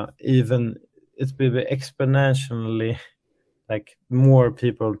of it will be exponentially, like, more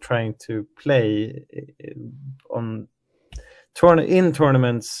people trying to play in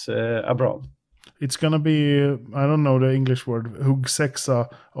tournaments abroad. It's gonna be, I don't know the English word, huggsexa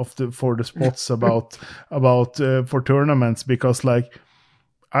for the spots about for tournaments, because, like,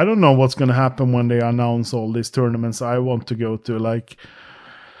 I don't know what's gonna happen when they announce all these tournaments I want to go to. Like,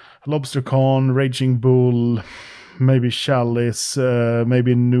 LobsterCon, Raging Bull, maybe Chalice,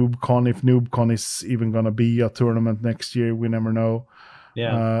 maybe NoobCon, if NoobCon is even gonna be a tournament next year, we never know.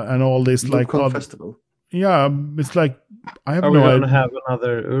 Yeah. And all this NoobCon Festival. yeah, it's like I have Are we no going to idea. have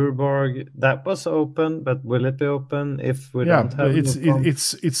another Urborg? That was open, but will it be open if we Yeah, don't have NoobCon?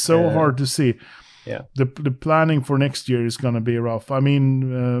 it's so hard to see. Yeah. The planning for next year is going to be rough. I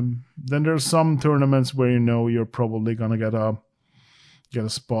mean, then there's some tournaments where you're probably going to get a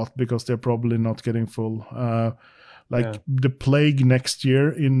spot because they're probably not getting full. The Plague next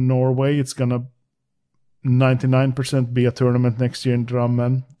year in Norway, it's going to 99% be a tournament next year in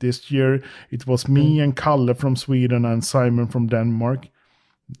Drammen. This year it was me and Kalle from Sweden and Simon from Denmark.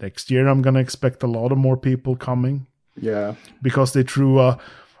 Next year I'm going to expect a lot of more people coming. Yeah. Because they threw a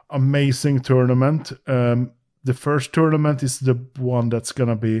amazing tournament. The first tournament is the one that's going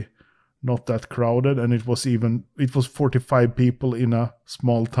to be not that crowded, and it was 45 people in a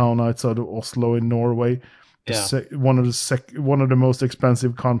small town outside of Oslo in Norway. One of the most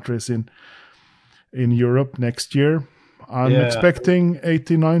expensive countries in Europe next year. I'm expecting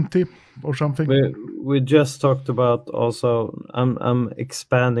 80, 90 or something. We just talked about also, I'm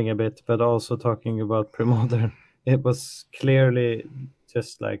expanding a bit, but also talking about Premodern. It was clearly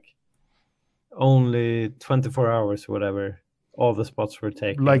just like only 24 hours or whatever. All the spots were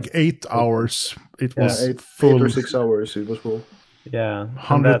taken. Like 8 hours. It was 8 full. or 6 hours it was full. Yeah.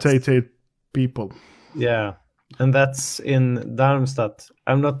 188 people. Yeah. And that's in Darmstadt.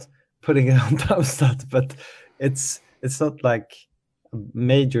 I'm not putting it on Darmstadt, but it's not like a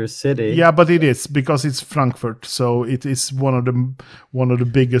major city. Yeah, but it is because it's Frankfurt, so it is one of the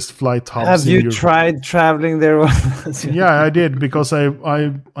biggest flight hubs. Have you Europe. tried traveling there? Yeah, I did because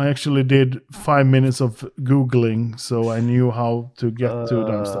I actually did 5 minutes of Googling, so I knew how to get to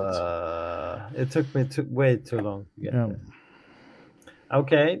Darmstadt. It took me way too long to get there.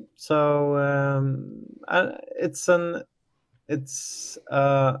 Okay, so it's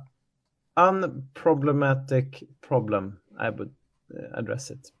unproblematic problem. I would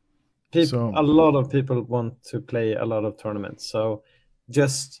address it. A lot of people want to play a lot of tournaments, so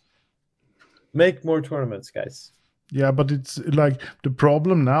just make more tournaments, guys. Yeah, but it's like the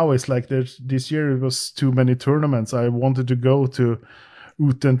problem now is like this year it was too many tournaments. I wanted to go to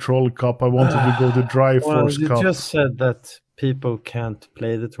Uten Troll Cup. I wanted to go to Dryforce Cup. You just said that people can't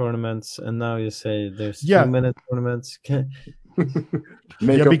play the tournaments, and now you say there's too many tournaments.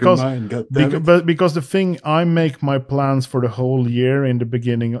 Make up your mind, because the thing, I make my plans for the whole year in the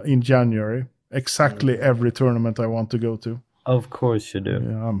beginning in January. Exactly every tournament I want to go to. Of course you do.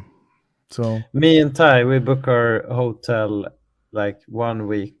 Yeah. So me and Ty, we book our hotel like 1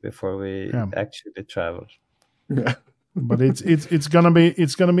 week before we actually travel. Yeah. But it's gonna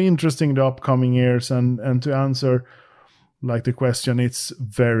be interesting the upcoming years, and to answer like the question, it's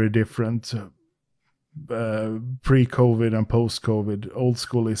very different. Pre-COVID and post-COVID, old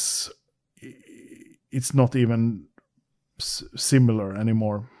school it's not even similar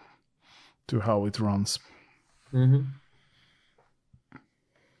anymore to how it runs. Mm-hmm.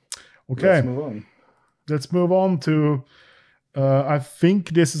 Okay, let's move on to I think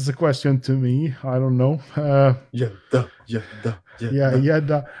this is a question to me. I don't know.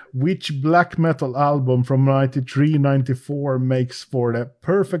 Which black metal album from 93, 94 makes for the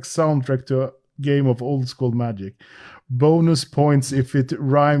perfect soundtrack to a game of old school Magic? Bonus points if it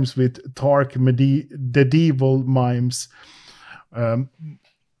rhymes with Tark medieval mimes.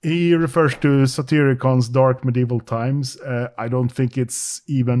 He refers to Satyricons Dark Medieval Times. I don't think it's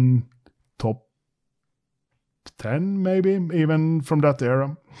even top 10, maybe, even from that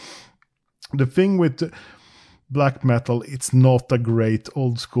era. The thing with black metal, it's not a great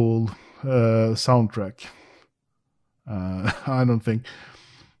old school soundtrack. I don't think.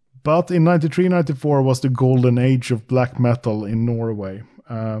 But in 93, 94 was the golden age of black metal in Norway.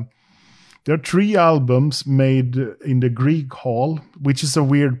 There are 3 albums made in the Grieg Hall, which is a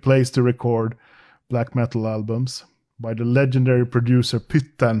weird place to record black metal albums, by the legendary producer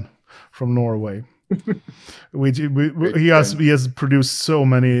Pytten from Norway. He has produced so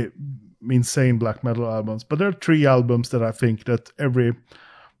many insane black metal albums. But there are 3 albums that I think that every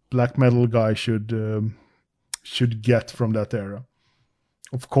black metal guy should get from that era.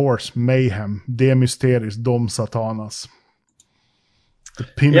 Of course, Mayhem, De Mysteris, Dom Satanas. The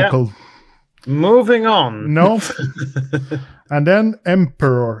pinnacle. Yeah. Moving on. No. And then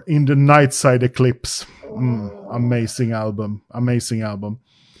Emperor in the Nightside Eclipse. Amazing album.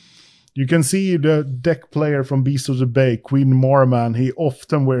 You can see the deck player from Beast of the Bay, Queen Marman. He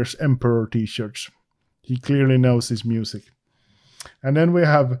often wears Emperor t-shirts. He clearly knows his music. And then we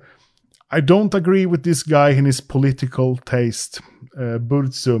have I don't agree with this guy in his political taste.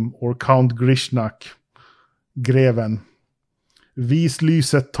 Burzum or Count Grishnak, Greven. Vis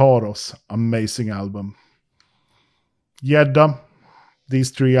lyset tar oss. Amazing album. Gädda.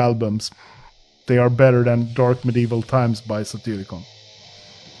 These 3 albums. They are better than Dark Medieval Times by Satyricon.